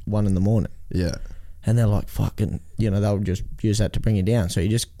 1 a.m. Yeah. And they're like, fucking, you know, they'll just use that to bring you down. So you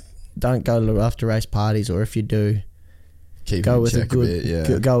just don't go to after race parties, or if you do, go with a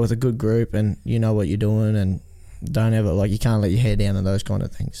good group, and you know what you're doing, and don't ever, like, you can't let your hair down and those kind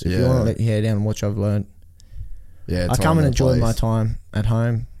of things. If you want to let your hair down and watch I've learned, I come and enjoy my time at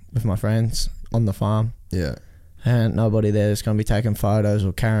home with my friends on the farm. Yeah. And nobody there that's going to be taking photos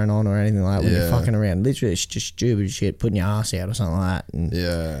or carrying on or anything like that when you're fucking around. Literally, it's just stupid shit, putting your ass out or something like that.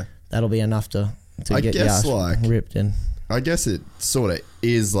 And that'll be enough to get your ass ripped in. I guess it sort of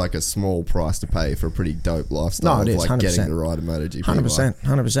is like a small price to pay for a pretty dope lifestyle. No, it is, like 100%. Getting to ride a MotoGP.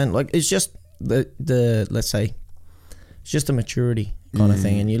 100%. Like, it's just the let's say, it's just a maturity kind of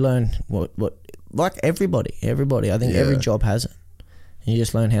thing, and you learn what like everybody. I think every job has it, and you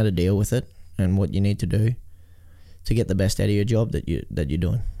just learn how to deal with it and what you need to do to get the best out of your job that you're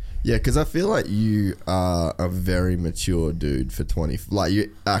doing. Yeah, because I feel like you are a very mature dude for 20. Like, you're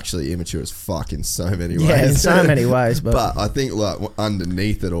actually immature as fuck in so many ways. Yeah, in so many ways. But I think, like,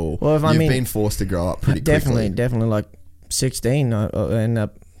 underneath it all, you've been forced to grow up pretty definitely, quickly. Definitely, like 16. I ended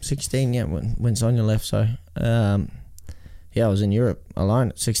up 16, when Sonia left. So, I was in Europe alone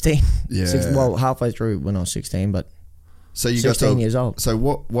at 16. Yeah. Halfway through when I was 16, but so you 16 years old. So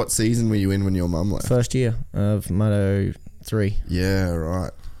what season were you in when your mum left? First year of Moto 3. Yeah,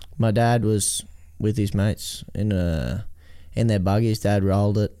 right. My dad was with his mates in their buggy. His dad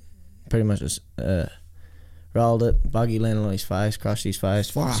rolled it, pretty much just rolled it. Buggy landed on his face, crushed his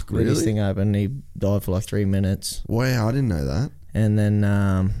face. Fuck, split his really? thing open. He died for like 3 minutes. Wow, I didn't know that. And then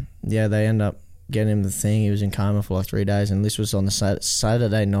they end up getting him the thing. He was in coma for like 3 days, and this was on the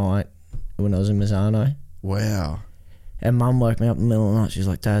Saturday night when I was in Misano. Wow. And Mum woke me up in the middle of the night. She's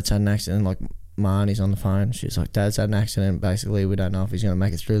like, Dad's had an accident. Like, my auntie's on the phone. She's like, Dad's had an accident. Basically, we don't know if he's going to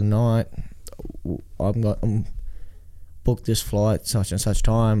make it through the night. I'm booked this flight such and such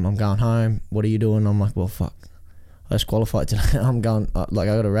time. I'm going home. What are you doing? I'm like, well, fuck. I just qualified today. I'm going, like,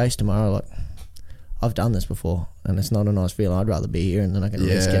 I got a race tomorrow. Like, I've done this before, and it's not a nice feeling. I'd rather be here, and then I can at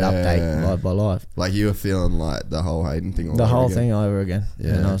least get update live by live. Like, you were feeling like the whole Hayden thing thing over again.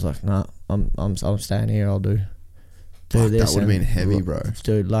 Yeah. And I was like, nah, I'm staying here. I'll do Fuck, this. That would have been heavy, bro.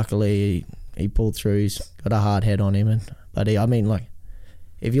 Dude, luckily he pulled through. He's got a hard head on him, but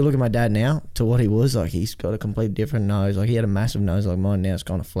if you look at my dad now to what he was, like, he's got a complete different nose. Like, he had a massive nose like mine. Now it's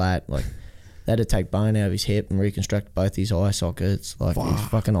kind of flat. Like, they had to take bone out of his hip and reconstruct both his eye sockets. Like, his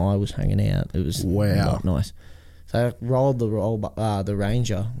fucking eye was hanging out. It was not nice. So I rolled the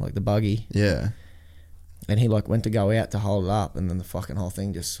Ranger, like the buggy. Yeah. And he like went to go out to hold it up, and then the fucking whole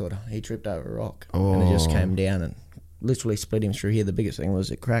thing just he tripped over a rock, and it just came down and literally split him through here. The biggest thing was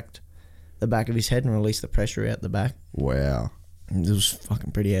it cracked the back of his head and released the pressure out the back. Wow. It was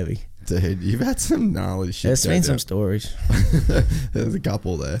fucking pretty heavy. Dude, you've had some gnarly shit. There's been some stories. There's a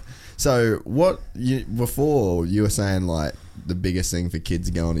couple there. So before you were saying, like, the biggest thing for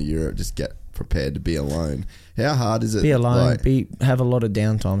kids going to Europe, just get prepared to be alone. How hard is it? Be alone, like, have a lot of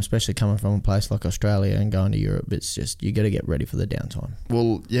downtime, especially coming from a place like Australia and going to Europe. It's just, you got to get ready for the downtime.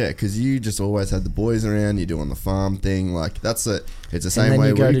 Well, yeah, because you just always had the boys around. You're doing the farm thing. Like, it's the same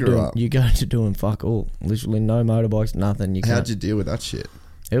way we grew up. You go to doing fuck all. Literally no motorbikes, nothing. How'd you deal with that shit?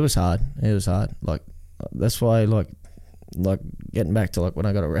 It was hard. Like, that's why, like getting back to like when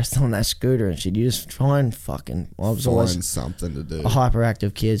I got arrested on that scooter and shit, you just try and fucking, I was always something to do. A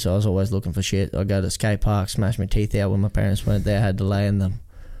hyperactive kid, so I was always looking for shit. I'd go to the skate park, smash my teeth out when my parents weren't there, had to lay in the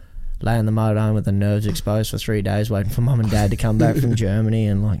motorhome with the nerves exposed for 3 days waiting for mum and dad to come back from Germany,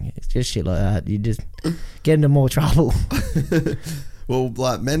 and like, it's just shit like that. You just get into more trouble. Well,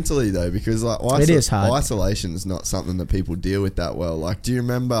 like, mentally though, because like it is hard. Isolation is not something that people deal with that well. Like, do you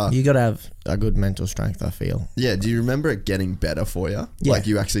remember? You got to have a good mental strength, I feel. Yeah. Do you remember it getting better for you? Yeah. Like,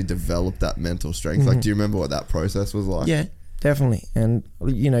 you actually developed that mental strength. Like, do you remember what that process was like? Yeah, definitely. And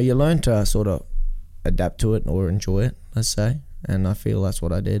you learn to sort of adapt to it or enjoy it, let's say. And I feel that's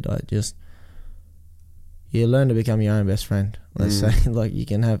what I did. You learn to become your own best friend, let's say. Like, you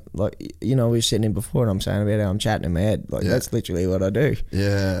can have, like, we were sitting in before and I'm saying about how I'm chatting in my head. Like, that's literally what I do.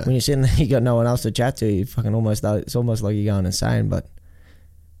 Yeah. When you're sitting there, you got no one else to chat to, you fucking it's almost like you're going insane. But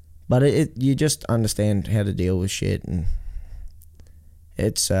you just understand how to deal with shit, and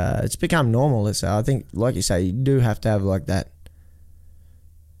it's become normal. I think, like you say, you do have to have like that.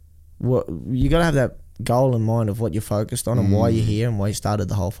 You got to have that goal in mind of what you're focused on and why you're here and why you started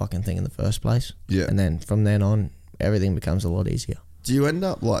the whole fucking thing in the first place. Yeah. And then from then on, everything becomes a lot easier. Do you end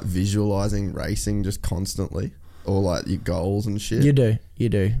up like visualizing racing just constantly, or like your goals and shit? You do.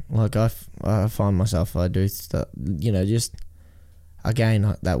 Like I find myself, I do stuff, just again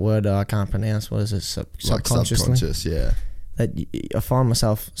like that word I can't pronounce. What is it? Subconsciously. Subconscious, yeah. I find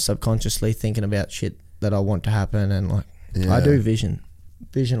myself subconsciously thinking about shit that I want to happen, and like I do vision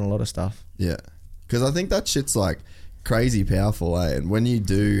a lot of stuff. Yeah, because I think that shit's like crazy powerful, and when you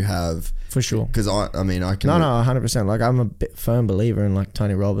do have, for sure. Because I can 100%. Like I'm a firm believer in like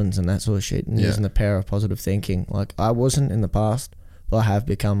Tony Robbins and that sort of shit, and using the power of positive thinking. Like I wasn't in the past, but I have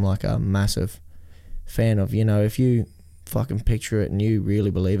become like a massive fan of, if you fucking picture it and you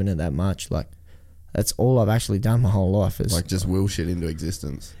really believe in it that much, like that's all I've actually done my whole life is like just will shit into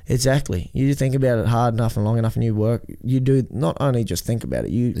existence. Exactly. You think about it hard enough and long enough, and you do not only just think about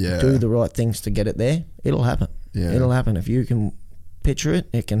it, you do the right things to get it there. It'll happen. Yeah. It'll happen. If you can picture it,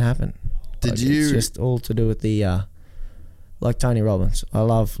 it can happen. It's just all to do with the like Tony Robbins. I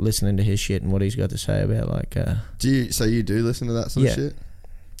love listening to his shit and what he's got to say about like So you do listen to that sort of shit?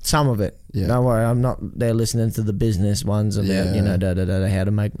 Some of it. Yeah. Don't worry, I'm not there listening to the business ones about how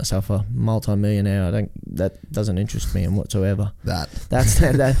to make myself a multi-millionaire. That doesn't interest me in whatsoever. That's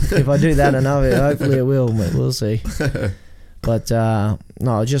if I do that enough, hopefully it will. We'll see. But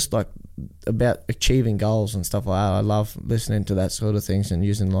no, just like about achieving goals and stuff like that. I love listening to that sort of things and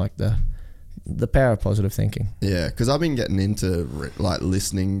using like the power of positive thinking. Yeah, because I've been getting into like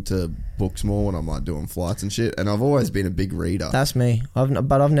listening to books more when I'm like doing flights and shit, and I've always been a big reader. That's me.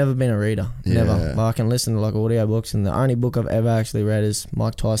 But I've never been a reader. Yeah. Never. But I can listen to like audio books, and the only book I've ever actually read is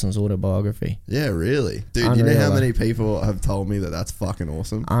Mike Tyson's autobiography. Yeah, really, dude. Unreal, you know how many people have told me that that's fucking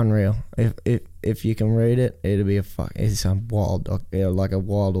awesome? Unreal. If you can read it, it'll be it's a wild, like a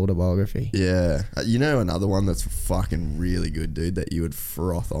wild autobiography. Yeah. Another one that's fucking really good, dude, that you would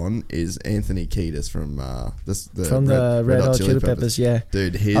froth on is Anthony Kiedis from the Red Hot Chili Peppers. Yeah,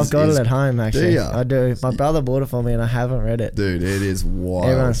 dude, I've got it at home actually. Do I do. My brother bought it for me and I haven't read it. Dude, it is wild.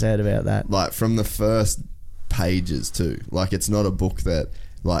 Everyone said about that. Like from the first pages too. Like it's not a book that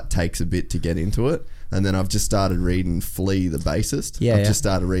like takes a bit to get into it. And then I've just started reading Flea, the bassist. Yeah, I've just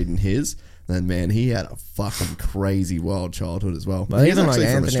started reading his. And man, he had a fucking crazy wild childhood as well. But even like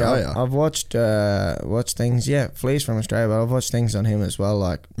Anthony, I've watched things. Yeah, Flea's from Australia, but I've watched things on him as well.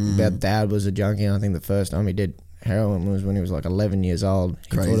 Like about dad was a junkie, and I think the first time he did heroin was when he was like 11 years old.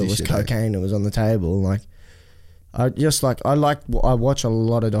 He thought it was cocaine that was on the table. Like I watch a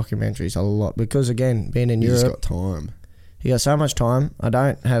lot of documentaries, a lot, because again, being in Europe, you just got time. You got so much time. I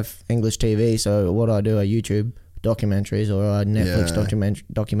don't have English TV, so what I do, I YouTube documentaries or Netflix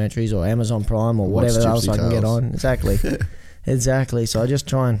documentaries or Amazon Prime or whatever else I can get on. Exactly. So I just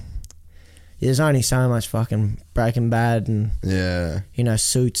try and there's only so much fucking Breaking Bad and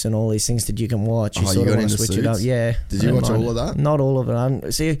Suits and all these things that you can watch. You sort of want to switch it up. Yeah. Did you watch all of that? Not all of it.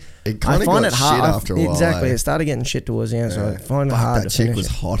 I find it hard after a while. Exactly. It started getting shit towards the end, so I find it hard. That chick was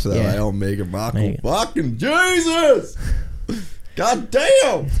hot though. Meghan Markle. Fucking Jesus! God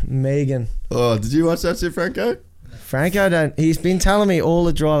damn! Megan. Oh, did you watch that shit, Franco? Franco he's been telling me all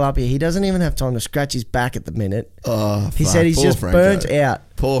the drive up here. He doesn't even have time to scratch his back at the minute. He said he's just burnt out.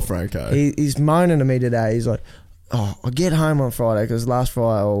 Poor Franco. He's moaning to me today. He's like, I get home on Friday, because last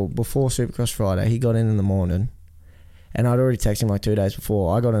Friday or before Supercross Friday, he got in the morning, and I'd already texted him like 2 days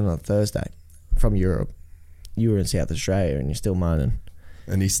before. I got in on Thursday from Europe. You were in South Australia and you're still moaning.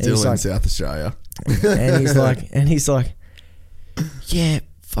 And he's still in South Australia. And he's like, yeah,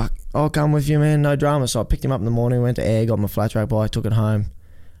 fuck, I'll come with you, man, no drama. So I picked him up in the morning, went to Air, got my flat track bike, took it home,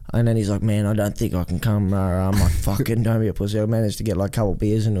 and then he's like, man, I don't think I can come. I'm like, fucking don't be a pussy. I managed to get like a couple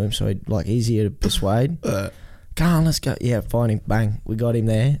beers into him, so he'd like easier to persuade. Come on, let's go. Yeah, fine him, bang, we got him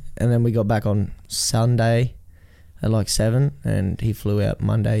there. And then we got back on Sunday at like 7, and he flew out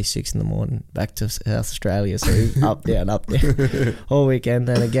Monday 6 in the morning back to South Australia. So he was up there all weekend.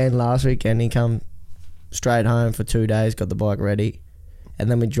 And again last weekend he come straight home for 2 days, got the bike ready. And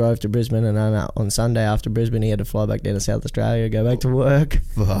then we drove to Brisbane, and on Sunday after Brisbane, he had to fly back down to South Australia, go back to work.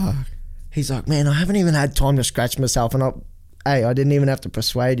 Fuck. He's like, man, I haven't even had time to scratch myself, and I didn't even have to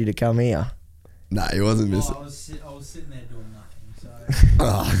persuade you to come here. Nah, he wasn't missing. I was sitting there doing nothing.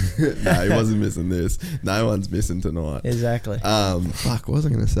 So. No, he wasn't missing this. No one's missing tonight. Exactly. Fuck, what was I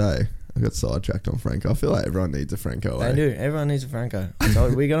going to say? I got sidetracked on Franco. I feel like everyone needs a Franco. They do. Everyone needs a Franco.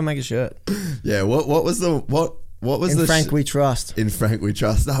 So we got to make a shirt. Yeah. What was the Frank We Trust? In Frank We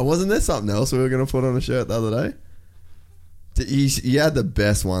Trust. No, wasn't there something else we were going to put on a shirt the other day? You had the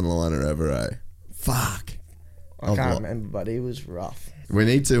best one-liner ever, eh? Fuck. I can't remember, but he was rough. We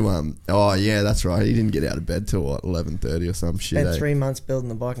need to, oh yeah, that's right. He didn't get out of bed till what, 11:30 or some shit. Spent 3 months building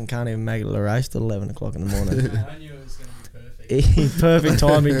the bike and can't even make it to the race till 11 o'clock in the morning. I knew it was going to be perfect. Perfect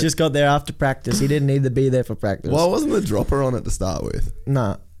time. He just got there after practice. He didn't need to be there for practice. Why wasn't the dropper on it to start with?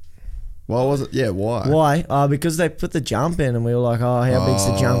 No. Why was it? Yeah, why? Why? Because they put the jump in and we were like, oh, how big's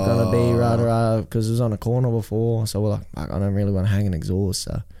the jump going to be? Right, because it was on a corner before. So we're like, I don't really want to hang an exhaust.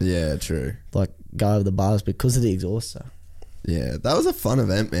 So, Yeah, true. like, go over the bars because of the exhaust. So. Yeah, that was a fun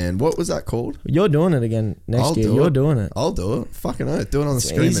event, man. What was that called? You're doing it again next year. You're doing it. I'll do it. Fucking oath. Do it on the It's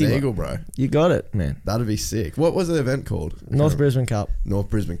Screaming easy, Eagle, bro. You got it, man. That'd be sick. What was the event called? North Brisbane Cup. North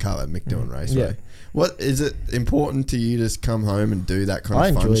Brisbane Cup at McDillon Raceway. Yeah. What is it important to you to come home and do that kind I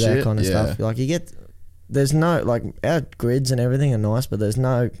of fun enjoy shit? that kind of Yeah. stuff. Like, you get, there's no, like, our grids and everything are nice, but there's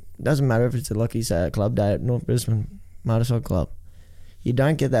no, doesn't matter if it's, like you say, a club day at North Brisbane Motorcycle Club. You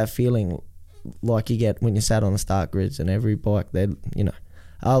don't get that feeling like you get when you sat on the start grids and every bike, they're, you know,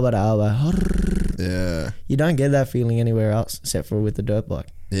 Yeah. you don't get that feeling anywhere else except for with the dirt bike.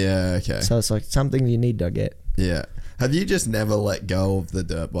 Yeah, okay. So it's like something you need to get. Yeah. Have you just never let go of the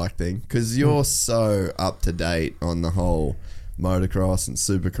dirt bike thing? Because you're so up to date on the whole motocross and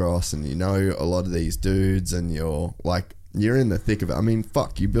supercross, and you know a lot of these dudes, and you're in the thick of it. I mean,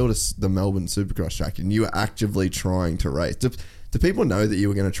 fuck, you built the Melbourne Supercross track, and you were actively trying to race. Do people know that you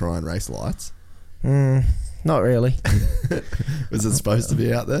were going to try and race lights? Not really. Was it supposed to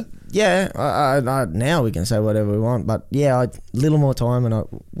be out there? Yeah, I now we can say whatever we want, but yeah, a little more time and I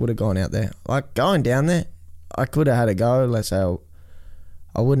would have gone out there. Like, going down there, I could have had a go. Let's say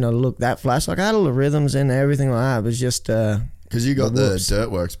I wouldn't have looked that flash. Like, I had all the rhythms and everything like that. It was just because you got the whoops.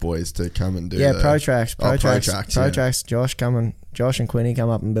 Dirtworks boys to come and do Pro Tracks. Pro Tracks. Yeah. Josh and Quinny come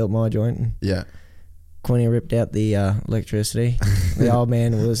up and built my joint. And Yeah. Quinny ripped out the electricity. The old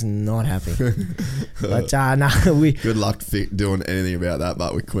man was not happy. But we. Good luck doing anything about that,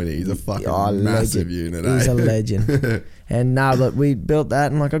 but with Quinny, he's a fucking massive unit. He's eh? a legend. And but we built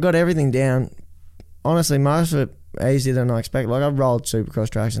that, and like, I got everything down. Honestly, most of it easier than I expected. Like, I've rolled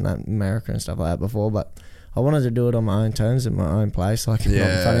supercross tracks in that America and stuff like that before, but I wanted to do it on my own terms in my own place. Like, not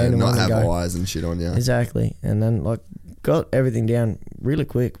in front of anyone not and have go. eyes and shit on you. Exactly. And then, like, got everything down really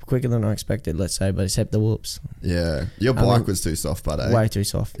quicker than I expected, let's say, but except the whoops. Yeah. Your bike was too soft, but Way too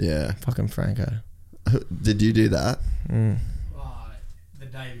soft. Yeah. Fucking Franco. Did you do that? The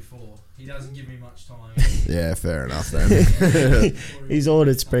day before. He doesn't give me much time. Yeah, fair enough then. He's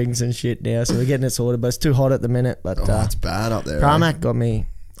ordered springs and shit now, so we're getting it sorted, but it's too hot at the minute. But it's bad up there. Pramac got me.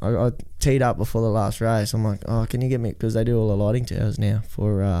 I teed up before the last race. I'm like, oh, can you get me, because they do all the lighting towers now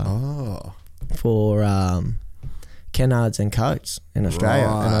for Kennards and Coates in Australia.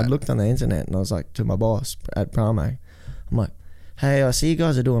 Right. And I looked on the internet and I was like, to my boss at Pramac, I'm like, hey, I see you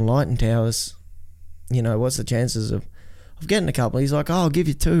guys are doing lighting towers. You know, what's the chances of getting a couple? He's like, oh, I'll give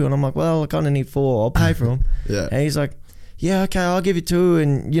you 2. And I'm like, well, I kind of need 4. I'll pay for them. Yeah. And he's like, yeah, okay, I'll give you 2,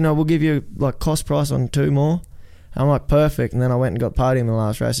 and, you know, we'll give you, like, cost price on 2 more. I'm like, perfect. And then I went and got podium in the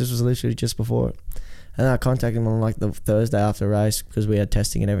last race. This was literally just before it. And then I contacted him on, like, the Thursday after the race because we had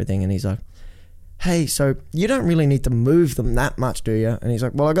testing and everything. And he's like, hey, so you don't really need to move them that much, do you? And he's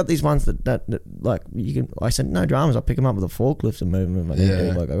like, well, I got these ones that like, you can. I said, no dramas. I'll pick them up with a forklift and move them. Like,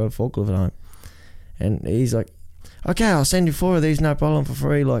 I got a forklift at home. And he's like, okay, I'll send you 4 of these, no problem, for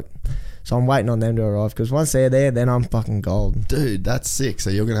free. Like, so I'm waiting on them to arrive, because once they're there, then I'm fucking golden. Dude, that's sick. So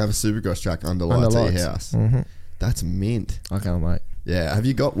you're going to have a supercross track under lights at your house. Mm-hmm. That's mint. I can't wait. Yeah. Have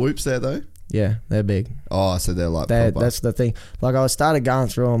you got whoops there, though? Yeah, they're big. Oh, so they're like proper. That's the thing. Like, I started going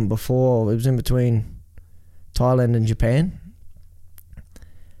through them before. It was in between Thailand and Japan.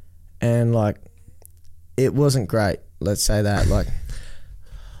 And, like, it wasn't great. Let's say that. Like,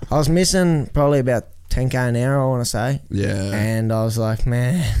 I was missing probably about 10k an hour, I want to say. Yeah. And I was like,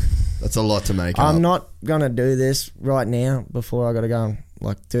 man, that's a lot to make up. I'm not going to do this right now before I got to go and,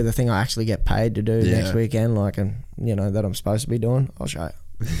 like, do the thing I actually get paid to do next weekend, like, and, you know, that I'm supposed to be doing. I'll show you.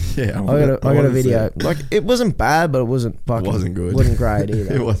 Yeah. I got a video. Like, it wasn't bad, but it wasn't fucking... It wasn't good. Wasn't great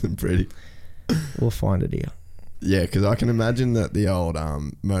either. It wasn't pretty. We'll find it here. Yeah, because I can imagine that the old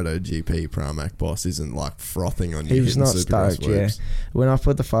MotoGP Pramac boss isn't, like, frothing on you. He was not Supercross stoked, whoops. yeah. When I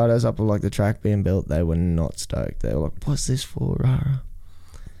put the photos up of, like, the track being built, they were not stoked. They were like, what's this for, Rara?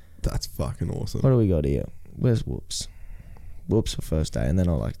 That's fucking awesome. What do we got here? Where's Whoops? Whoops for first day, and then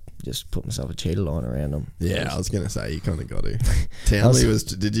I, like, just put myself a cheetah line around them. Yeah, I was going to say, you kind of got to. Townley was...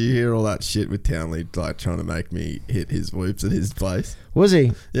 Did you hear all that shit with Townley, like, trying to make me hit his whoops at his place? Was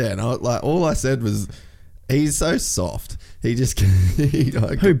he? Yeah, and all I said was... He's so soft. He just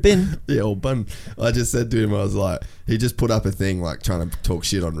who Ben? Yeah, old Bun. I just said to him, I was like, he just put up a thing like trying to talk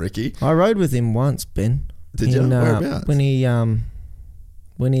shit on Ricky. I rode with him once, Ben. Did you? Whereabouts?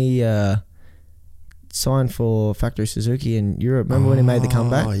 When he signed for Factory Suzuki in Europe. Remember when he made the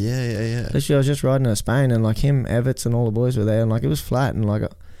comeback? Oh yeah. Literally, I was just riding to Spain, and like him, Everts, and all the boys were there, and like it was flat, and like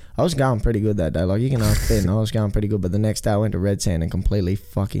I was going pretty good that day. Like you can ask Ben, I was going pretty good, but the next day I went to Red Sand and completely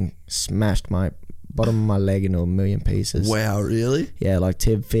fucking smashed my bottom of my leg into a million pieces. Wow, really? Yeah, like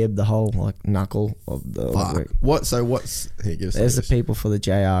tib, fib, the whole like knuckle of the. Fuck. What? So what's? Here, give us There's the this. people for the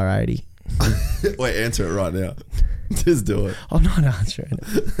JR80. Wait, answer it right now. Just do it. I'm not answering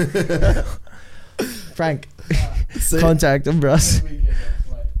it. Frank, See, contact them, bros.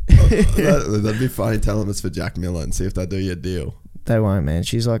 that'd be funny. Tell them it's for Jack Miller and see if they do your deal. They won't, man.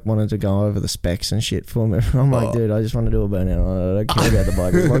 She's like wanted to go over the specs and shit for me. I'm like, dude, I just want to do a burnout. I don't care about the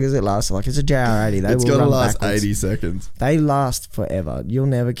bike. As long as it lasts, like it's a JR80. It's got to last 80 seconds. They last forever. You'll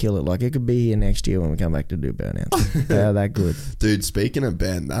never kill it. Like it could be here next year when we come back to do burnouts. They're that good. Dude, speaking of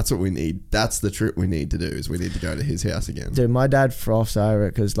Ben, that's what we need. That's the trip we need to do. Is we need to go to his house again. Dude, my dad froths over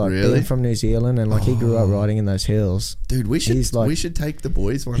it because like Really? being from New Zealand and like he grew up riding in those hills. Dude, we should He's like- we should take the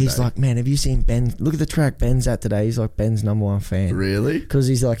boys one He's day. like, man, have you seen Ben? Look at the track Ben's at today. He's like Ben's #1 fan. Really? Because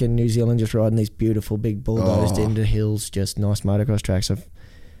he's like in New Zealand just riding these beautiful big bulldozed Oh. into hills, just nice motocross tracks.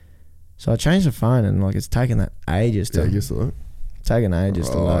 So I changed the phone and like it's taken that ages to Yeah, I guess so. taken ages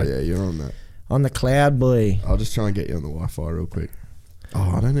to Oh load. yeah, you're on that. On the cloud, boy. I'll just try and get you on the Wi-Fi real quick.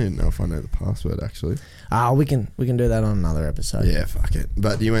 Oh, I don't even know if I know the password actually. We can do that on another episode. Yeah, fuck it.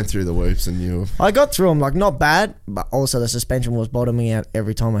 But you went through the whoops and you. I got through them, like not bad, but also the suspension was bottoming out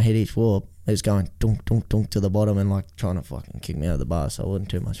every time I hit each whoop. It was going dunk, dunk, dunk to the bottom and like trying to fucking kick me out of the bar, so it wasn't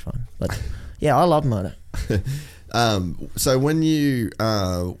too much fun. But yeah, I love motor. So when you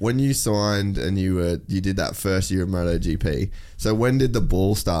signed and you did that first year of MotoGP, so when did the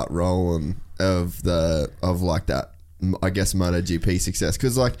ball start rolling of like that, I guess, MotoGP success?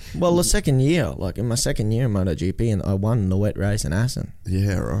 Because like, Well, the second year, like in my second year in MotoGP, and I won the wet race in Assen,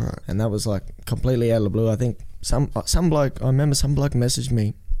 yeah, right. and that was like completely out of the blue. I think some bloke, I remember some bloke messaged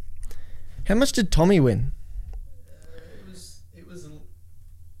me, how much did Tommy win?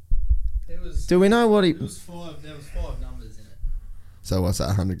 It was. Do we know what he? It was 5. There was 5 numbers in it. So what's that,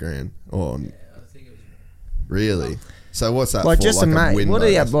 100 grand? Or Yeah, I think it was. really? So what's that Like for? just like a mate. win What do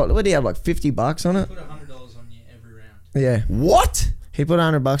you bonus? have? What do you have? Like $50 on it? Put $100 on you every round. Yeah. What? He put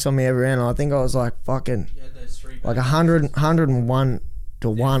 $100 on me every round, and I think I was like fucking You had those 3. like 101 to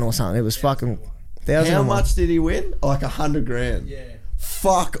 1 or something. It was fucking 1,000. How much did he win? Like 100 grand. Yeah.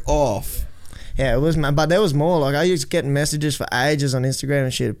 Fuck off. Yeah, it was, man. But there was more. Like I used to get messages for ages on Instagram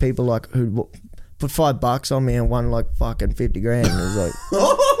and shit of people like who put $5 on me and won like fucking 50 grand. And it was like,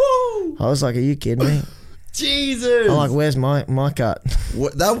 I was like, are you kidding me? Jesus. I'm like, where's my cut?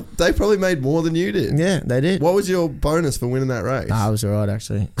 What, they probably made more than you did. Yeah, they did. What was your bonus for winning that race? Nah, I was alright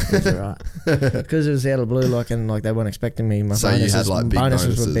actually. It was alright because it was out of the blue, like, and like they weren't expecting me. My So you bonuses, had, like, big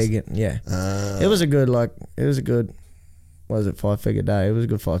bonuses were bonuses. big. And, yeah, Ah. it was a good what was it, 5-figure day? It was a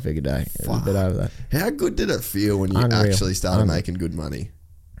good 5-figure day. It was a bit over that. How good did it feel when you Unreal. actually started Unreal. making good money?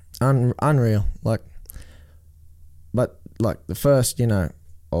 Unreal. Like, but like the first, a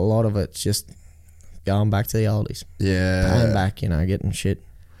lot of it's just going back to the oldies, Yeah. paying back, getting shit.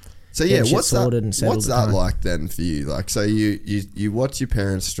 So yeah, getting shit what's sorted that? and settled What's at that home. like then for you? Like, so you watch your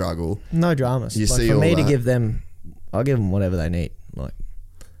parents struggle. No dramas. You Like, see for all me to that. give them, I'll give them whatever they need. Like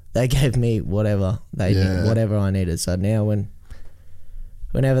they gave me whatever they Yeah. need, whatever I needed. So now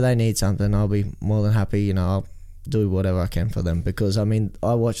whenever they need something, I'll be more than happy. I'll do whatever I can for them because I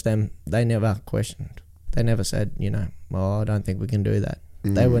watch them. They never questioned. They never said, I don't think we can do that.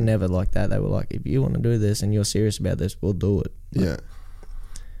 They were never like that. They were like, if you want to do this and you're serious about this, we'll do it. Yeah.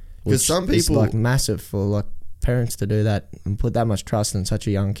 Which Because some is people, like massive for like parents to do that and put that much trust in such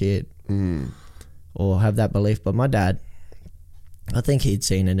a young kid or have that belief. But my dad, I think he'd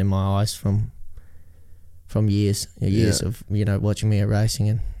seen it in my eyes from years of watching me at racing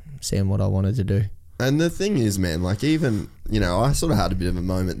and seeing what I wanted to do. and the thing is, man, like even I sort of had a bit of a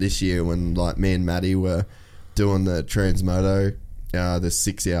moment this year when like me and Maddie were doing the Transmoto, the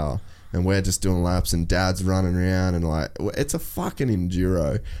 6 hour. And we're just doing laps and Dad's running around and like, it's a fucking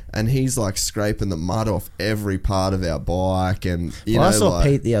enduro. And he's like scraping the mud off every part of our bike. And, I saw like,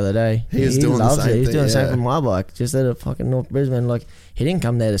 Pete the other day. he was doing the loves same it. He's thing, doing the same yeah. for my bike, just at a fucking North Brisbane. Like, he didn't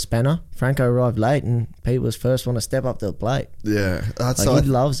come there to Spanner. Franco arrived late and Pete was first one to step up to the plate. Yeah. That's Like, so he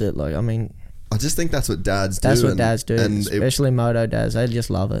loves it. Like, I mean, I just think that's what dads do. that's what dads do, And especially moto dads. They just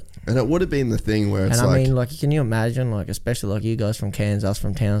love it. it would have been the thing where it's And I like, mean, like, can you imagine, like, especially like you guys from Cairns, us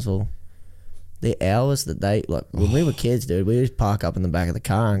from Townsville, the hours that they, like, when we were kids, dude, we just park up in the back of the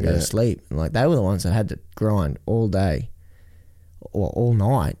car and go to sleep. And, like, they were the ones that had to grind all day or all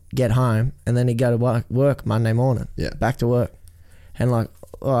night, get home, and then he'd go to work Monday morning. Yeah. Back to work. And, like,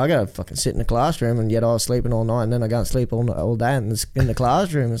 I got to fucking sit in the classroom, and yet I was sleeping all night, and then I go and sleep all day in the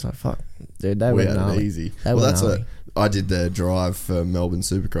classroom. It's like, fuck, dude, they were gnarly. It easy. They were That's gnarly. what I did the drive for Melbourne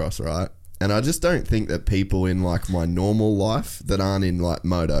Supercross, right? And I just don't think that people in like my normal life that aren't in like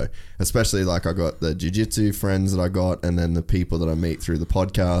moto, especially like I got the jiu-jitsu friends that I got, and then the people that I meet through the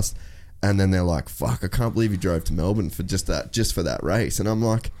podcast, and then they're like, fuck, I can't believe you drove to Melbourne for just for that race. And I'm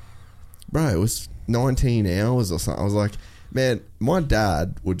like, bro, it was 19 hours or something. I was like, man, my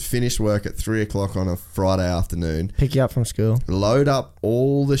dad would finish work at 3 o'clock on a Friday afternoon, Pick you up from school. load up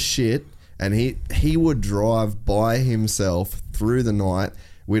all the shit, and he would drive by himself through the night.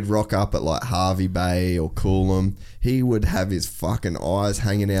 We'd rock up at like Harvey Bay or Coolum. He would have his fucking eyes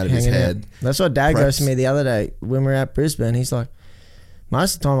hanging out of his head. That's what Dad goes to me the other day when we were at Brisbane. He's like,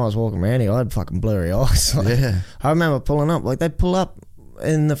 most of the time I was walking around here, I had fucking blurry eyes. Like, Yeah. I remember pulling up. Like, they'd pull up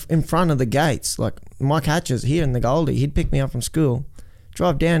in front of the gates. Like, my catches here in the Goldie, he'd pick me up from school,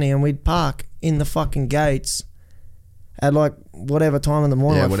 drive down here, and we'd park in the fucking gates at like whatever time in the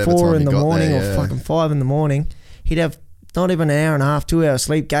morning, Yeah, like whatever 4 time in you the got morning there, or fucking 5 in the morning. He'd have not even an hour and a half, 2 hours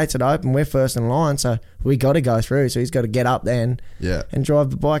sleep, gates are open, we're first in line, so we got to go through. So he's got to get up then and drive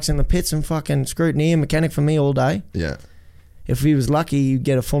the bikes in the pits and fucking scrutineer mechanic for me all day. Yeah. If he was lucky, you'd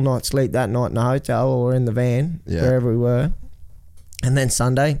get a full night's sleep that night in the hotel or in the van, wherever we were. And then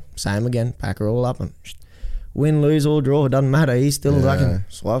Sunday, same again, pack her all up and win, lose or draw, it doesn't matter. He's still fucking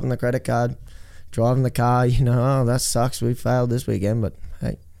swiping the credit card, driving the car, you know, oh, that sucks, we failed this weekend, but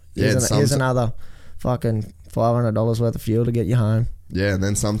hey, here's another fucking $500 worth of fuel to get you home. Yeah, and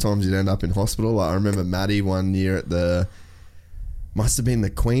then sometimes you'd end up in hospital. Like, I remember Matty one year at must have been the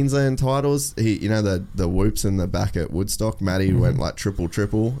Queensland titles. He, you know, the whoops in the back at Woodstock. Matty went like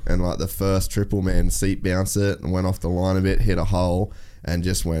triple, and like the first triple, man, seat bounced it and went off the line a bit, hit a hole, and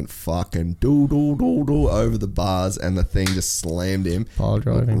just went fucking do over the bars, and the thing just slammed him. Pile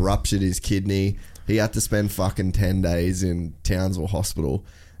driving. Ruptured his kidney. He had to spend fucking 10 days in Townsville Hospital.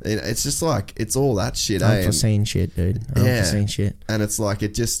 It's just like, it's all that shit, Unforeseen shit, dude. Unforeseen shit. And it's like,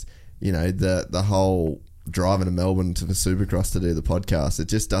 it just, you know, the whole driving to Melbourne to the Supercross to do the podcast, it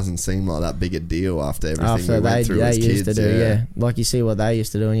just doesn't seem like that big a deal after everything we went through as kids. Used to do, Like, you see what they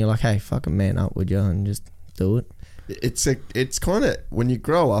used to do and you're like, hey, fucking man up, would you? And just do it. It's kind of, when you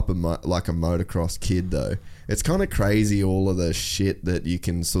grow up like a motocross kid though, it's kind of crazy all of the shit that you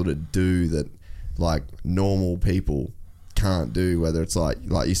can sort of do that like normal people can't do, whether it's like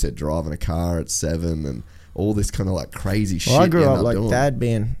you said, driving a car at 7 and all this kind of like crazy shit. I grew up like doing.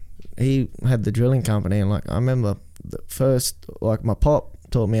 Dad he had the drilling company, and like I remember the first, like my pop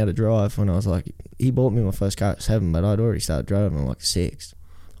taught me how to drive when I was like, he bought me my first car at 7, but I'd already started driving at like 6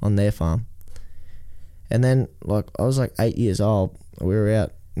 on their farm. And then like I was like 8 years old, we were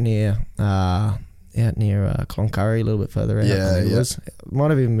out near Cloncurry, a little bit further out. It might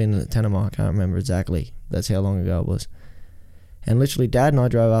have even been at Tenema, I can't remember exactly. That's how long ago it was. And literally Dad and I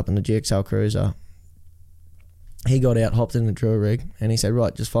drove up in the GXL Cruiser. He got out, hopped in the drill rig, and he said,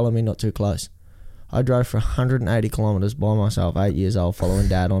 right, just follow me, not too close. I drove for 180 kilometres by myself, 8 years old, following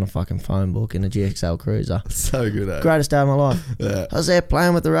Dad on a fucking phone book in a GXL Cruiser. So good, eh? Greatest day of my life. Yeah. I was there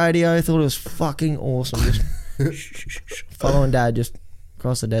playing with the radio, thought it was fucking awesome. Just following Dad just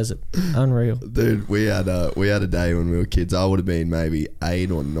across the desert. Unreal. Dude, we had a day when we were kids. I would have been maybe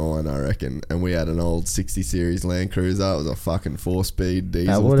 8 or 9, I reckon, and we had an old 60 series Land Cruiser. It was a fucking 4-speed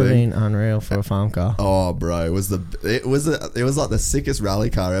diesel. That would have been unreal for a farm car. Oh, bro, it was like the sickest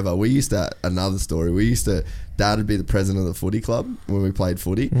rally car ever. Another story. Dad would be the president of the footy club when we played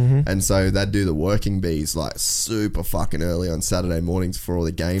footy, and so they'd do the working bees like super fucking early on Saturday mornings before all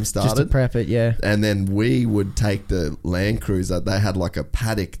the games started. Just to prep it, yeah. And then we would take the Land Cruiser. They had like a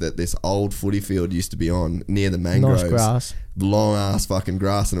paddock that this old footy field used to be on near the mangroves. Nice grass. Long ass fucking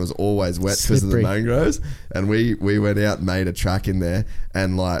grass, and it was always wet because of the mangroves. And we went out and made a track in there,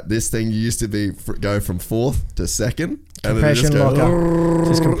 and like this thing used to go from 4th to 2nd. Compression locker.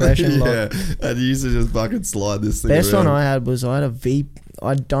 Just compression lock. Yeah, and you used to just fucking slide this thing Best around. one I had was I had a V.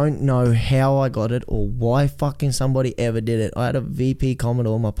 I don't know how I got it or why fucking somebody ever did it. I had a VP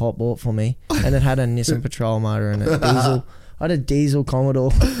Commodore my pop bought for me, and it had a Nissan Patrol motor in it, diesel. I had a diesel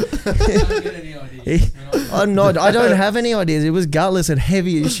Commodore. I don't get any ideas. I don't have any ideas. It was gutless and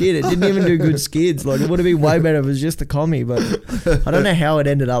heavy as shit. It didn't even do good skids. Like, it would have been way better if it was just a commie, but I don't know how it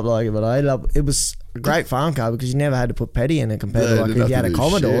ended up like it, but it was a great farm car because you never had to put petty in it compared to like if you had a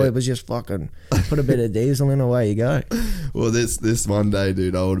Commodore, shit. it was just fucking put a bit of diesel in, away you go. Well, this one day,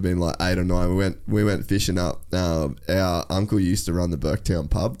 dude, I would have been like 8 or 9. We went fishing up. Our uncle used to run the Burketown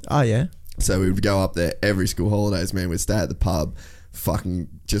pub. Oh yeah. So we would go up there every school holidays, man. We'd stay at the pub, fucking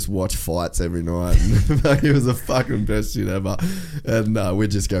just watch fights every night. It was the fucking best shit ever. And we'd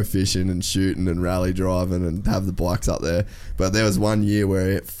just go fishing and shooting and rally driving and have the bikes up there. But there was one year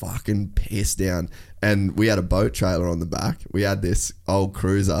where it fucking pissed down. And we had a boat trailer on the back. We had this old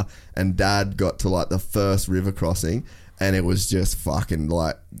cruiser, and Dad got to like the first river crossing, and it was just fucking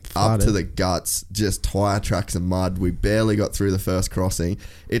like Flooded. up to the guts, just tire tracks of mud. We barely got through the first crossing.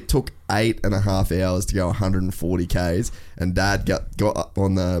 It took 8.5 hours to go 140 Ks, and Dad got up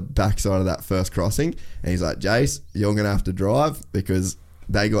on the backside of that first crossing, and he's like, Jace, you're going to have to drive because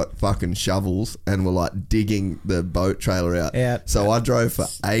they got fucking shovels and were like digging the boat trailer out. Yeah. So I drove for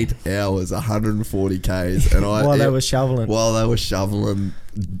 8 hours, 100 Ks, and While they were shoveling. While they were shoveling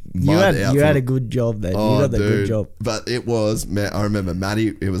You mud out. had a good job then. You got the good job. But it was, I remember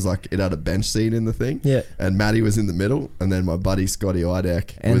Matty, it was like, it had a bench seat in the thing. Yeah. And Matty was in the middle, and then my buddy Scotty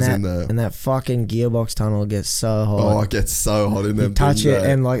Idek was in the... And that fucking gearbox tunnel gets so hot. Oh, it gets so hot in them. You touch things, it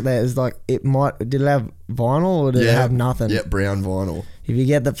and like that is like, did it have vinyl or did it have nothing? Yeah, brown vinyl. If you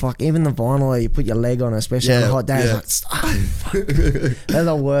get even the vinyl, you put your leg on it, especially on a hot day, it's like, fuck. They're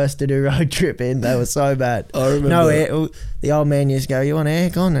the worst to do road trip in. They were so bad. I remember. The old man used to go, you want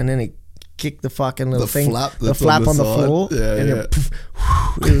aircon? And then he kicked the fucking little thing, flap the flap on the floor. Yeah, and yeah.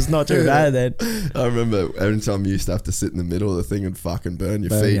 It was not too bad then. I remember every time you used to have to sit in the middle of the thing and fucking burn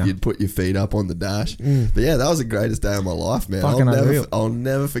your feet, ya. you'd put your feet up on the dash. But yeah, that was the greatest day of my life, man. Fucking unreal. I'll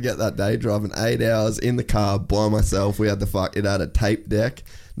never forget that day driving 8 hours in the car by myself. We had it had a tape deck,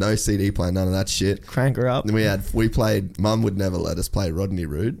 no CD player, none of that shit. Crank her up. And we played. Mum would never let us play Rodney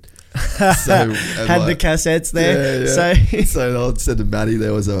Roode. So Had the cassettes there. Yeah, So so I said to Maddie,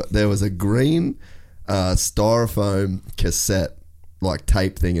 there was a green styrofoam cassette like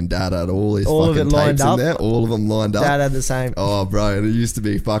tape thing, and Dad had all his All of fucking it lined tapes in up? there, all of them lined up. Dad had the same. Oh, bro, and it used to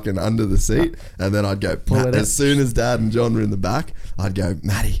be fucking under the seat, and then I'd go Pull it as out. soon as Dad and John were in the back, I'd go,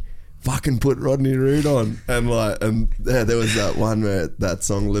 Maddie, fucking put Rodney Roode on, and there was that one where that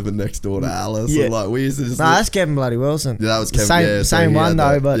song "Living Next Door to Alice," Yeah. and like we used to just. Nah, that's Kevin Bloody Wilson. Yeah, that was Kevin. Same, yeah, so same he one had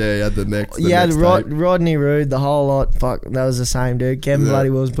though, that- but yeah, he had the next. The yeah, next tape. Rodney Roode, the whole lot. Fuck, that was the same dude. Kevin Yeah.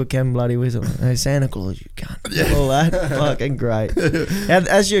 Bloody Wilson put Kevin Bloody Wilson. Hey, Santa Claus, you cunt. All that, fucking great.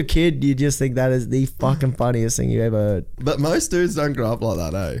 As your kid, you just think that is the fucking funniest thing you ever heard. But most dudes don't grow up like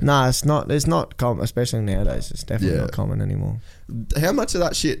that, eh? No, it's not. It's not common, especially nowadays. It's definitely Yeah. not common anymore. How much of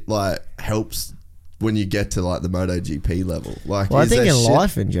that shit like helps when you get to like the MotoGP level? Like, Well, I is think there in shit-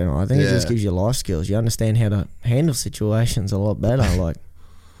 life in general, I think it just Yeah. gives you life skills. You understand how to handle situations a lot better. Like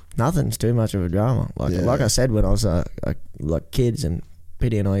nothing's too much of a drama. Like Yeah. like I said when I was like kids and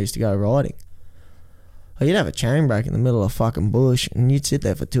Pity and I used to go riding. Like, you'd have a chain break in the middle of a fucking bush, and you'd sit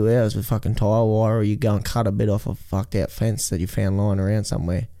there for 2 hours with fucking tyre wire, or you go and cut a bit off a fucked out fence that you found lying around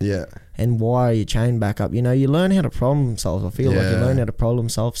somewhere, Yeah, and wire your chain back up. You know, you learn how to problem solve. I feel like you Yeah. learn how to problem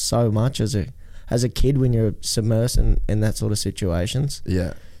solve so much as a kid when you're submersed in that sort of situations.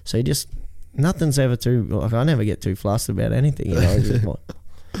 yeah. So you just, nothing's ever too, like, I never get too flustered about anything, you know. It's just like,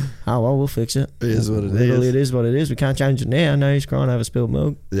 oh, well, we'll fix it. It is what it Literally, is. it is what it is. We can't change it now. No, he's crying over spilled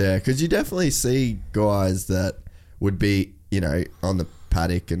milk. Yeah, because you definitely see guys that would be, you know, on the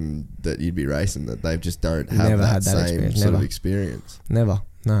paddock and that you'd be racing that they just don't have Never that had that same experience, sort of never. experience. Never.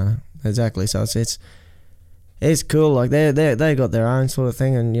 No, exactly. So it's cool. Like they got their own sort of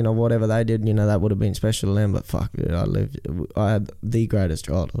thing, and you know whatever they did, you know that would have been special to them. But fuck, dude, I had the greatest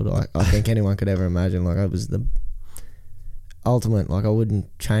childhood I think anyone could ever imagine. Like, I was the ultimate. Like, I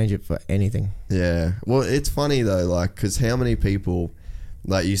wouldn't change it for anything. Yeah. Well, it's funny though, like, because how many people,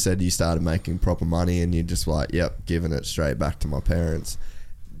 like you said, you started making proper money and you're just like, yep, giving it straight back to my parents.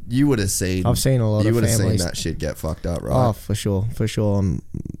 You would have seen. I've seen a lot You of would have seen families. that shit get fucked up, right? Oh, for sure.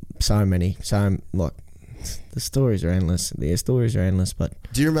 So many. Like, the stories are endless. The stories are endless. But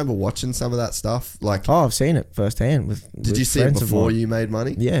Do you remember watching some of that stuff? Like, I've seen it firsthand. did you see it before you made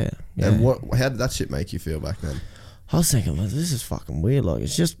money? Yeah. And how did that shit make you feel back then? I was thinking, well, this is fucking weird. Like,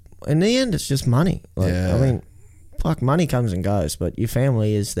 it's just, in the end, it's just money. Like, Yeah. I mean, fuck, money comes and goes, but your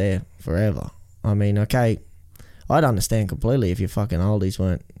family is there forever. I mean, okay, I'd understand completely if your fucking oldies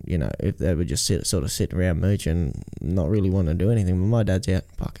weren't, you know, if they would just sit around mooching, not really wanting to do anything. But my dad's out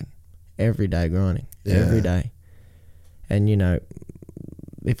fucking every day grinding, Yeah. every day. And, you know,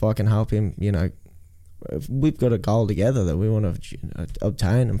 if I can help him, you know, if we've got a goal together that we want to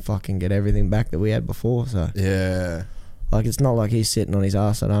obtain and fucking get everything back that we had before. So, Yeah. like, it's not like he's sitting on his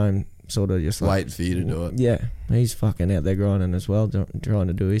ass at home, sort of just like... Waiting for you to do it. Yeah, he's fucking out there grinding as well, trying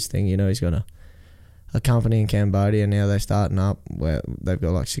to do his thing. You know, he's got a company in Cambodia now. They're starting up where they've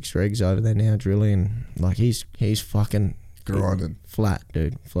got like 6 rigs over there now drilling. Like, he's fucking... Grinding. Flat,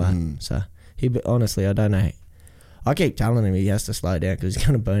 dude. Flat. So, honestly, I don't know... I keep telling him he has to slow down because he's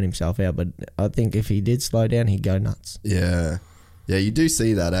going to burn himself out. But I think if he did slow down, he'd go nuts. Yeah. Yeah, you do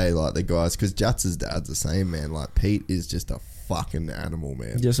see that, eh? Like the guys, because Jats' dad's the same, man. Like Pete is just a fucking animal,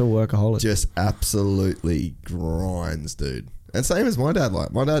 man. Just a workaholic. Just absolutely grinds, dude. And same as my dad.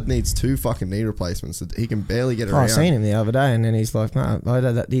 Like my dad needs 2 fucking knee replacements. He can barely get around. I seen him the other day, and then he's like, "No,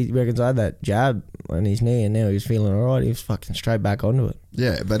 he reckons I had that jab on his knee, and now he's feeling alright." He was fucking straight back onto it.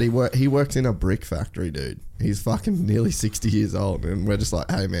 Yeah, but he works in a brick factory, dude. He's fucking nearly 60 years old, and we're just like,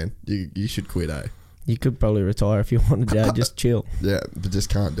 hey man, you should quit, eh? You could probably retire if you wanted, Jad. Just chill. Yeah, but just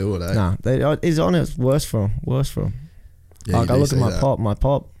can't do it, eh? Nah, he's on it. Worse for him. Yeah, like I look at my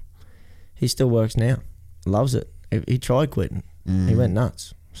pop. He still works now. Loves it. He tried quitting. He went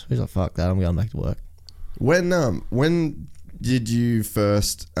nuts. So he's like, fuck that. I'm going back to work. When did you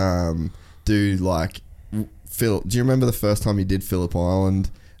first do like Phil? Do you remember the first time you did Phillip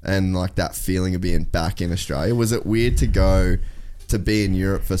Island and like that feeling of being back in Australia? Was it weird to go to be in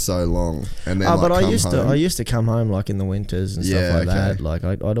Europe for so long and then? But I used to come home like in the winters and stuff like that. Like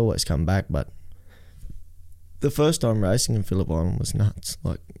I'd always come back, but the first time racing in Phillip Island was nuts.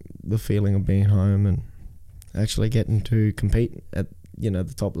 Like the feeling of being home and actually getting to compete at, you know,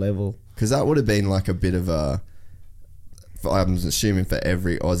 the top level. Because that would have been like a bit of a... I'm assuming for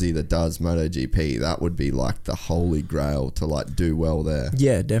every Aussie that does MotoGP, that would be like the holy grail to like do well there.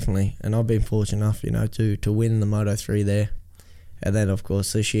 Yeah, definitely. And I've been fortunate enough, you know, to win the Moto3 there. And then, of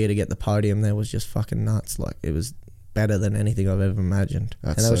course, this year to get the podium there was just fucking nuts. Like, it was better than anything I've ever imagined.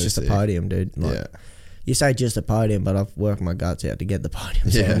 And that was just a podium, dude. Like, yeah. You say just a podium, but I've worked my guts out to get the podium.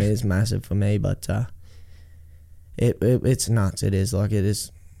 So I mean, it's massive for me, but it's nuts. It is. Like, it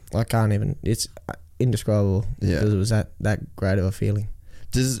is... I can't even... It's indescribable. Yeah. Because it was that great of a feeling.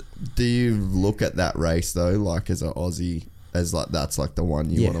 Do you look at that race, though, like as an Aussie, as like that's like the one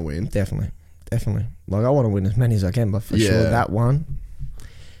you want to win? Definitely. Like, I want to win as many as I can, but for sure that one.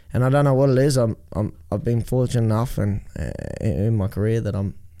 And I don't know what it is. I've been fortunate enough and in my career that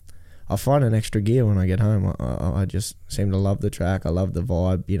I find an extra gear when I get home. I just seem to love the track. I love the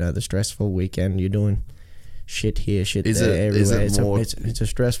vibe. You know, the stressful weekend. You're doing shit here, shit there, everywhere. It's a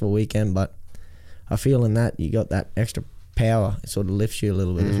stressful weekend, but I feel in that you got that extra power. It sort of lifts you a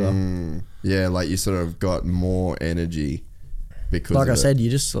little bit as well. Yeah, like you sort of got more energy because like I said, you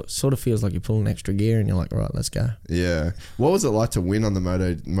just sort of feels like you're pulling extra gear and you're like, all right, let's go. Yeah. What was it like to win on the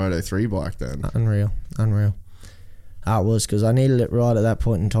Moto3 bike then? Unreal. It was because I needed it right at that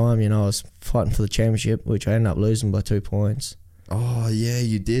point in time. You know, I was fighting for the championship, which I ended up losing by 2 points. Oh, yeah,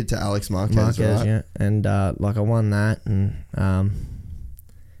 you did to Alex Marquez, right? Yeah. And, like, I won that, and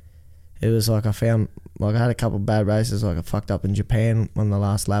it was like I found... Like, I had a couple of bad races. Like, I fucked up in Japan on the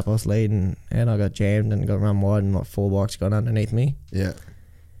last lap I was leading, and I got jammed and got run wide, and, like, 4 bikes got underneath me. Yeah.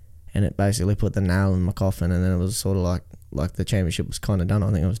 And it basically put the nail in my coffin, and then it was sort of like the championship was kind of done.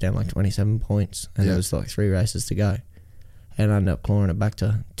 I think I was down, like, 27 points, and there was, like, 3 races to go. And I ended up clawing it back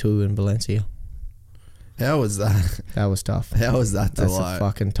to 2 in Valencia. How was that? That was tough. How was that to That's like... a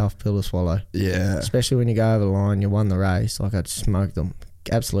fucking tough pill to swallow. Yeah. Especially when you go over the line, you won the race. Like, I smoked them.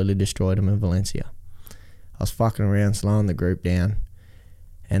 Absolutely destroyed them in Valencia. I was fucking around, slowing the group down.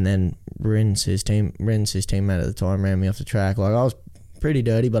 And then Rins, his teammate at the time, ran me off the track. Like, I was pretty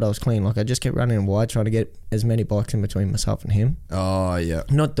dirty, but I was clean. Like, I just kept running wide, trying to get as many bikes in between myself and him. Oh, yeah.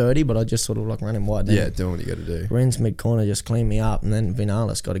 Not dirty, but I just sort of like running wide. Yeah, doing what you got to do. Rins mid-corner just cleaned me up, and then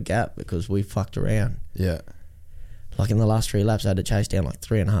Vinales got a gap because we fucked around. Yeah. Like, in the last 3 laps, I had to chase down like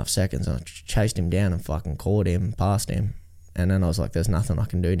 3.5 seconds, and I chased him down and fucking caught him, passed him. And then I was like, there's nothing I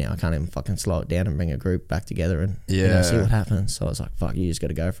can do now. I can't even fucking slow it down and bring a group back together and you know, see what happens. So I was like, fuck, you just got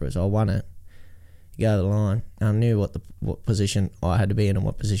to go for it. So I won it. You go to the line. And I knew what position I had to be in and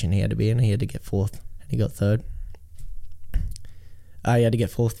what position he had to be in. He had to get 4th. And he got 3rd. He had to get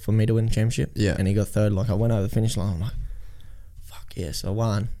 4th for me to win the championship. Yeah. And he got 3rd. Like, I went over the finish line. I'm like, fuck yes, I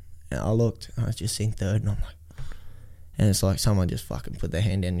won. And I looked. And I was just seen 3rd. And I'm like... And it's like someone just fucking put their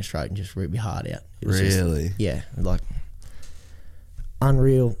hand down your throat and just ripped your heart out. It was really? Just, yeah. Like...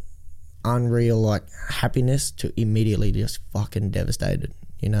 Unreal like happiness to immediately just fucking devastated.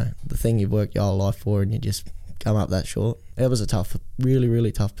 You know, the thing you've worked your whole life for and you just come up that short. It was a tough, really,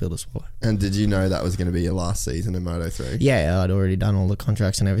 really tough pill to swallow. And did you know that was going to be your last season in Moto3? Yeah, I'd already done all the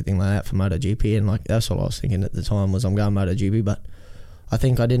contracts and everything like that for MotoGP, and like that's what I was thinking at the time was I'm going MotoGP, but I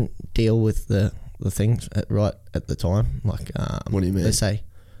think I didn't deal with the things right at the time. Like, what do you mean? Let's say,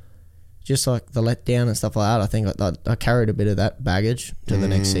 just like the letdown and stuff like that. I think I carried a bit of that baggage to the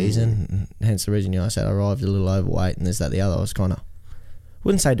next season, hence the reason I said I arrived a little overweight and this, that, the other. I was kind of,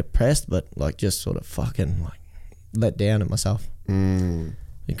 wouldn't say depressed, but like just sort of fucking like let down at myself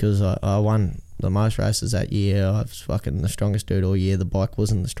because I won the most races that year. I was fucking the strongest dude all year. The bike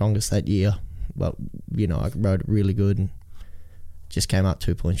wasn't the strongest that year, but you know, I rode it really good and just came up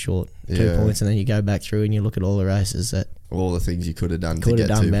 2 points short. 2 points, and then you go back through and you look at all the races that all the things you could have done to get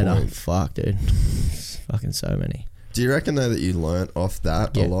 2 better. points. Fuck, dude, fucking so many. Do you reckon though that you learnt off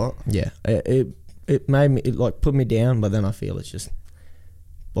that a lot? Yeah, it made me, it like put me down, but then I feel it's just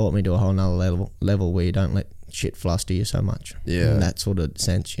brought me to a whole nother level where you don't let shit fluster you so much. Yeah. In that sort of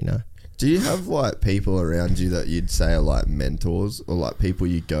sense, you know. Do you have like people around you that you'd say are like mentors or like people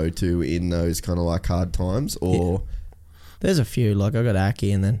you go to in those kind of like hard times or? Yeah. There's a few, like I got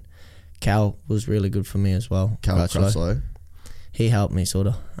Aki, and then Cal was really good for me as well. Cal Crutchlow. He helped me sort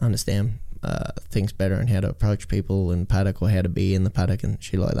of understand things better and how to approach people in paddock or how to be in the paddock and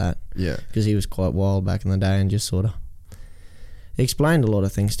shit like that. Yeah. Because he was quite wild back in the day and just sort of explained a lot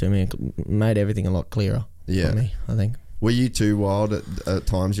of things to me and made everything a lot clearer for me, I think. Were you too wild at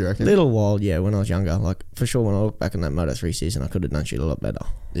times, you reckon? Little wild, yeah, when I was younger. Like, for sure, when I look back on that Moto3 season, I could have done shit a lot better.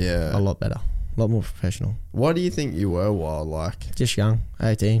 Yeah. A lot better. A lot more professional. Why do you think you were wild like? Just young,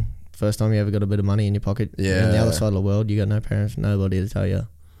 18. First time you ever got a bit of money in your pocket. Yeah. On the other side of the world, you got no parents, nobody to tell you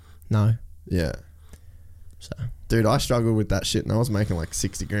no. Yeah. So, dude, I struggled with that shit and I was making like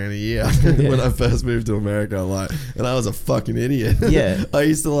 60 grand a year when I first moved to America, like, and I was a fucking idiot. Yeah. I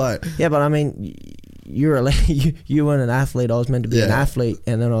used to like... Yeah, but I mean, you weren't an athlete. I was meant to be an athlete,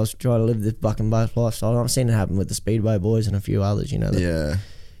 and then I was trying to live this fucking best lifestyle. I've seen it happen with the Speedway boys and a few others, you know. Yeah.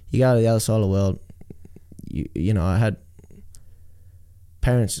 You go to the other side of the world, you know, I had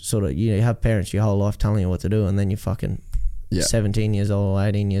parents sort of, you know, you have parents your whole life telling you what to do, and then you're fucking 17 years old,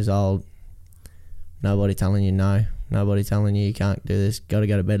 18 years old, nobody telling you no, nobody telling you can't do this, got to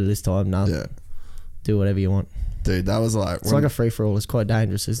go to bed at this time, do whatever you want. Dude, that was like... It's like a free-for-all. It's quite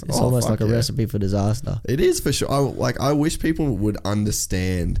dangerous. It's almost like a recipe for disaster. It is for sure. I wish people would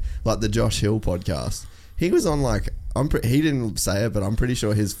understand, like the Josh Hill podcast. He was on like... he didn't say it, but I'm pretty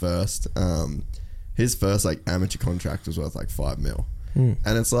sure his first like amateur contract was worth like $5 million.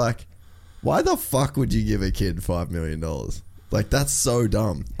 And it's like, why the fuck would you give a kid $5 million? Like, that's so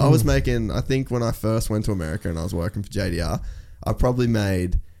dumb. I was making... I think when I first went to America and I was working for JDR, I probably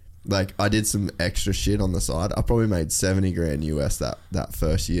made... Like, I did some extra shit on the side. I probably made 70 grand US that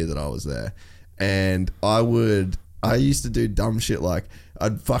first year that I was there. And I used to do dumb shit like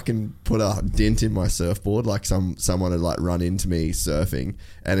I'd fucking put a dent in my surfboard, like someone had like run into me surfing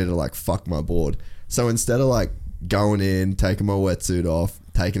and it'd like fuck my board. So instead of like going in, taking my wetsuit off,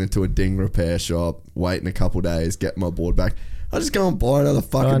 taking it to a ding repair shop, waiting a couple days, get my board back, I just go and buy another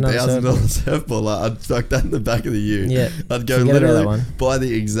fucking $1,000 surfboard. Like, I'd chuck that in the back of the ute. Yeah. I'd go literally buy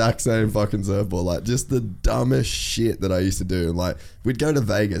the exact same fucking surfboard. Like, just the dumbest shit that I used to do. And like, we'd go to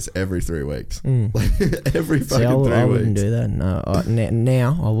Vegas every 3 weeks. Like, every fucking 3 weeks. I wouldn't do that. No,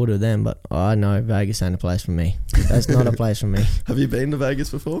 now I would have then, but I know Vegas ain't a place for me. That's not a place for me. Have you been to Vegas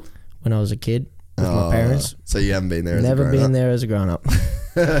before? When I was a kid with my parents. So you haven't been there as a grown-up? Never been there as a grown-up.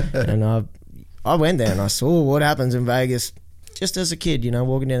 And I went there and I saw what happens in Vegas. Just as a kid, you know,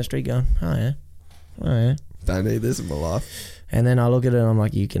 walking down the street going, oh yeah. Don't need this in my life. And then I look at it and I'm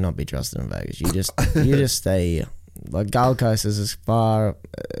like, you cannot be trusted in Vegas. You just stay here. Like, Gold Coast is as far,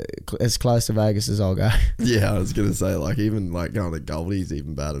 as close to Vegas as I'll go. Yeah, I was going to say, like, even like going to Goldie's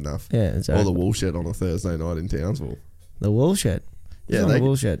even bad enough. Yeah, exactly. Or the Woolshed on a Thursday night in Townsville. The Woolshed? Yeah, the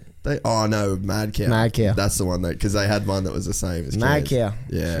Woolshed. No, Mad Cow. Mad Cow. That's the one because they had one that was the same as Mad Cow.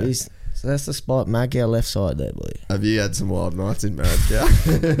 Yeah. Jeez. So that's the spot, Mad Cow left side there, boy. Have you had some wild nights in Mad Cow?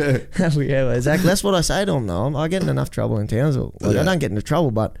 Yeah, exactly. That's what I say to them, though. I get in enough trouble in Townsville. Like, I don't get into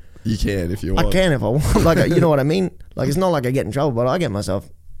trouble, but... You can if you want. I can if I want. Like, you know what I mean? Like, it's not like I get in trouble, but I get myself...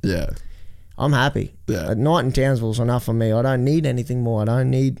 Yeah. I'm happy. Yeah. A night in Townsville's enough for me. I don't need anything more. I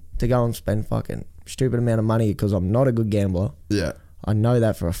don't need to go and spend fucking stupid amount of money because I'm not a good gambler. Yeah. I know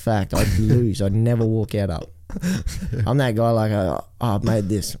that for a fact. I'd lose. I'd never walk out up. I'm that guy like, I've made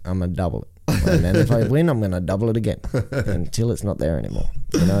this. I'm going to double it. And then if I win, I'm going to double it again until it's not there anymore.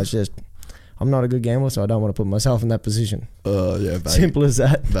 You know, it's just, I'm not a good gambler, so I don't want to put myself in that position. Yeah, Vegas, simple as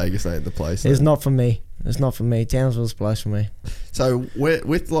that. Vegas ain't the place. It's not for me. It's not for me. Townsville's the place for me. So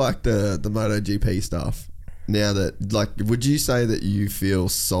with like the MotoGP stuff, now that, like, would you say that you feel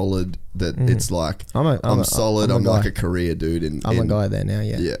solid, that it's like, I'm solid, I'm like a career dude? I'm a guy there now,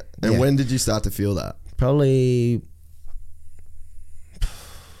 yeah. Yeah. And when did you start to feel that? Probably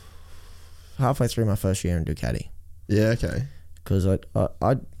halfway through my first year in Ducati. Yeah, okay. Because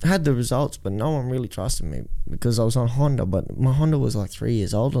I had the results, but no one really trusted me because I was on Honda. But my Honda was like 3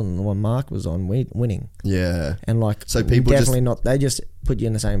 years older than the one Mark was on winning. Yeah. And like, so people definitely not. They just put you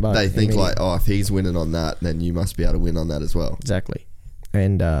in the same boat. They think like, oh, if he's winning on that, then you must be able to win on that as well. Exactly.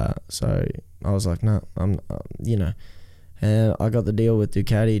 And so I was like, no, I'm, you know. And I got the deal with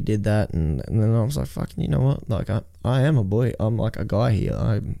Ducati, did that, and then I was like, fucking, you know what? Like, I am a boy. I'm like a guy here.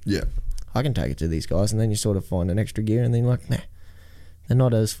 I can take it to these guys. And then you sort of find an extra gear, and then you're like, nah, they're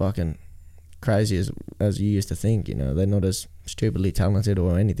not as fucking crazy as you used to think, you know. They're not as stupidly talented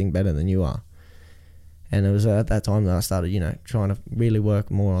or anything better than you are. And it was at that time that I started, you know, trying to really work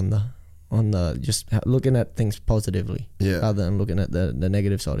more on the just looking at things positively, rather than looking at the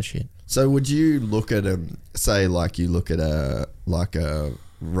negative side of shit. So would you look at say like you look at a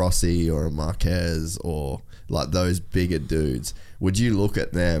Rossi or a Marquez or like those bigger dudes, would you look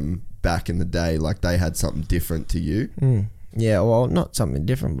at them back in the day like they had something different to you? Yeah, well, not something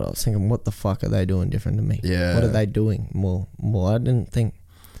different, but I was thinking, what the fuck are they doing different to me? Yeah. What are they doing more? I didn't think...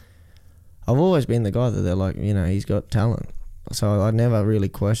 I've always been the guy that they're like, you know, he's got talent. So I never really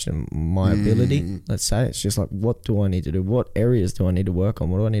questioned my ability, let's say. It's just like, what do I need to do? What areas do I need to work on?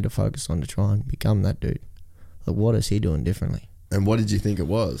 What do I need to focus on to try and become that dude? Like, what is he doing differently? And what did you think it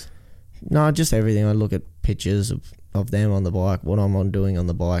was? No, just everything. I look at pictures of them on the bike, what I'm on doing on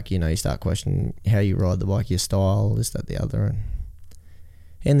the bike. You know, you start questioning how you ride the bike, your style, this, that, the other. And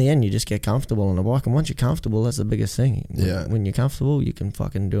in the end, you just get comfortable on the bike. And once you're comfortable, that's the biggest thing. When you're comfortable, you can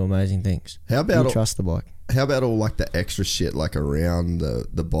fucking do amazing things. How about you trust the bike? How about all like the extra shit like around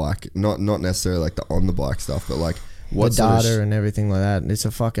the bike? Not necessarily like the on the bike stuff, but like what the data and everything like that. It's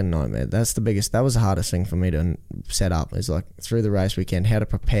a fucking nightmare. That's the biggest. That was the hardest thing for me to set up. Is like through the race weekend, how to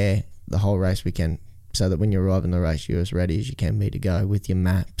prepare the whole race weekend so that when you arrive in the race, you're as ready as you can be to go with your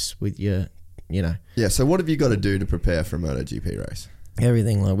maps, with your, you know. Yeah. So what have you got to do to prepare for a MotoGP race?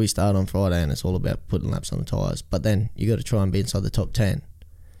 Everything. Like we start on Friday and it's all about putting laps on the tyres. But then you got to try and be inside the top 10.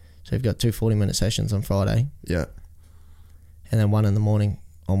 So you've got 2 40-minute sessions on Friday. Yeah. And then 1 in the morning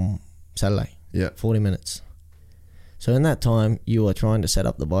on Saturday. Yeah. 40 minutes. So in that time, you are trying to set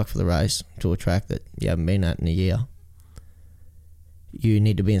up the bike for the race to a track that you haven't been at in a year. You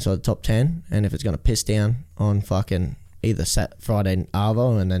need to be inside the top 10. And if it's going to piss down on fucking either Friday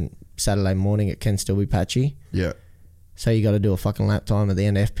Arvo and then Saturday morning, it can still be patchy. Yeah. So you got to do a fucking lap time at the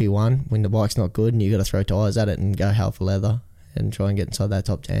end of FP1 when the bike's not good and you got to throw tyres at it and go hell for leather and try and get inside that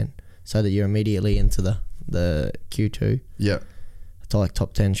top 10 so that you're immediately into the Q2. Yeah. It's like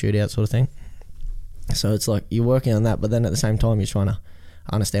top 10 shootout sort of thing. So it's like you're working on that, but then at the same time you're trying to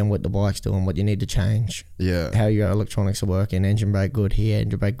understand what the bike's doing, what you need to change. Yeah. How your electronics are working, engine brake good here,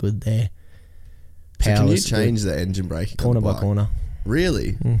 engine brake good there. So can you change the engine brake corner by corner?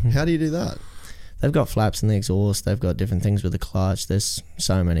 Really? Mm-hmm. How do you do that? They've got flaps in the exhaust. They've got different things with the clutch. There's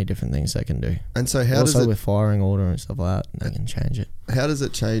so many different things they can do. And so how also does it... with firing order and stuff like that, they can change it. How does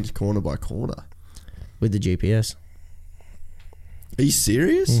it change corner by corner? With the GPS. Are you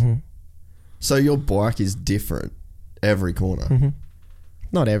serious? Mm-hmm. So your bike is different every corner? Mm-hmm.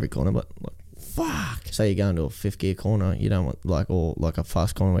 Not every corner, but like, fuck. Say you're going to a 5th gear corner, you don't want or a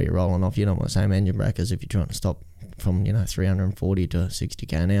fast corner where you're rolling off, you don't want the same engine brake as if you're trying to stop from 340 to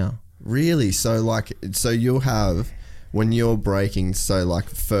 60k an hour. Really? So you'll have, when you're braking, so like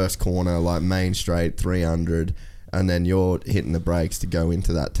first corner, like main straight 300, and then you're hitting the brakes to go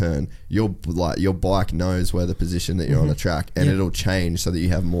into that turn, your bike knows where the position that you're on the track, and it'll change so that you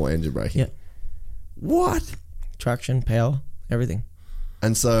have more engine braking. Yeah. What? Traction, power, everything.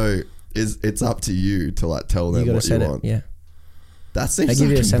 And so it's up to you to like tell them what you want. Yeah. That seems like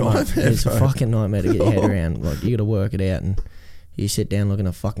a nightmare. It's a fucking nightmare to get your head around. Like you got to work it out, and you sit down looking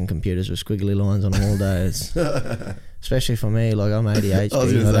at fucking computers with squiggly lines on them all day. Especially for me, like I'm ADHD. I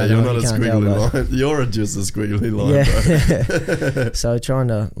was going to say, you're not a squiggly line. You're just a squiggly line, bro. So trying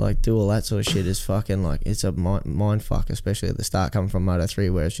to like do all that sort of shit is fucking like, it's a mind fuck, especially at the start coming from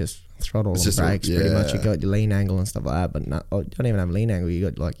Moto3 where it's just throttle and brakes pretty much. You got your lean angle and stuff like that, but you don't even have lean angle. You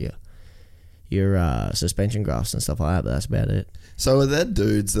got like your suspension graphs and stuff like that, but that's about it. So are there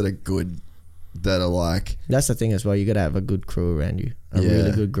dudes that are good, that are like... That's the thing as well, you got to have a good crew around you, a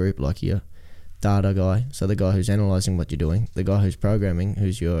really good group, like your data guy, so the guy who's analysing what you're doing, the guy who's programming,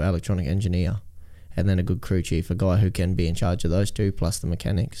 who's your electronic engineer, and then a good crew chief, a guy who can be in charge of those two plus the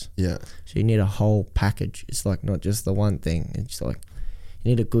mechanics. Yeah. So you need a whole package. It's like not just the one thing. It's like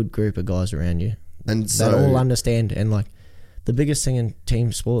you need a good group of guys around you And that so all understand. And like the biggest thing in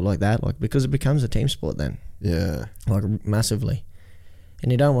team sport like that, like because it becomes a team sport then, yeah, like massively.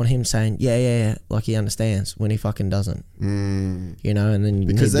 And you don't want him saying, yeah, like he understands when he fucking doesn't. You know, and then you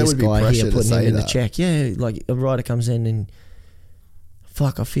Because need there this would be guy pressure here to putting him say in the that. check. Yeah, like a rider comes in and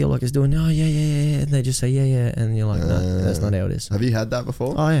fuck, I feel like it's doing, oh, yeah. And they just say, yeah. And you're like, no, that's not how it is. Have you had that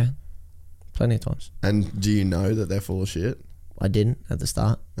before? Oh, yeah. Plenty of times. And do you know that they're full of shit? I didn't at the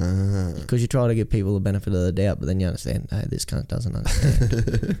start. Because you try to give people the benefit of the doubt, but then you understand, hey, this cunt doesn't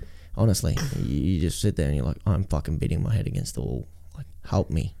understand. Honestly, you just sit there and you're like, I'm fucking beating my head against the wall. Like, help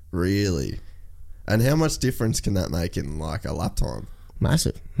me. Really? And how much difference can that make in like a lap time?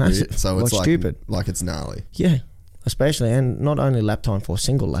 Massive. So it's like stupid. Like it's gnarly. Yeah. Especially, and not only lap time for a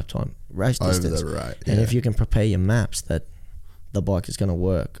single lap time, race distance. Over the right. And yeah. if you can prepare your maps that the bike is going to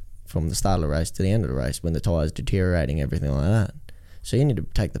work from the start of the race to the end of the race when the tyre's deteriorating, everything like that. So you need to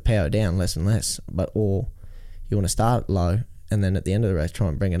take the power down less and less, or you want to start low and then at the end of the race try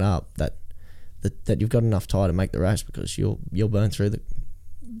and bring it up that you've got enough tyre to make the race, because you'll burn through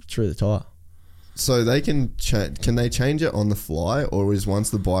the tyre. So they can they change it on the fly, or is once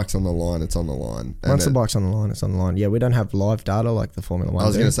the bike's on the line, it's on the line? Once the bike's on the line, it's on the line. Yeah, we don't have live data like the Formula 1 I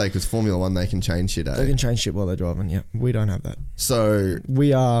was do. going to say, because Formula 1, they can change shit, They can change shit while they're driving, yeah. We don't have that. So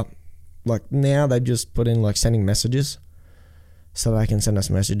We are, like, now they just put in, like, sending messages. So they can send us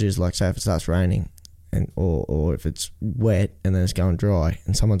messages, like, say if it starts raining or if it's wet and then it's going dry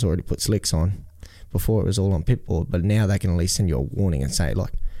and someone's already put slicks on. Before it was all on pitboard, but now they can at least send you a warning and say,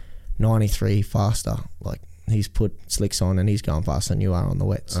 like, 93 faster, like he's put slicks on and he's going faster than you are on the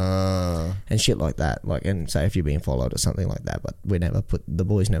wets, and shit like that. Like, and say if you're being followed or something like that, but the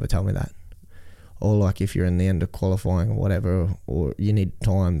boys never tell me that. Or like if you're in the end of qualifying or whatever, or you need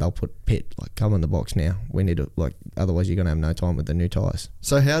time, they'll put pit, like, come in the box now. We need to, like, otherwise you're gonna have no time with the new tyres.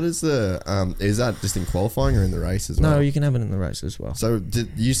 So how does the is that just in qualifying or in the race as well? No, you can have it in the race as well. So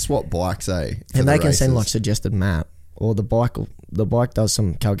did you swap bikes, for And they the can send, races? like, suggested map, or the bike does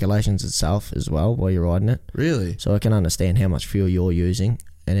some calculations itself as well while you're riding it. Really? So it can understand how much fuel you're using,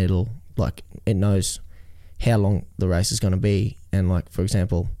 and it'll, like, it knows how long the race is going to be. And, like, for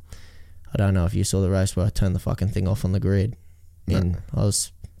example, I don't know if you saw the race where I turned the fucking thing off on the grid. I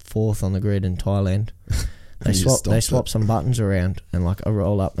was 4th on the grid in Thailand. They swap some buttons around, and, like, I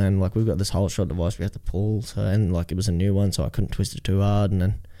roll up, and, like, we've got this whole shot device we have to pull, so, and, like, it was a new one, so I couldn't twist it too hard, and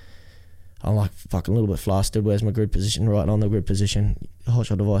then I'm like, fucking a little bit flustered. Where's my grid position? Right on the grid position. Hot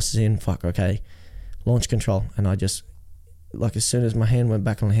shot device is in. Fuck, okay. Launch control. And I just, like, as soon as my hand went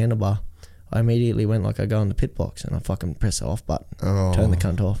back on the handlebar, I immediately went like I go in the pit box and I fucking press the off button. Turn the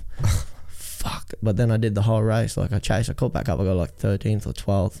cunt off. Fuck. But then I did the whole race. Like, I caught back up. I got like 13th or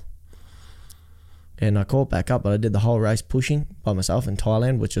 12th. And I caught back up, but I did the whole race pushing by myself in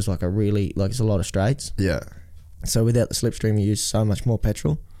Thailand, which is like it's a lot of straights. Yeah. So without the slipstream, you use so much more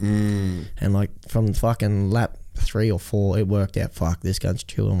petrol. And like from fucking lap 3 or 4, it worked out. Fuck, this gun's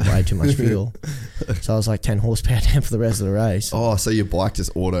chewing way too much fuel. So I was like 10 horsepower down for the rest of the race. Oh, so your bike just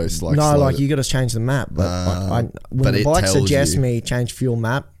autos like? No, like you got to change the map. But when the bike suggests me change fuel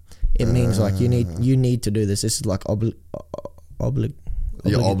map, it means like you need to do this. This is like you're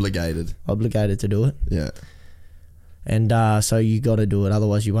obligated. Obligated to do it. Yeah. And so you got to do it,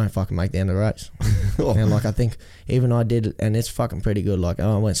 otherwise you won't fucking make the end of the race. And like I think even I did, and it's fucking pretty good. Like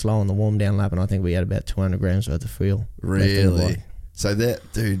I went slow on the warm down lap, and I think we had about 200 grams worth of fuel. Really? So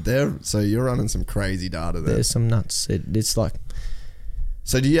so you're running some crazy data there. There's some nuts. It's like.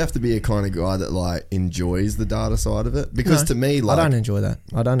 So do you have to be a kind of guy that like enjoys the data side of it? Because to me, like, I don't enjoy that.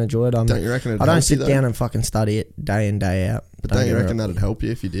 I don't enjoy it. Don't you reckon it'd I don't help sit you, down and fucking study it day in, day out. But don't you reckon that'd help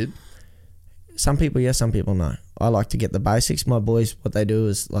you if you did? Some people yes, some people no. I like to get the basics. My boys, what they do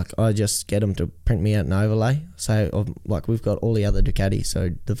is like I just get them to print me out an overlay. So like we've got all the other Ducati, so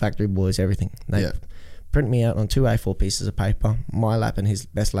the factory boys, everything. They print me out on 2 A4 pieces of paper, my lap and his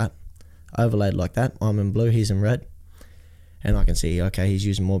best lap, overlaid like that. I'm in blue, he's in red. And I can see, okay, he's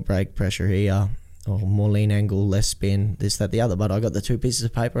using more brake pressure here, or more lean angle, less spin, this, that, the other. But I got the 2 pieces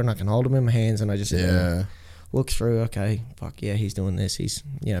of paper and I can hold them in my hands and I just sit there, look through, okay, fuck yeah, he's doing this. He's,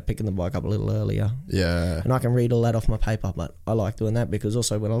 picking the bike up a little earlier. Yeah. And I can read all that off my paper, but I like doing that because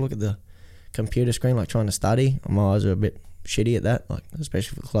also when I look at the computer screen, like trying to study, my eyes are a bit shitty at that, like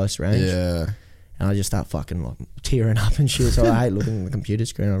especially for close range. Yeah. And I just start fucking like tearing up and shit. So I hate looking at the computer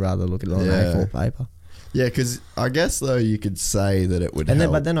screen. I'd rather look at it on A4 paper. Yeah, because I guess though you could say that it would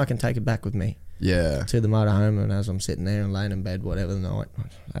help. But then I can take it back with me. Yeah. To the motorhome, and as I'm sitting there and laying in bed, whatever the night,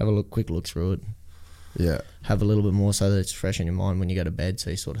 have a quick look through it. Yeah. have a little bit more so that it's fresh in your mind when you go to bed, so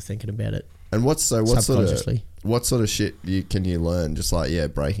you're sort of thinking about it And what sort subconsciously. of shit can you learn? Just like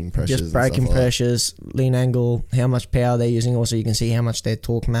braking pressures. Just braking and stuff pressures, lean angle, how much power they're using. Also, you can see how much their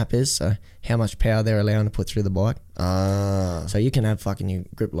torque map is, so how much power they're allowing to put through the bike. Ah. So you can have fucking your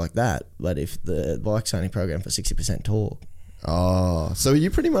grip like that, but if the bike's only programmed for 60% torque, Oh, so are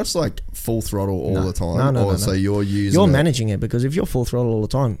you pretty much like full throttle all the time? No. So you're using you're managing it, because if you're full throttle all the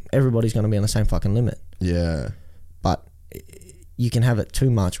time, everybody's going to be on the same fucking limit. Yeah. But you can have it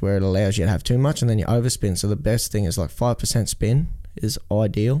too much where it allows you to have too much and then you overspin. So the best thing is like 5% spin is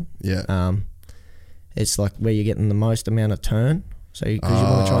ideal. Yeah. It's like where you're getting the most amount of turn. So because you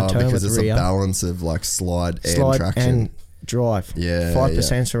want to try and turn with because the it's rear. a balance of like slide and traction. And drive. Yeah,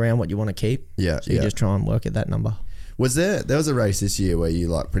 5% is around what you want to keep. Yeah, So you just try and work at that number. There was a race this year where you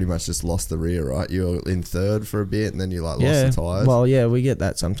like pretty much just lost the rear, right? You were in third for a bit and then you like lost the tyres. Well, yeah, we get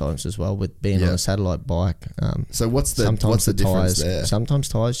that sometimes as well with being on a satellite bike. So what's the difference there? Sometimes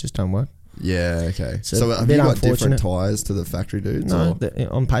tyres just don't work. Yeah, okay. So So a have bit you got different unfortunate. tyres to the factory dudes? No,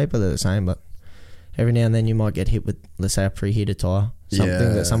 or? on paper they're the same, but every now and then you might get hit with, let's say, a preheated tyre. Something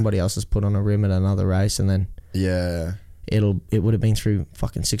Yeah. that somebody else has put on a rim at another race, and then Yeah. it would have been through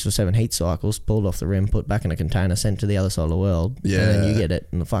fucking 6 or 7 heat cycles, pulled off the rim, put back in a container, sent to the other side of the world. Yeah. And then you get it,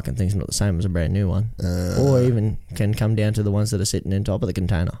 and the fucking thing's not the same as a brand new one. Or even can come down to the ones that are sitting in top of the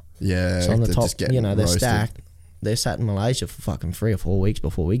container. Yeah. So on the they're top, just getting they're roasted. stacked. They're sat in Malaysia for fucking 3 or 4 weeks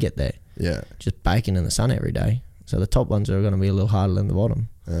before we get there, Yeah. just baking in the sun every day. So the top ones are going to be a little harder than the bottom.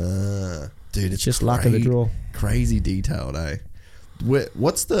 Dude, It's just luck of the draw. Crazy detailed, eh?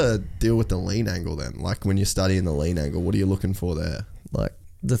 What's the deal with the lean angle then? Like when you're studying the lean angle, what are you looking for there? Like,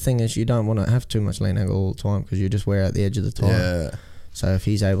 the thing is, you don't want to have too much lean angle all the time because you just wear out the edge of the tyre. Yeah. So if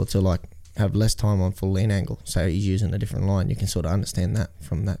he's able to like have less time on full lean angle, so he's using a different line, you can sort of understand that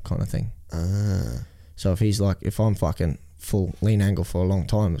from that kind of thing. So if he's like, if I'm fucking full lean angle for a long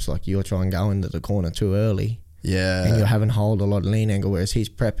time, it's like you're trying to go into the corner too early Yeah. and you're having hold a lot of lean angle, whereas he's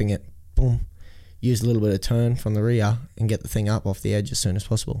prepping it, boom, use a little bit of turn from the rear and get the thing up off the edge as soon as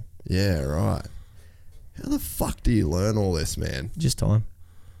possible. Yeah, right. How the fuck do you learn all this, man? Just time.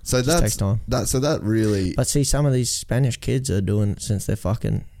 So takes time. That really. But see, some of these Spanish kids are doing it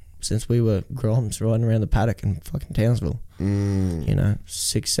since we were groms riding around the paddock in fucking Townsville. You know,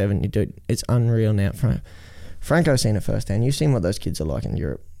 6, 7, dude, it's unreal now. Franco's seen it firsthand. You've seen what those kids are like in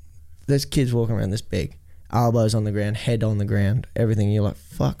Europe. There's kids walking around this big, elbows on the ground, head on the ground, everything. You're like,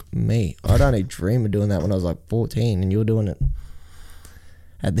 fuck me. I'd only dream of doing that when I was like 14, and you're doing it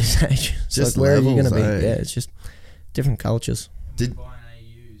at this age. It's Just like, where levels, are you going to be? eh? Yeah, it's just different cultures. Did Buying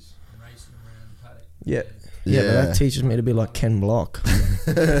AUs and racing around the paddock. Yeah. Yeah, but that teaches me to be like Ken Block.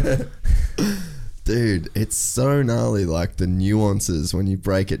 Dude, it's so gnarly, like the nuances when you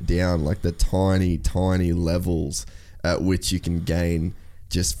break it down, like the tiny, tiny levels at which you can gain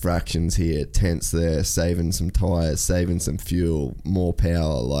just fractions here, tenths there, saving some tires, saving some fuel, more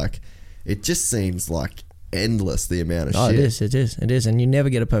power. Like, it just seems like endless, the amount of shit. It is. And you never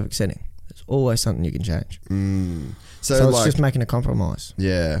get a perfect setting. There's always something you can change. So it's like, just making a compromise.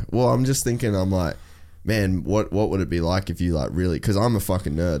 yeah. Well, I'm just thinking, I'm like, man, what would it be like if you like really? Because I'm a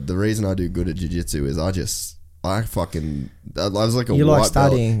fucking nerd. The reason I do good at jiu-jitsu is I was like a You white like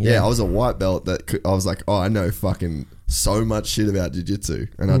studying, belt. Yeah, I was a white belt I was like, oh, I know fucking so much shit about jiu-jitsu,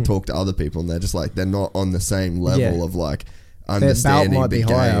 and I talk to other people, and they're just like, they're not on the same level of like Their belt understanding might be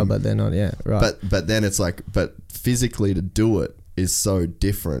the higher, game. but they're not. Yeah, right. But then it's like, but physically to do it is so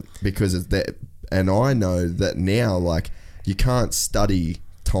different because it's that, and I know that now, like, you can't study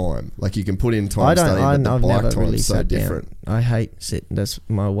time. Like, you can put in time studying, but the bike time's so different. I hate sitting. That's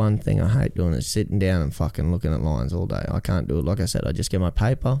my one thing I hate doing, is sitting down and fucking looking at lines all day. I can't do it. Like I said, I just get my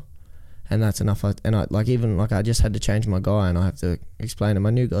paper, and that's enough. I just had to change my guy, and I have to explain to my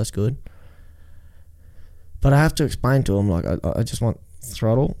new guy's good, but I have to explain to him, like, I just want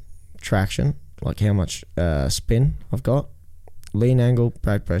throttle, traction, like how much spin I've got, lean angle,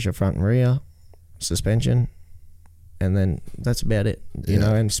 brake pressure, front and rear, suspension, and then that's about it. You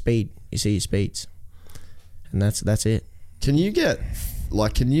know, and speed. You see your speeds, and that's it. Can you get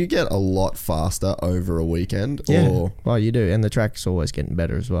a lot faster over a weekend? Yeah. Or Well, you do, and the track's always getting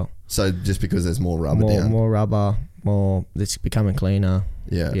better as well. so just because there's more rubber down? More rubber, more. It's becoming cleaner.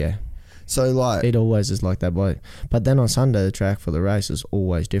 Yeah. Yeah. So like, It always is like that, but then on Sunday the track for the race is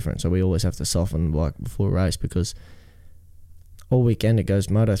always different. So we always have to soften like before race, because all weekend it goes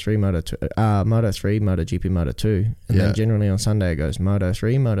Moto 3, Moto 2, Moto 3, Moto GP, Moto 2, and then generally on Sunday it goes Moto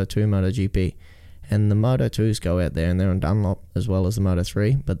 3, Moto 2, Moto GP, and the Moto 2s go out there and they're on Dunlop as well as the Moto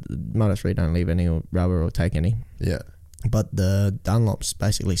 3, but the Moto 3 don't leave any rubber or take any. yeah. But the Dunlops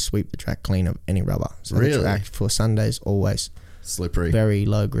basically sweep the track clean of any rubber. So Really? the track for Sundays always Slippery. very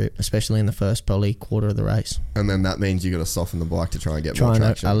low grip, especially in the first probably quarter of the race. And then that means you got to soften the bike to try and get more Trying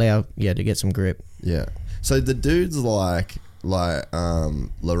traction. to allow, to get some grip. Yeah. So the dudes like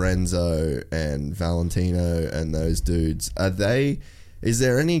Lorenzo and Valentino and those dudes, is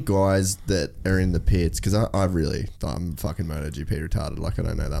there any guys that are in the pits? Because I'm fucking MotoGP retarded. Like, I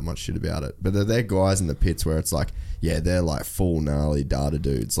don't know that much shit about it. But are there guys in the pits where it's like, yeah, they're like full gnarly data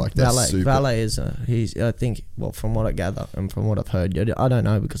dudes. Like, they're super. Valet is he's, I think, well, from what I gather and from what I've heard, I don't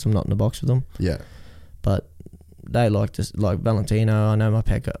know because I'm not in the box with them. Yeah. But they like to, like Valentino, I know my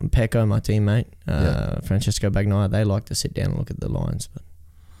Pecco, my teammate, Francesco Bagnaia, they like to sit down and look at the lines, but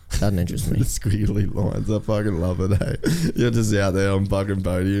doesn't interest The me. squiggly lines. I fucking love it, eh? You're just out there on fucking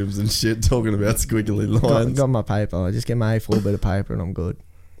podiums and shit talking about squiggly lines. Got my paper. I just get my A4 bit of paper and I'm good.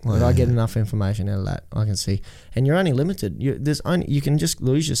 Like, I get enough information out of that. I can see, and you're only limited. You can just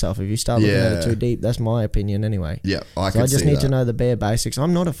lose yourself if you start looking at it too deep. That's my opinion, anyway. Yeah, I just need to know the bare basics.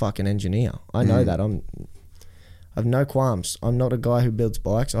 I'm not a fucking engineer. I know that. I've no qualms. I'm not a guy who builds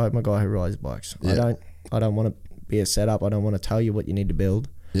bikes. I'm a guy who rides bikes. Yeah. I don't want to be a setup. I don't want to tell you what you need to build.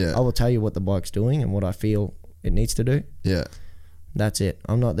 Yeah. I will tell you what the bike's doing and what I feel it needs to do. Yeah. That's it.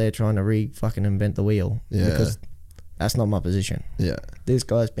 I'm not there trying to fucking invent the wheel. Yeah. Because that's not my position. Yeah. This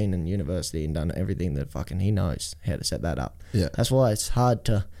guy's been in university and done everything that fucking he knows how to set that up. Yeah. That's why it's hard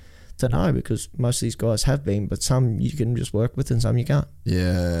to know, because most of these guys have been, but some you can just work with and some you can't.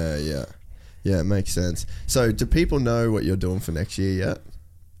 Yeah, yeah. Yeah, it makes sense. So do people know what you're doing for next year yet?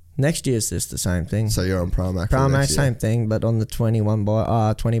 Next year's just the same thing. So you're on Pramac for Pramac, next year? same thing, but on the 20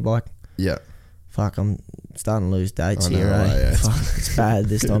 bike. Yeah. Fuck, I'm starting to lose dates I know, here, eh? yeah. Fuck, it's bad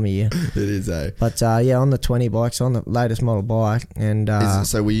this time of year. It is, eh? But on the 20 bikes, on the latest model bike, and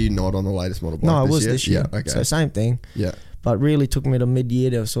So were you not on the latest model bike no, I was this year. Yeah, okay. So same thing. Yeah. But really took me to mid-year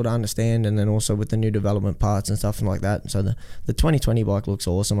to sort of understand, and then also with the new development parts and stuff like that. So the 2020 bike looks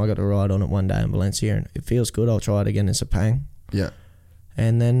awesome. I got to ride on it one day in Valencia, and it feels good. I'll try it again in Sepang. Yeah.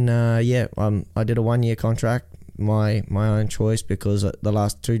 And then I did a 1 year contract, my own choice, because the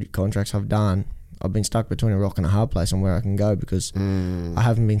last 2 contracts I've done, I've been stuck between a rock and a hard place on where I can go, because I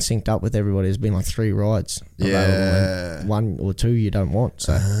haven't been synced up with everybody. There's been like 3 rides available, and 1 or 2 you don't want.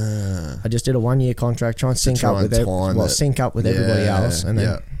 So I just did a 1 year contract, try and sync up with everybody else, and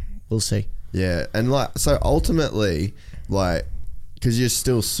then we'll see. Yeah, and like, so ultimately, like, because you're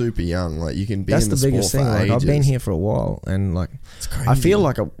still super young, like you can be That's in the the biggest sport thing. for Like, ages. I've been here for a while, and like It's crazy. I feel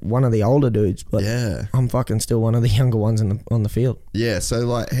like one of the older dudes, but Yeah. I'm fucking still one of the younger ones on the field. Yeah, so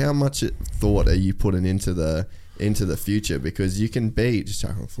like, how much thought are you putting into the future? Because you can be just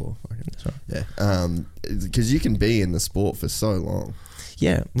chuck on the floor. Sorry. Yeah, because you can be in the sport for so long.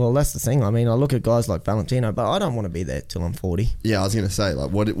 Yeah, well, that's the thing. I mean, I look at guys like Valentino, but I don't want to be there till I'm 40. Yeah, I was gonna say,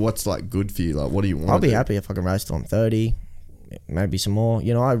 like, what's like good for you? Like, what do you want? I'll be happy if I can race till I'm 30, maybe some more.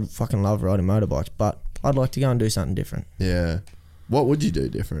 You know, I fucking love riding motorbikes, but I'd like to go and do something different. Yeah, what would you do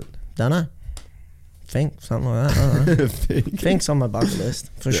different? Don't know. Think something like that. I don't know. Think's on my bucket list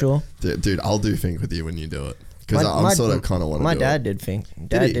for sure. Dude, I'll do Think with you when you do it, because My- I'm my- sort of kind of want to. My do dad it. did Think. he?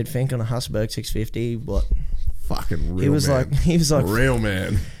 Dad did Think on a Husberg 650, but Fucking real. he was man. like real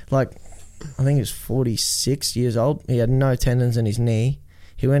man. like, I think he was 46 years old. He had no tendons in his knee.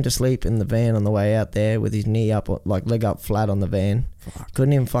 He went to sleep in the van on the way out there with his knee up, like leg up flat on the van.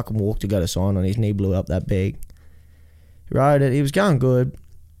 Couldn't even fucking walk to go to sign on. His knee blew up that big. He rode it. He was going good.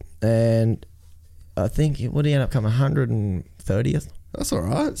 And I think, what did he end up coming? 130th? That's all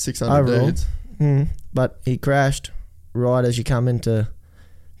right. 600 Overall. dudes. But he crashed right as you come into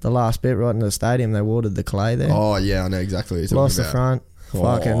the last bit, right into the stadium. They watered the clay there. Oh yeah, I know exactly what you're talking Lost about. the front. Oh,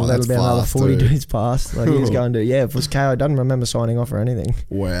 Fucking let that's about another fast 40 too. dudes past. Like, he was going to, it was KO. I don't remember signing off or anything.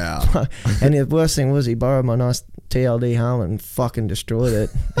 Wow. And the worst thing was he borrowed my nice TLD helmet and fucking destroyed it.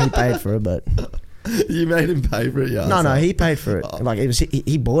 He paid for it, but You made him pay for it, yeah. no, he paid for it. Like, it was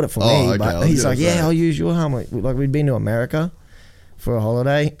he bought it for Oh, me, okay, I but was he's gonna like, say. yeah, I'll use your helmet. Like, we'd been to America for a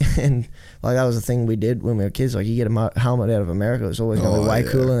holiday, and like that was the thing we did when we were kids. Like, you get a helmet out of America, it's always gonna be way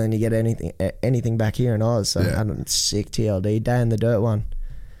cooler than you get anything back here in Oz. So I had a sick TLD, Day in the Dirt one.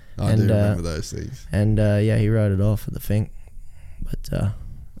 I do remember those things. And he rode it off at the Fink. But yeah,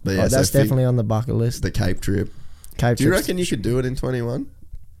 so that's Fink- definitely on the bucket list. The Cape trip. Cape Do you trips, reckon you could do it in 21?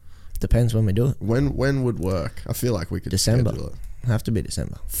 depends when we do it. When would work? I feel like we could December. schedule it. Have to be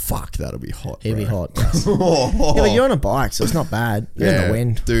December. Fuck, that'll be hot. It'd be bro. hot. Yeah, but you're on a bike, so it's not bad. You're in the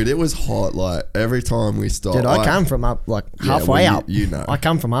wind. Dude, it was hot. Like, every time we stopped. Dude, I come from up, like, Yeah, halfway well, up. you know. I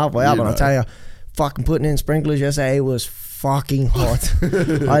come from halfway up, You and I know. tell you, fucking putting in sprinklers yesterday was fucking hot.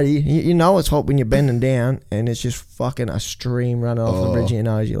 You know it's hot when you're bending down and it's just fucking a stream running off the bridge of your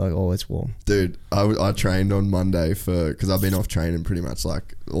nose. You're like, oh, it's warm. Dude, I trained on Monday because I've been off training pretty much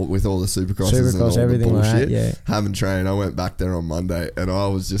like with all the supercrosses and all everything the bullshit. like that, yeah. Haven't trained. I went back there on Monday and I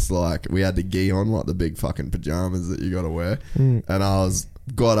was just like, we had the gi on, like the big fucking pajamas that you got to wear. And I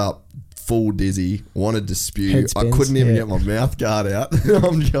got up full dizzy, wanted to spew. Head spins, I couldn't even get my mouth guard out.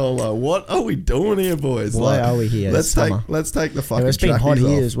 I'm going like, what are we doing here, boys? Why like, are we here? Let's take the fucking it's been hot trackies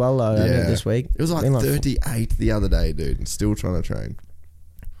here off. as well though, this week. It was like 38 the other day, dude, and still trying to train.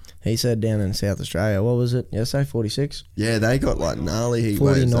 He said down in South Australia, what was it yesterday, 46? Yeah, they got like gnarly heat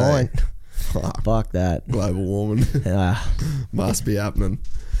waves. 49. Fuck that. Global warming. Must be happening.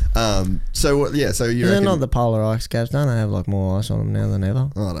 So you They're reckon... not the polar ice caps. Don't they have like more ice on them now than ever?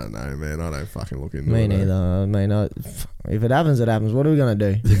 I don't know, man. I don't fucking look into Me it. neither. I mean, if it happens, it happens. What are we going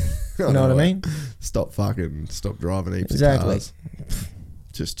to do? You know what I mean? Stop driving heaps Exactly. of cars.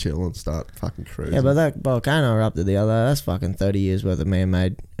 Just chill and start fucking cruising. Yeah, but that volcano erupted the other. That's fucking 30 years worth of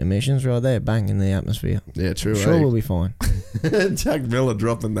man-made emissions right there, bang in the atmosphere. Yeah, true. Sure, we'll be fine. Jack Miller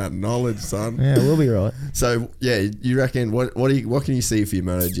dropping that knowledge, son. Yeah, we'll be right. So yeah, you reckon what can you see for your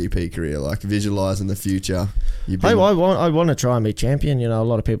MotoGP career? Like visualising the future. I want to try and be champion. You know, a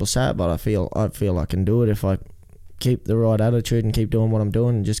lot of people say it, but I feel I can do it if I keep the right attitude and keep doing what I'm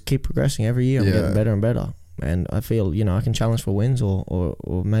doing and just keep progressing every year. I'm getting better and better. And I feel, you know, I can challenge for wins or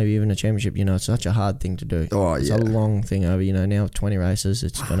maybe even a championship. You know, it's such a hard thing to do. Oh, it's yeah. a long thing over, you know, now 20 races,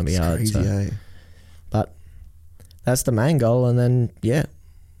 it's going to be hard. Crazy, so. But that's the main goal. And then, yeah,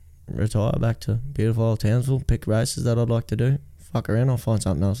 retire back to beautiful old Townsville, pick races that I'd like to do. Fuck around, I'll find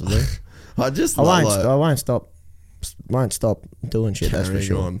something else to do. I won't stop doing shit, that's for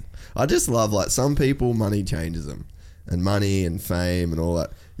sure. I just love, like, some people, money changes them. And money and fame and all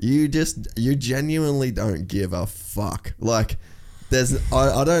that. You genuinely don't give a fuck. Like,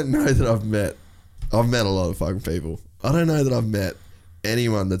 I don't know that I've met a lot of fucking people. I don't know that I've met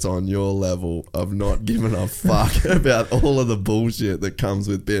anyone that's on your level of not giving a fuck about all of the bullshit that comes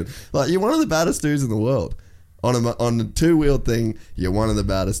with being, like, you're one of the baddest dudes in the world. On a two-wheeled thing, you're one of the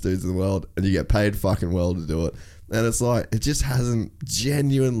baddest dudes in the world, and you get paid fucking well to do it. And it's like, it just hasn't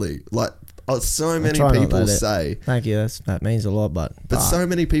genuinely, like, so many people say... Thank you, that means a lot, but so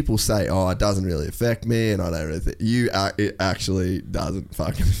many people say, oh, it doesn't really affect me, and I don't really think... It actually doesn't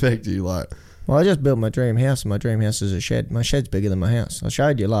fucking affect you, like... Well, I just built my dream house, and my dream house is a shed. My shed's bigger than my house. I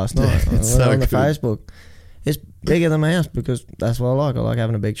showed you last night on the Facebook. It's bigger than my house because that's what I like. I like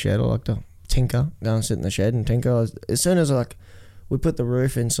having a big shed. I like to tinker, go and sit in the shed and tinker. As soon as we put the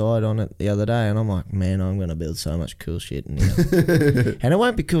roof inside on it the other day, and I'm like, man, I'm going to build so much cool shit in here. And it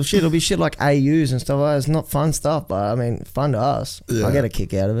won't be cool shit. It'll be shit like AUs and stuff like that. It's not fun stuff, but I mean, fun to us. Yeah. I get a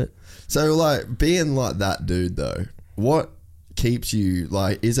kick out of it. So, like, being like that dude, though, what keeps you,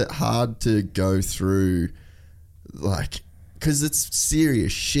 like, is it hard to go through, like, because it's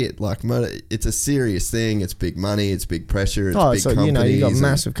serious shit. Like, it's a serious thing. It's big money. It's big pressure. It's big companies. You know, you got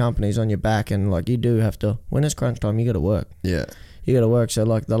massive companies on your back, and, like, you do have to, when it's crunch time, you got to work. Yeah. You got to work. So,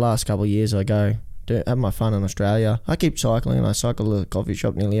 like, the last couple of years, I go have my fun in Australia. I keep cycling, and I cycle to the coffee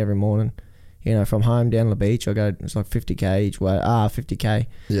shop nearly every morning. You know, from home down to the beach, I go, it's like 50k each way. 50k.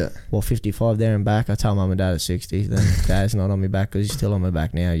 Yeah. Well, 55 there and back. I tell mum and dad at 60. Then dad's not on my back because he's still on my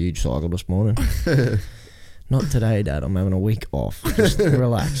back now. Huge cycle this morning. Not today, Dad. I'm having a week off. Just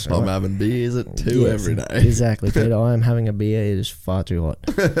relax. I'm having beers at 2 every day. Exactly, Peter. I am having a beer. It is far too hot.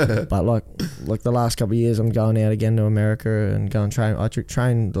 But like the last couple of years, I'm going out again to America and going train. I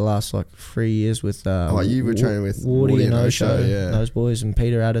trained the last 3 years with. You were training with Woody and Osho, yeah. Those boys, and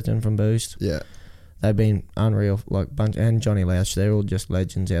Peter Adderton from Boost. Yeah. They've been unreal, and Johnny Louch. They're all just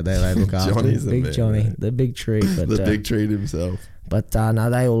legends out there. They look after me. Big Johnny, man. The big treat. But, the big treat himself. But no,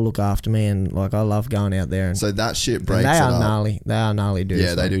 they all look after me, and like I love going out there. And so that shit breaks. They it are up. gnarly. They are gnarly dudes.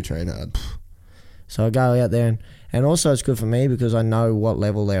 Yeah, they do train hard. So I go out there, and also it's good for me because I know what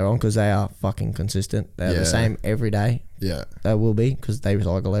level they're on because they are fucking consistent. They're the same every day. Yeah, they will be because they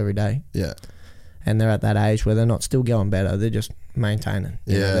cycle every day. Yeah, and they're at that age where they're not still going better. They're just maintaining.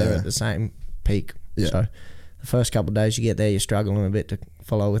 You know, they're at the same peak. Yeah. So the first couple of days you get there, you're struggling a bit to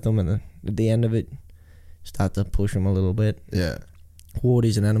follow with them, and then at the end of it, start to push them a little bit. Yeah.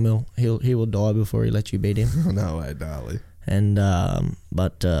 Wardy's an animal. He will die before he lets you beat him. No way, darling. And no,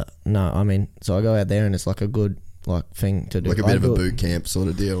 I mean, so I go out there and it's like a good thing to do. Like a bit of a boot camp sort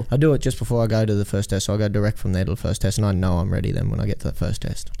of deal. I do it just before I go to the first test. So I go direct from there to the first test, and I know I'm ready then when I get to the first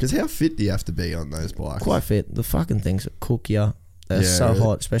test. Because how fit do you have to be on those bikes? Quite fit. The fucking things that cook you. They're so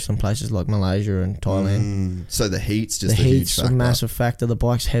hot, especially in places like Malaysia and Thailand. So the heat's just the a huge heat's factor. a massive factor. The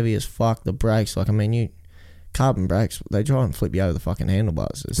bike's heavy as fuck. The brakes, you carbon brakes, they try and flip you over the fucking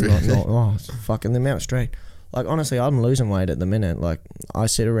handlebars. It's Really? it's fucking the amount of straight. Like, honestly, I'm losing weight at the minute. Like, I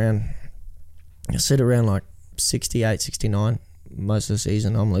sit around like 68, 69 most of the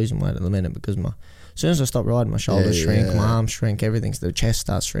season. I'm losing weight at the minute because as soon as I stop riding, my shoulders shrink, my arms shrink, everything. The chest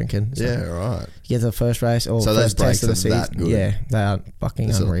starts shrinking. So Yeah, right. you get to the first race or So those first test of the brakes are that season. good? Yeah, they are fucking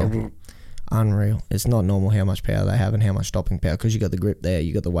It's unreal. Unreal. It's not normal how much power they have and how much stopping power, because you got the grip there,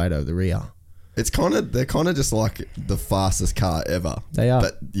 you got the weight over the rear. They're kind of just like the fastest car ever. They are.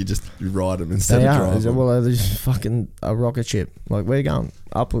 But you ride them instead They of are. driving them. Well, they're just fucking a rocket ship. Like, we're going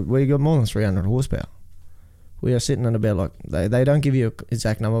up. We got more than 300 horsepower. We are sitting at about like they don't give you an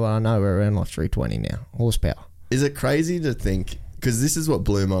exact number, but I know we're around like 320 now horsepower. Is it crazy to think? Because this is what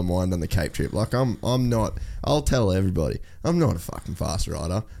blew my mind on the Cape trip. Like, I'm not. I'll tell everybody, I'm not a fucking fast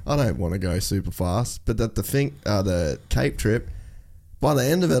rider. I don't want to go super fast. But that the Cape trip, by the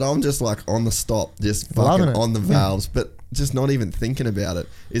end of it, I'm just like on the stop, just Loving fucking it. on the valves, but just not even thinking about it.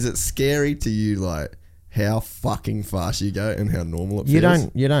 Is it scary to you, like how fucking fast you go and how normal it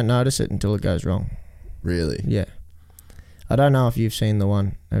feels? You don't notice it until it goes wrong. Really? Yeah. I don't know if you've seen the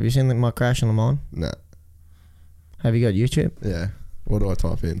one. Have you seen my crash in Le Mans? No. Have you got YouTube? Yeah. What do I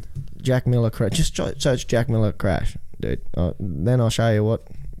type in? Jack Miller crash. Just search Jack Miller crash, dude. Then I'll show you what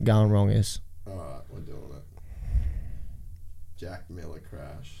going wrong is. Alright, we're doing it. Jack Miller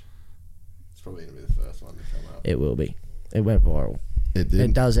crash. It's probably going to be the first one to come up. It will be. It went viral. It did.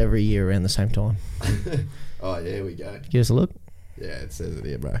 It does every year around the same time. Oh, yeah, here we go. Give us a look. Yeah, it says it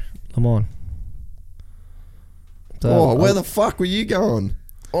here, bro. Come on. Oh, where the fuck were you going?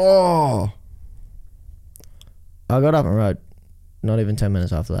 Oh. I got up and rode. Not even 10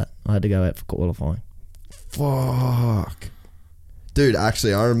 minutes after that. I had to go out for qualifying. Fuck. Dude,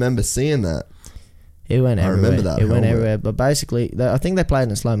 actually, I remember seeing that. It went I everywhere. remember that It went helmet. everywhere. But basically, I think they played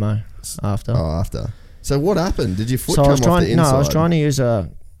in slow-mo after. Oh, after. So what happened? Did your foot So come I was off trying. the No, inside? I was trying to use a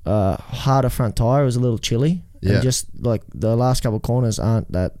harder front tire. It was a little chilly. Yeah. And just like the last couple of corners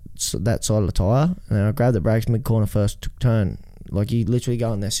aren't that side of the tire. And then I grabbed the brakes mid corner first turn. Like, you literally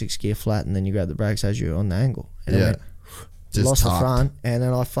go in there 6th gear flat, and then you grab the brakes as you're on the angle. And it Yeah. went, Just lost tucked. the front, and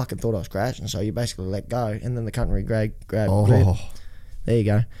then I fucking thought I was crashing. So you basically let go, and then the country grabbed grip. Oh. There you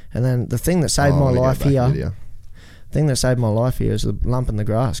go. And then the thing that saved Oh, my I'm gonna go life back here. video. Thing that saved my life here is the lump in the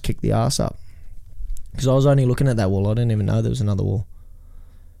grass kicked the ass up. Because I was only looking at that wall. I didn't even know there was another wall.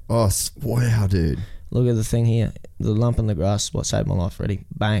 Oh, wow, dude. Look at the thing here. The lump in the grass is what saved my life, Freddie.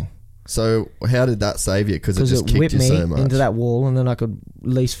 Bang. So how did that save you? Because it Because just it kicked whipped you me so much. into that wall, and then I could at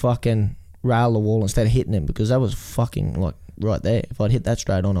least fucking rail the wall instead of hitting it, because that was fucking like right there. If I'd hit that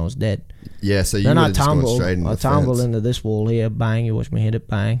straight on, I was dead. Yeah, so you Then would I have just gone tumbled. straight into I the tumbled fence. into this wall here. Bang. You watch me hit it.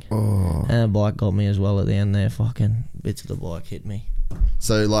 Bang. Oh. And the bike got me as well at the end there. Fucking bits of the bike hit me.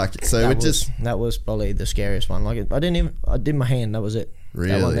 So That was probably the scariest one. Like, I did my hand. That was it. That one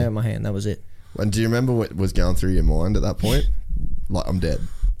Really? there in my hand. That was it. And do you remember what was going through your mind at that point? Like, I'm dead.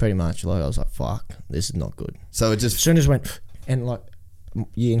 Pretty much. Like, I was like, fuck, this is not good. So it As just soon as it went, and like,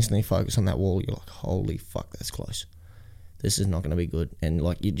 you instantly focus on that wall. You're like, holy fuck, that's close. This is not going to be good. And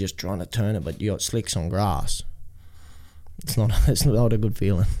like, you're just trying to turn it, but you got slicks on grass. It's not a good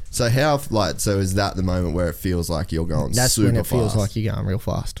feeling. so is that the moment where it feels like you're going That's super when it feels fast? like you're going real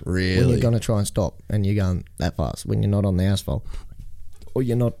fast. Really? When you're going to try and stop and you're going that fast. When you're not on the asphalt. Or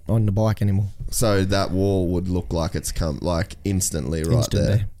you're not on the bike anymore. So that wall would look like it's come like instantly right Instant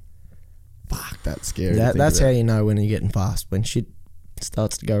there. Fuck, that's scary. That's how you know when you're getting fast. When shit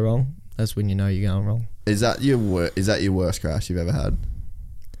starts to go wrong, that's when you know you're going wrong. Is that your worst crash you've ever had,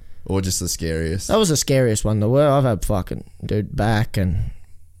 or just the scariest? That was the scariest one. I've had fucking back and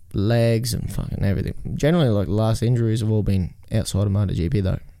legs and fucking everything. Generally, like, the last injuries have all been outside of MotoGP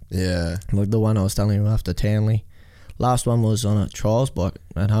though. Yeah. Like the one I was telling you after Townley. Last one was on a trials bike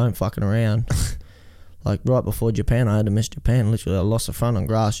at home, fucking around. Like, right before Japan, I had to miss Japan. Literally, I lost the front on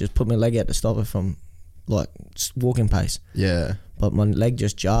grass. Just put my leg out to stop it from, like, walking pace. Yeah. But my leg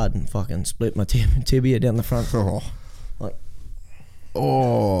just jarred and fucking split my tibia down the front. Oh. Like,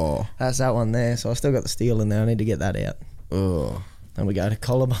 Oh. that's that one there. So I still got the steel in there. I need to get that out. Oh. And we go to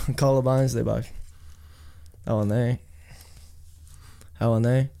collarbones. They're both. That one there. That one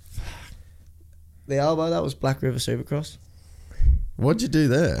there. The elbow, that was Black River Supercross. What'd you do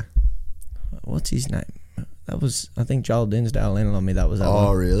there? What's his name? That was, I think Joel Dinsdale landed on me. That was that Oh,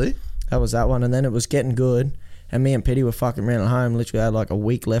 one. really? That was that one. And then it was getting good. And me and Petty were fucking around at home. Literally had like a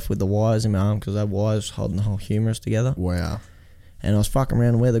week left with the wires in my arm, because I had wires holding the whole humerus together. Wow. And I was fucking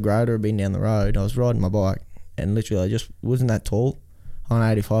around where the grader had been down the road. I was riding my bike, and literally I just wasn't that tall. on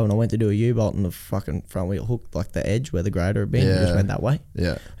 85 and I went to do a U-bolt and the fucking front wheel hooked like the edge where the grader had been. It just went that way.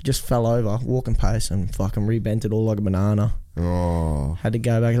 Yeah. I just fell over, walking pace, and fucking rebent it all like a banana. Oh. Had to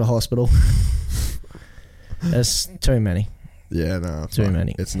go back to the hospital. There's too many. Yeah, no. Too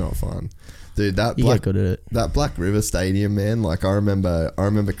many. It's not fun. Dude, that You get good at it. That Black River Stadium, man, like I remember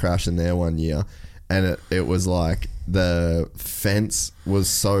crashing there one year and it was like the fence was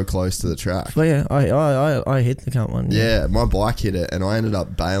so close to the track. But yeah, I hit the cunt one. Yeah, my bike hit it and I ended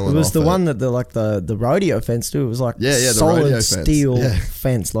up bailing It was off the one that the rodeo fence too. It was like the solid rodeo steel fence. Yeah.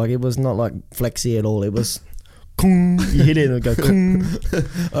 fence. Like it was not like flexy at all. It was kung. You hit it and it would go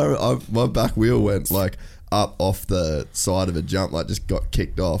kung. My back wheel went like up off the side of a jump, like just got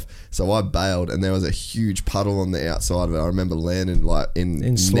kicked off. So I bailed and there was a huge puddle on the outside of it. I remember landing like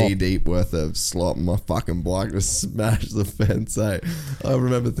in slop. knee deep worth of slop and my fucking bike just smashed the fence. I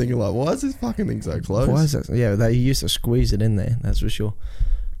remember thinking like, why is this fucking thing so close? Why is that? Yeah, they used to squeeze it in there. That's for sure.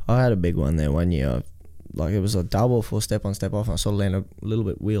 I had a big one there one year. Like it was a double for step on, step off. And I sort of landed a little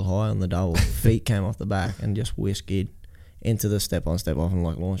bit wheel high on the double. Feet came off the back and just whisked into the step on, step off and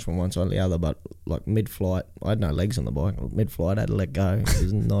like launched from one side to the other. But like mid-flight, I had no legs on the bike. Mid-flight, I had to let go. It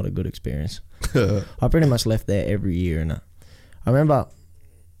was not a good experience. I pretty much left there every year. And I remember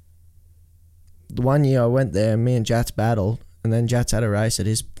the one year I went there, me and Jats battled, and then Jats had a race at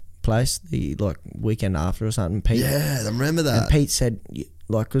his place the like weekend after or something. Pete, Yeah, I remember that. and Pete said,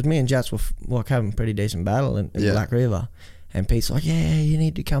 like, because me and Jats were like having a pretty decent battle in Black River, and Pete's like, yeah, you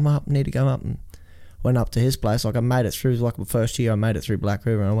need to come up, and went up to his place. Like I made it through, like the first year I made it through Black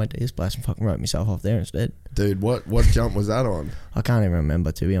River, and I went to his place and fucking wrote myself off there instead. Dude, what jump was that on? I can't even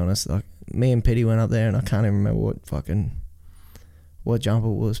remember, to be honest. Like me and Pitty went up there and I can't even remember what jump it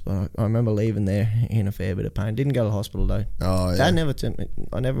was, but I remember leaving there in a fair bit of pain. Didn't go to the hospital though. Oh yeah. Dad never took me.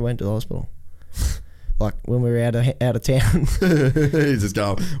 I never went to the hospital. Like when we were out of town. He's just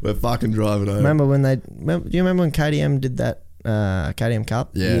going, we're fucking driving over. Do you remember when KTM did that KTM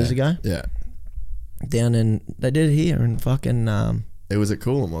Cup years ago? Yeah. They did it here in fucking It was at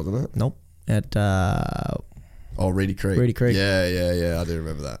Coolum, wasn't it? nope, at Reedy Creek. Reedy Creek. Yeah, I do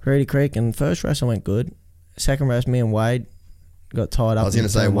remember that. Reedy Creek. And first race I went good. Second race, me and Wade got tied up. I was going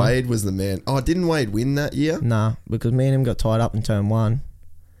to say turn one. Wade was the man. Oh, didn't Wade win that year? Nah, because me and him got tied up in turn one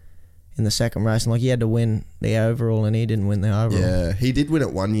in the second race, and like he had to win the overall, and he didn't win the overall. Yeah, he did win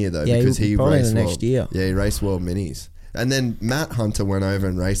it one year though, Yeah, because he probably raced the next World, year. Yeah, he raced World Minis. And then Matt Hunter went over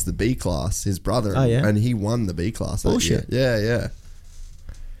and raced the B class, his brother. Oh, yeah? And he won the B class that Bullshit. year. Yeah.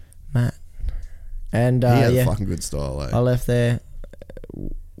 Matt. And He had yeah, a fucking good style, I left there.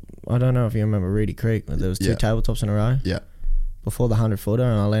 I don't know if you remember Reedy Creek, but there was two tabletops in a row Yeah. before the 100-footer,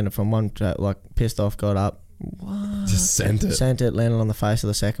 and I landed from one, like pissed off, got up, Just sent it. landed on the face of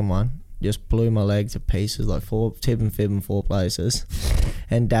the second one, just blew my leg to pieces, like tib and fib in 4 places.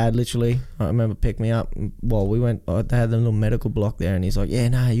 And Dad literally, I remember, picked me up. Well, they had the little medical block there, and he's like, yeah,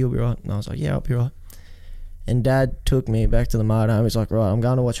 nah, you'll be right. And I was like, yeah, I'll be right. And Dad took me back to the motorhome. He's like, right, I'm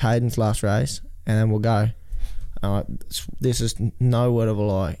going to watch Hayden's last race, and then we'll go. This is no word of a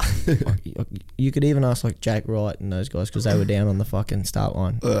lie. You could even ask like Jake Wright and those guys, because they were down on the fucking start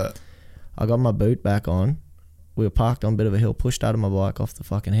line. I got my boot back on. We were parked on a bit of a hill, pushed out of my bike off the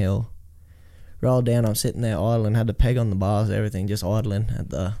fucking hill. Rolled down, I'm sitting there idling, had the peg on the bars, everything, just idling at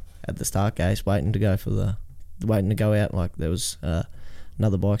the start gate, waiting to go out. Like there was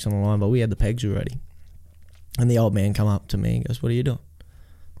another bikes on the line, but we had the pegs already. And the old man come up to me and goes, what are you doing?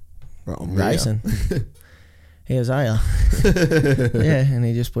 I'm Racing. He goes, are ya? Yeah, and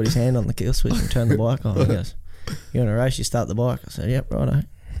he just put his hand on the kill switch and turned the bike on. He goes, you want to race, you start the bike. I said, yep, righto.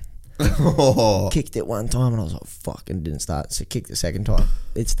 Kicked it one time and I was like, fucking didn't start. So kicked the second time.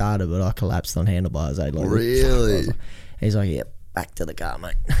 It started, but I collapsed on handlebars. Really? He's like, yep, back to the car,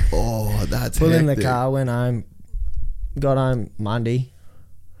 mate. Oh, that's Put in the hectic. car, went home, got home Monday,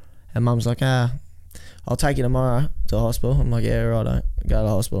 and Mum's like, I'll take you tomorrow to the hospital. I'm like, yeah, righto. Go to the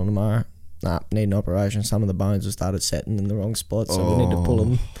hospital tomorrow. Nah, need an operation. Some of the bones have started setting in the wrong spot, so we need to pull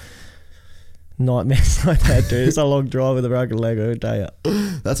them. Nightmares like that, dude. It's a long drive with a broken leg, I tell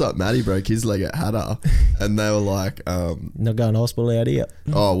you. That's like Matty broke his leg at Hatter, and they were like, Not going to hospital out here.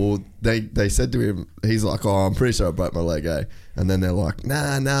 oh, well, they said to him, he's like, oh, I'm pretty sure I broke my leg, eh? And then they're like,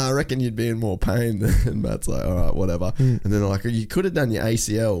 nah, I reckon you'd be in more pain. And Matt's like, all right, whatever. And then they're like, you could have done your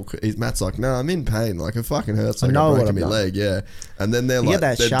ACL. Matt's like, no, I'm in pain. Like, it fucking hurts. Like, I know I'm what breaking my I've done. leg, yeah. And then they're You like, get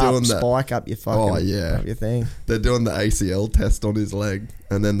that they're sharp doing that. spike up your fucking up your thing. They're doing the ACL test on his leg,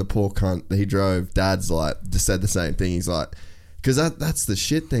 and then the poor cunt, he drove. Dad's like, just said the same thing. He's like, because that's the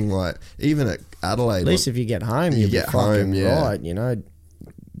shit thing. Like, even at Adelaide, At least if you get home, you get home, fucking yeah. right. You know,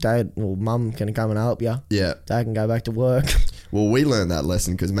 Dad or Mum can come and help you. yeah. Dad can go back to work. Well, we learned that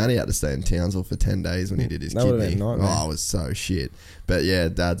lesson because Matty had to stay in Townsville for 10 days when he did his That would've kidney. been a nightmare. Oh, it was so shit. But yeah,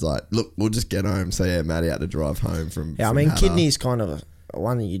 Dad's like, look, we'll just get home. So yeah, Matty had to drive home from. Yeah, I from mean, Hatta. kidney's kind of a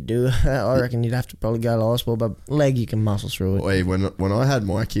one that you do. I reckon you'd have to probably go to hospital, but leg you can muscle through it. Wait, when I had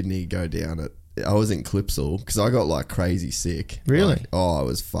my kidney go down, I was in Clipsal because I got like crazy sick. Really? Like, I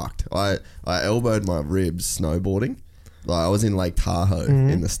was fucked. I elbowed my ribs snowboarding. Like I was in Lake Tahoe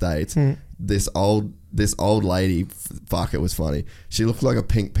in the States. This old lady, fuck, it was funny. She looked like a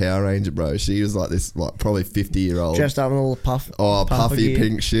pink Power Ranger, bro. She was like this, like probably 50-year-old. Dressed up in all the puff. Oh, puffer puffy gear.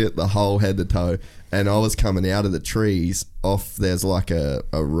 pink shit, the whole head to toe. And I was coming out of the trees off, there's like a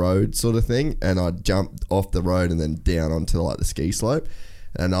road sort of thing. And I jumped off the road and then down onto like the ski slope.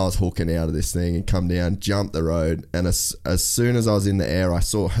 And I was hooking out of this thing and come down, jumped the road. And as soon as I was in the air, I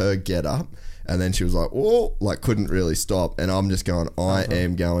saw her get up. And then she was like, whoa, like couldn't really stop. And I'm just going, I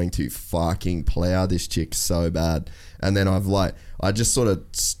am going to fucking plow this chick so bad. And then I just sort of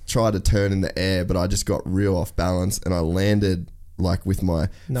tried to turn in the air, but I just got real off balance. And I landed like with my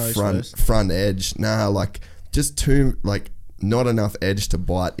Nose front edge. Nah, like just too, like not enough edge to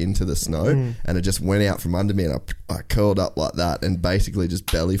bite into the snow. And it just went out from under me and I curled up like that and basically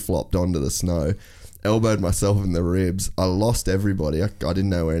just belly flopped onto the snow. Elbowed myself in the ribs. I lost everybody. I didn't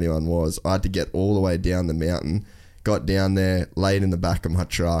know where anyone was. I had to get all the way down the mountain. Got down there, laid in the back of my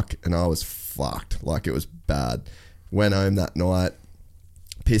truck, and I was fucked. Like, it was bad. Went home that night,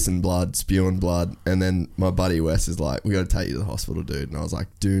 pissing blood, spewing blood, and then my buddy Wes is like, we got to take you to the hospital, dude. And I was like,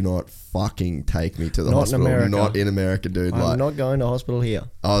 do not fucking take me to the hospital. Not in America, dude. I'm not going to hospital here.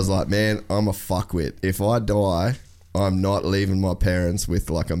 I was like, man, I'm a fuckwit. If I die, I'm not leaving my parents with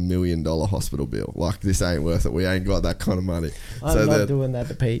like $1 million hospital bill. Like, this ain't worth it. We ain't got that kind of money. I'm not doing that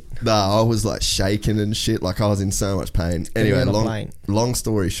to Pete. Nah, I was like shaking and shit. Like, I was in so much pain. Anyway, long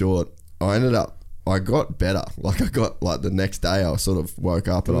story short, I got better. Like, I got like the next day I sort of woke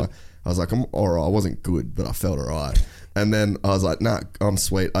up and I was like, I'm alright. I wasn't good, but I felt alright. And then I was like, nah, I'm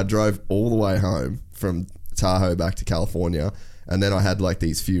sweet. I drove all the way home from Tahoe back to California. And then I had like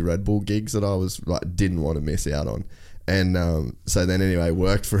these few Red Bull gigs that I was like, didn't want to miss out on. And so then anyway,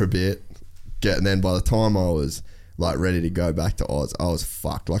 worked for a bit. And then by the time I was like ready to go back to Oz, I was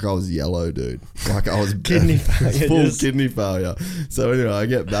fucked. Like, I was yellow, dude. Like, I was Kidney failure. full kidney failure. So anyway, I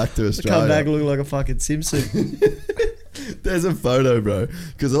get back to Australia. Come back looking like a fucking Simpson. There's a photo, bro.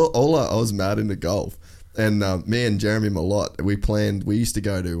 Because I was mad into golf. And me and Jeremy Malott, we used to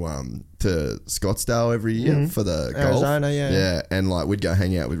go to Scottsdale every year for the golf. Arizona, yeah. Yeah, and like we'd go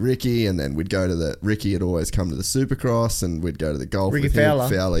hang out with Ricky, and then we'd go to Ricky had always come to the Supercross, and we'd go to the golf Ricky with Fowler.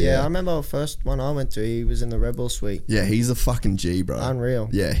 him. Yeah, I remember the first one I went to, he was in the Red Bull suite. Yeah, he's a fucking G, bro. Unreal.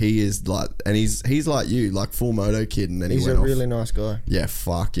 Yeah, he is like, and he's like you, like full moto kid, and then He's he went a off. really nice guy. Yeah,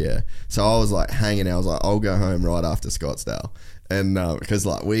 fuck yeah. So I was like hanging out. I was like, I'll go home right after Scottsdale. And because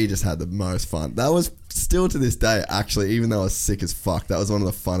like we just had the most fun. That was still to this day, actually, even though I was sick as fuck, that was one of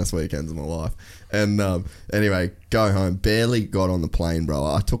the funnest weekends of my life. And anyway, go home. Barely got on the plane, bro.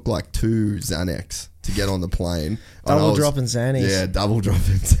 I took like 2 Xanax to get on the plane. Double dropping Xannies. Yeah, double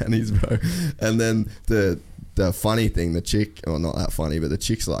dropping Xannies, bro. And then the funny thing, the chick, or not that funny, but the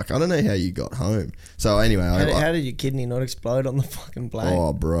chick's like, I don't know how you got home. So anyway, how did your kidney not explode on the fucking plane?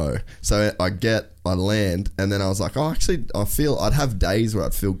 Oh, bro. So I land, and then I was like, oh, actually, I'd have days where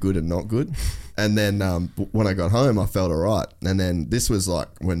I'd feel good and not good. And then when I got home, I felt all right. And then this was like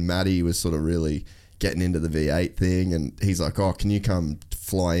when Matty was sort of really getting into the V8 thing, and he's like, oh, can you come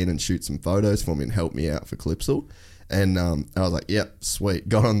fly in and shoot some photos for me and help me out for Clipsal? And I was like, yep, sweet.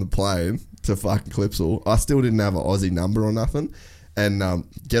 Got on the plane to fucking Clipsal. I still didn't have an Aussie number or nothing. And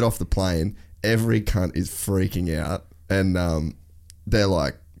get off the plane. Every cunt is freaking out. And they're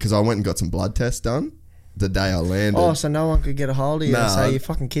like, because I went and got some blood tests done the day I landed. Oh, so no one could get a hold of you and Nah. say your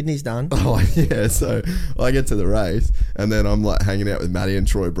fucking kidney's done. Oh, yeah. So I get to the race, and then I'm like hanging out with Matty and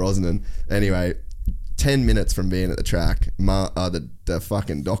Troy Brosnan. Anyway, 10 minutes from being at the track, the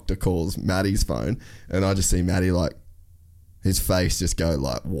fucking doctor calls Matty's phone, and I just see Matty like, his face just go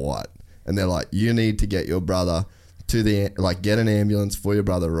like white. And they're like, you need to get your brother to get an ambulance for your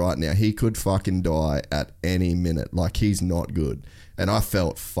brother right now. He could fucking die at any minute. Like, he's not good. And I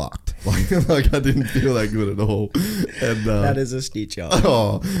felt fucked. Like I didn't feel that good at all. And That is a stitch up.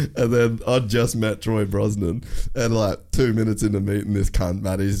 oh, and then I just met Troy Brosnan, and like 2 minutes into meeting this cunt,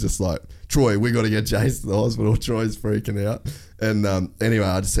 Matty's just like, Troy, we got to get Jace to the hospital. Troy's freaking out. And anyway,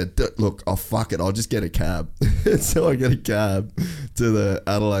 I just said, look, oh, fuck it. I'll just get a cab. So I get a cab to the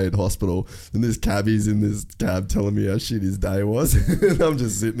Adelaide hospital, and this cabbie's in this cab telling me how shit his day was. And I'm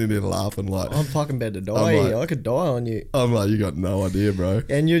just sitting in there laughing like, I'm fucking about to die. I'm like- I could die on you. I'm like, you got no no idea, bro.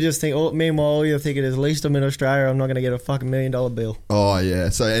 And you just think, meanwhile, all you're thinking is, at least I'm in Australia, I'm not going to get a fucking $1 million bill. Oh, yeah.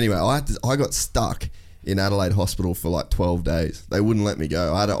 So anyway, I got stuck in Adelaide Hospital for like 12 days. They wouldn't let me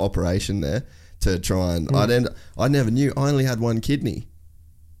go. I had an operation there to try and... I never knew. I only had one kidney.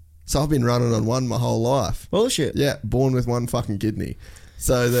 So I've been running on one my whole life. Bullshit. Yeah, born with one fucking kidney.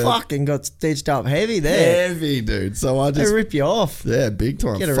 So the Fucking got stitched up heavy there. heavy, dude. So I They just... rip you off. Yeah, big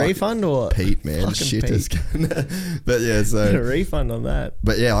time. Get a refund or what? Pete, man. Fucking Shit Pete. is... But yeah, so... Get a refund on that.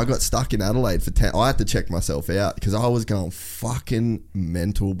 But yeah, I got stuck in Adelaide for 10... I had to check myself out because I was going fucking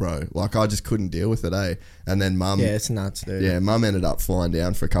mental, bro. Like, I just couldn't deal with it, eh? And then mum... Yeah, it's nuts, dude. Yeah, mum ended up flying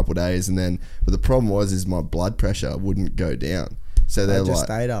down for a couple of days, and then... But the problem is my blood pressure wouldn't go down. So they're Just like...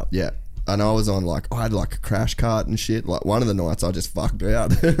 stayed up. Yeah. And I was on like... I had like a crash cart and shit. Like, one of the nights I just fucked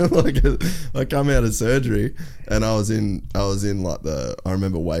out. Like, I come out of surgery, and I was in like the... I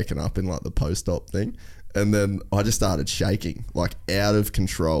remember waking up in like the post-op thing. And then I just started shaking, like out of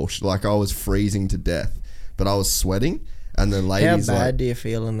control. Like I was freezing to death, but I was sweating. And then How ladies bad like, do you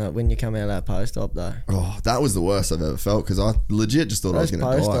feel in that when you come out of that post-op though? oh, that was the worst I've ever felt because I legit just thought I was Those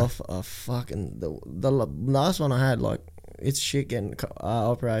going to die. post-op are fucking... The last one I had, like, it's shit getting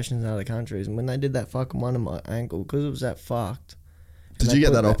operations in other countries. And when they did that fucking one in my ankle, because it was that fucked. Did you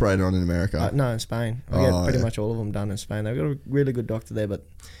get that operated on in America? No, in Spain. I Oh, get pretty yeah. much all of them done in Spain. They've got a really good doctor there, but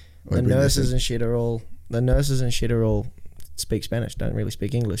We'd the be nurses missing. and shit are all... The nurses and shit are all speak Spanish, don't really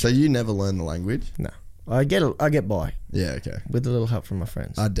speak English. So you never learned the language? No. I get by Yeah, okay. with a little help from my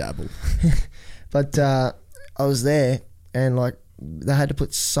friends. I dabble. But I was there, and like they had to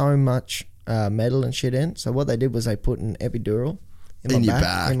put so much metal and shit in. So what they did was they put an epidural In your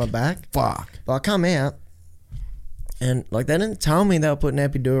back. in my back. Fuck. But I come out, and like they didn't tell me they were putting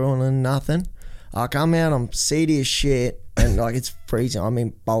epidural in and nothing. I come out, I'm seedy as shit, and like it's freezing. I'm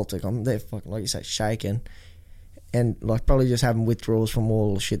in Baltic. I'm there, fucking like you say, shaking, and like probably just having withdrawals from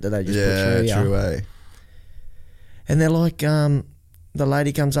all the shit that they just put Yeah, through you. true, eh? And they're like, the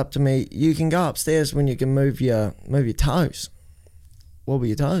lady comes up to me, you can go upstairs when you can move your toes. Wobble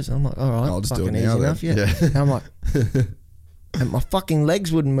your toes. And I'm like, all right, I'll just do it fucking now easy then. enough, yeah. Yeah. And I'm like, and my fucking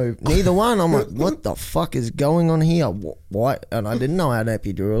legs wouldn't move. Neither one. I'm like, what the fuck is going on here? Why? And I didn't know I had an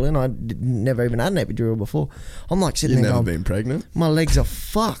epidural in. I never even had an epidural before. I'm like sitting You've there never going, been pregnant? my legs are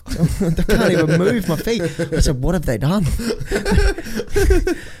fucked. I can't even move my feet. I said, what have they done?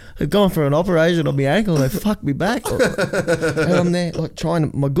 I've gone for an operation on my ankle and they fucked me back. And I'm there like trying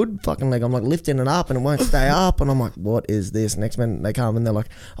to, my good fucking leg, I'm like lifting it up and it won't stay up. And I'm like, what is this? Next minute they come and they're like,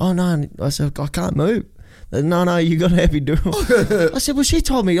 oh no. I said, I can't move. They're, no, you got an epidural. I said, well, she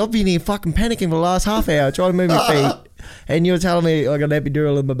told me I've been here fucking panicking for the last half hour trying to move my feet. And you're telling me I got an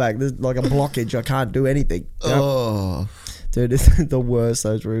epidural in my back. There's like a blockage. I can't do anything. You know? Oh. Dude, it's the worst,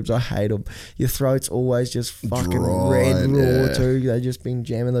 those rooms. I hate them. Your throat's always just fucking Dry, red raw yeah. too. They just been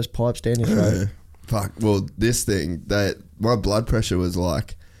jamming those pipes down your throat. Fuck. Well, this thing, my blood pressure was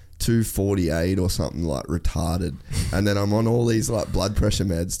like 248 or something, like retarded. And then I'm on all these like blood pressure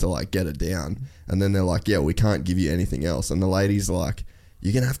meds to like get it down. And then they're like, yeah, we can't give you anything else. And the lady's like,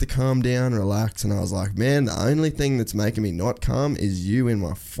 you're going to have to calm down, relax. And I was like, man, the only thing that's making me not calm is you in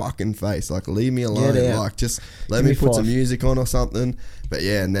my fucking face. Like, leave me alone. Get out. Like, just let Give me me put some 5. music on or something. But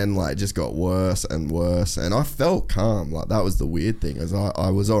yeah, and then like it just got worse and worse. And I felt calm. Like, that was the weird thing, is I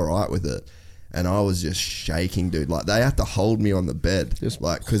was all right with it. And I was just shaking, dude. Like, they had to hold me on the bed,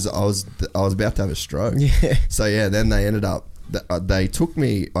 like, because I was about to have a stroke. Yeah. So yeah, then they ended up, they took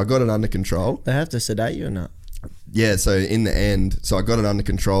me. I got it under control. They have to sedate you or not? Yeah. So in the end, so I got it under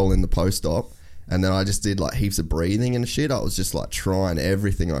control in the post-op, and then I just did like heaps of breathing and shit. I was just like trying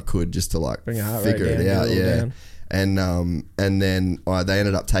everything I could just to like Bring your heart rate figure it down, out. get it all Yeah. down. And then they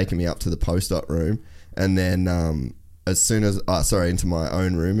ended up taking me up to the post-op room, and then as soon as into my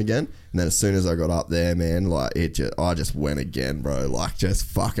own room again. And then as soon as I got up there, man, like I just went again, bro. Like, just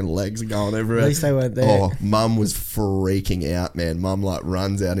fucking legs are going everywhere. At least they weren't there. Oh, mum was freaking out, man. Mum like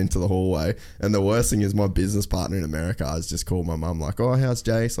runs out into the hallway, and the worst thing is my business partner in America has just called my mum like, oh, how's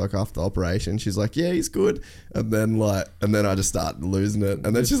Jace? Like, after the operation, she's like, yeah, he's good. And then I just start losing it,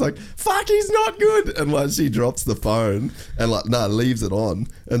 and then she's like, fuck, he's not good. And like she drops the phone and like leaves it on.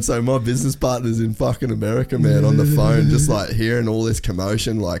 And so my business partner's in fucking America, man, on the phone, just like hearing all this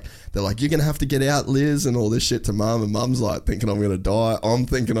commotion. Like, they're like, you're going to have to get out, Liz, and all this shit to mum. And mum's like thinking I'm going to die. I'm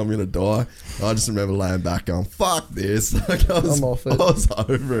thinking I'm going to die. I just remember laying back going, fuck this. Like, I'm off it. I was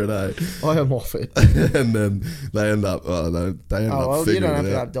over it, eh? I am off it. And then they end up, they ended up Well, you figuring don't have it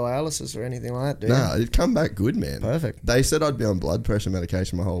to out. have dialysis or anything like that, do you? Nah, it'd come back good, man. Perfect. They said I'd be on blood pressure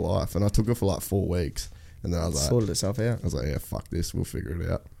medication my whole life, and I took it for like 4 weeks. And then I was like, Sorted itself out. yeah, fuck this, we'll figure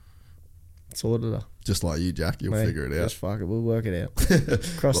it out. Sorted her. Just like you, Jack. You'll Mate, figure it out. Just fuck it. We'll work it out.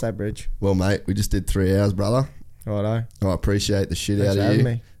 Cross that bridge. Well, mate, we just did 3 hours, brother. Righto. I appreciate the shit Thanks out for of having you.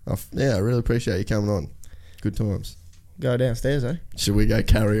 me. Yeah, I really appreciate you coming on. Good times. Go downstairs, eh? Should we go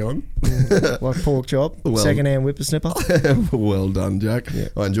carry on? Like pork chop, Well- second-hand whippersnipper. Well done, Jack. Yeah.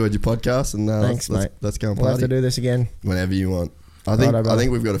 I enjoyed your podcast, and Thanks, mate. let's go and We'll have party to do this again. whenever you want. I think Righto, brother. I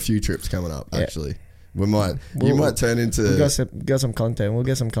think we've got a few trips coming up. Yeah. Actually, you might turn We've into got some content. We'll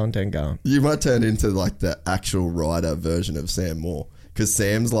get some content going. like the actual rider version of Sam Moore. Because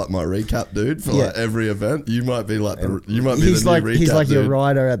Sam's like my recap dude for Yeah. like every event. You might be like the He's new like recap he's like dude. your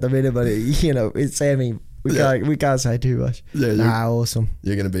rider at the minute, but it's Sammy. We can't say too much. Yeah, Awesome.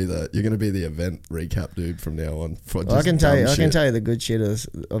 You're gonna be the event recap dude from now on. For I can just dumb tell shit. you the good shit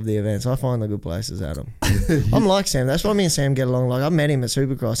of the events. I find the good places at them. I'm like Sam. That's why me and Sam get along. Like I met him at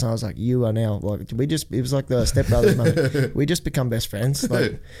Supercross, and I was like, "You are now like it was like the stepbrothers moment. We just become best friends.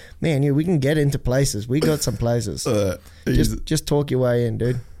 Like, man, we can get into places. We got some places. Just talk your way in,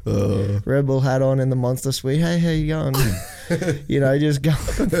 dude. Red Bull hat on in the monster suite. Hey, how you going? Just go.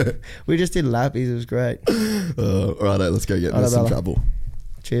 We just did lappies. It was great. All right, let's go get in some brother. trouble.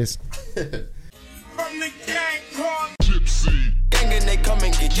 Cheers. From the gang called Gypsy. Gang and they come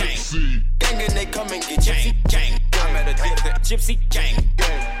and get Gypsy. Gang and they come and get Gypsy. Gang. I'm at a Gypsy gang.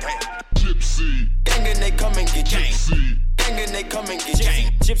 Gypsy. Gang and they come and get Gypsy. Gang and they come and get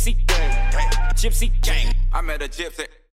Gypsy. Gypsy gang. I'm at a Gypsy.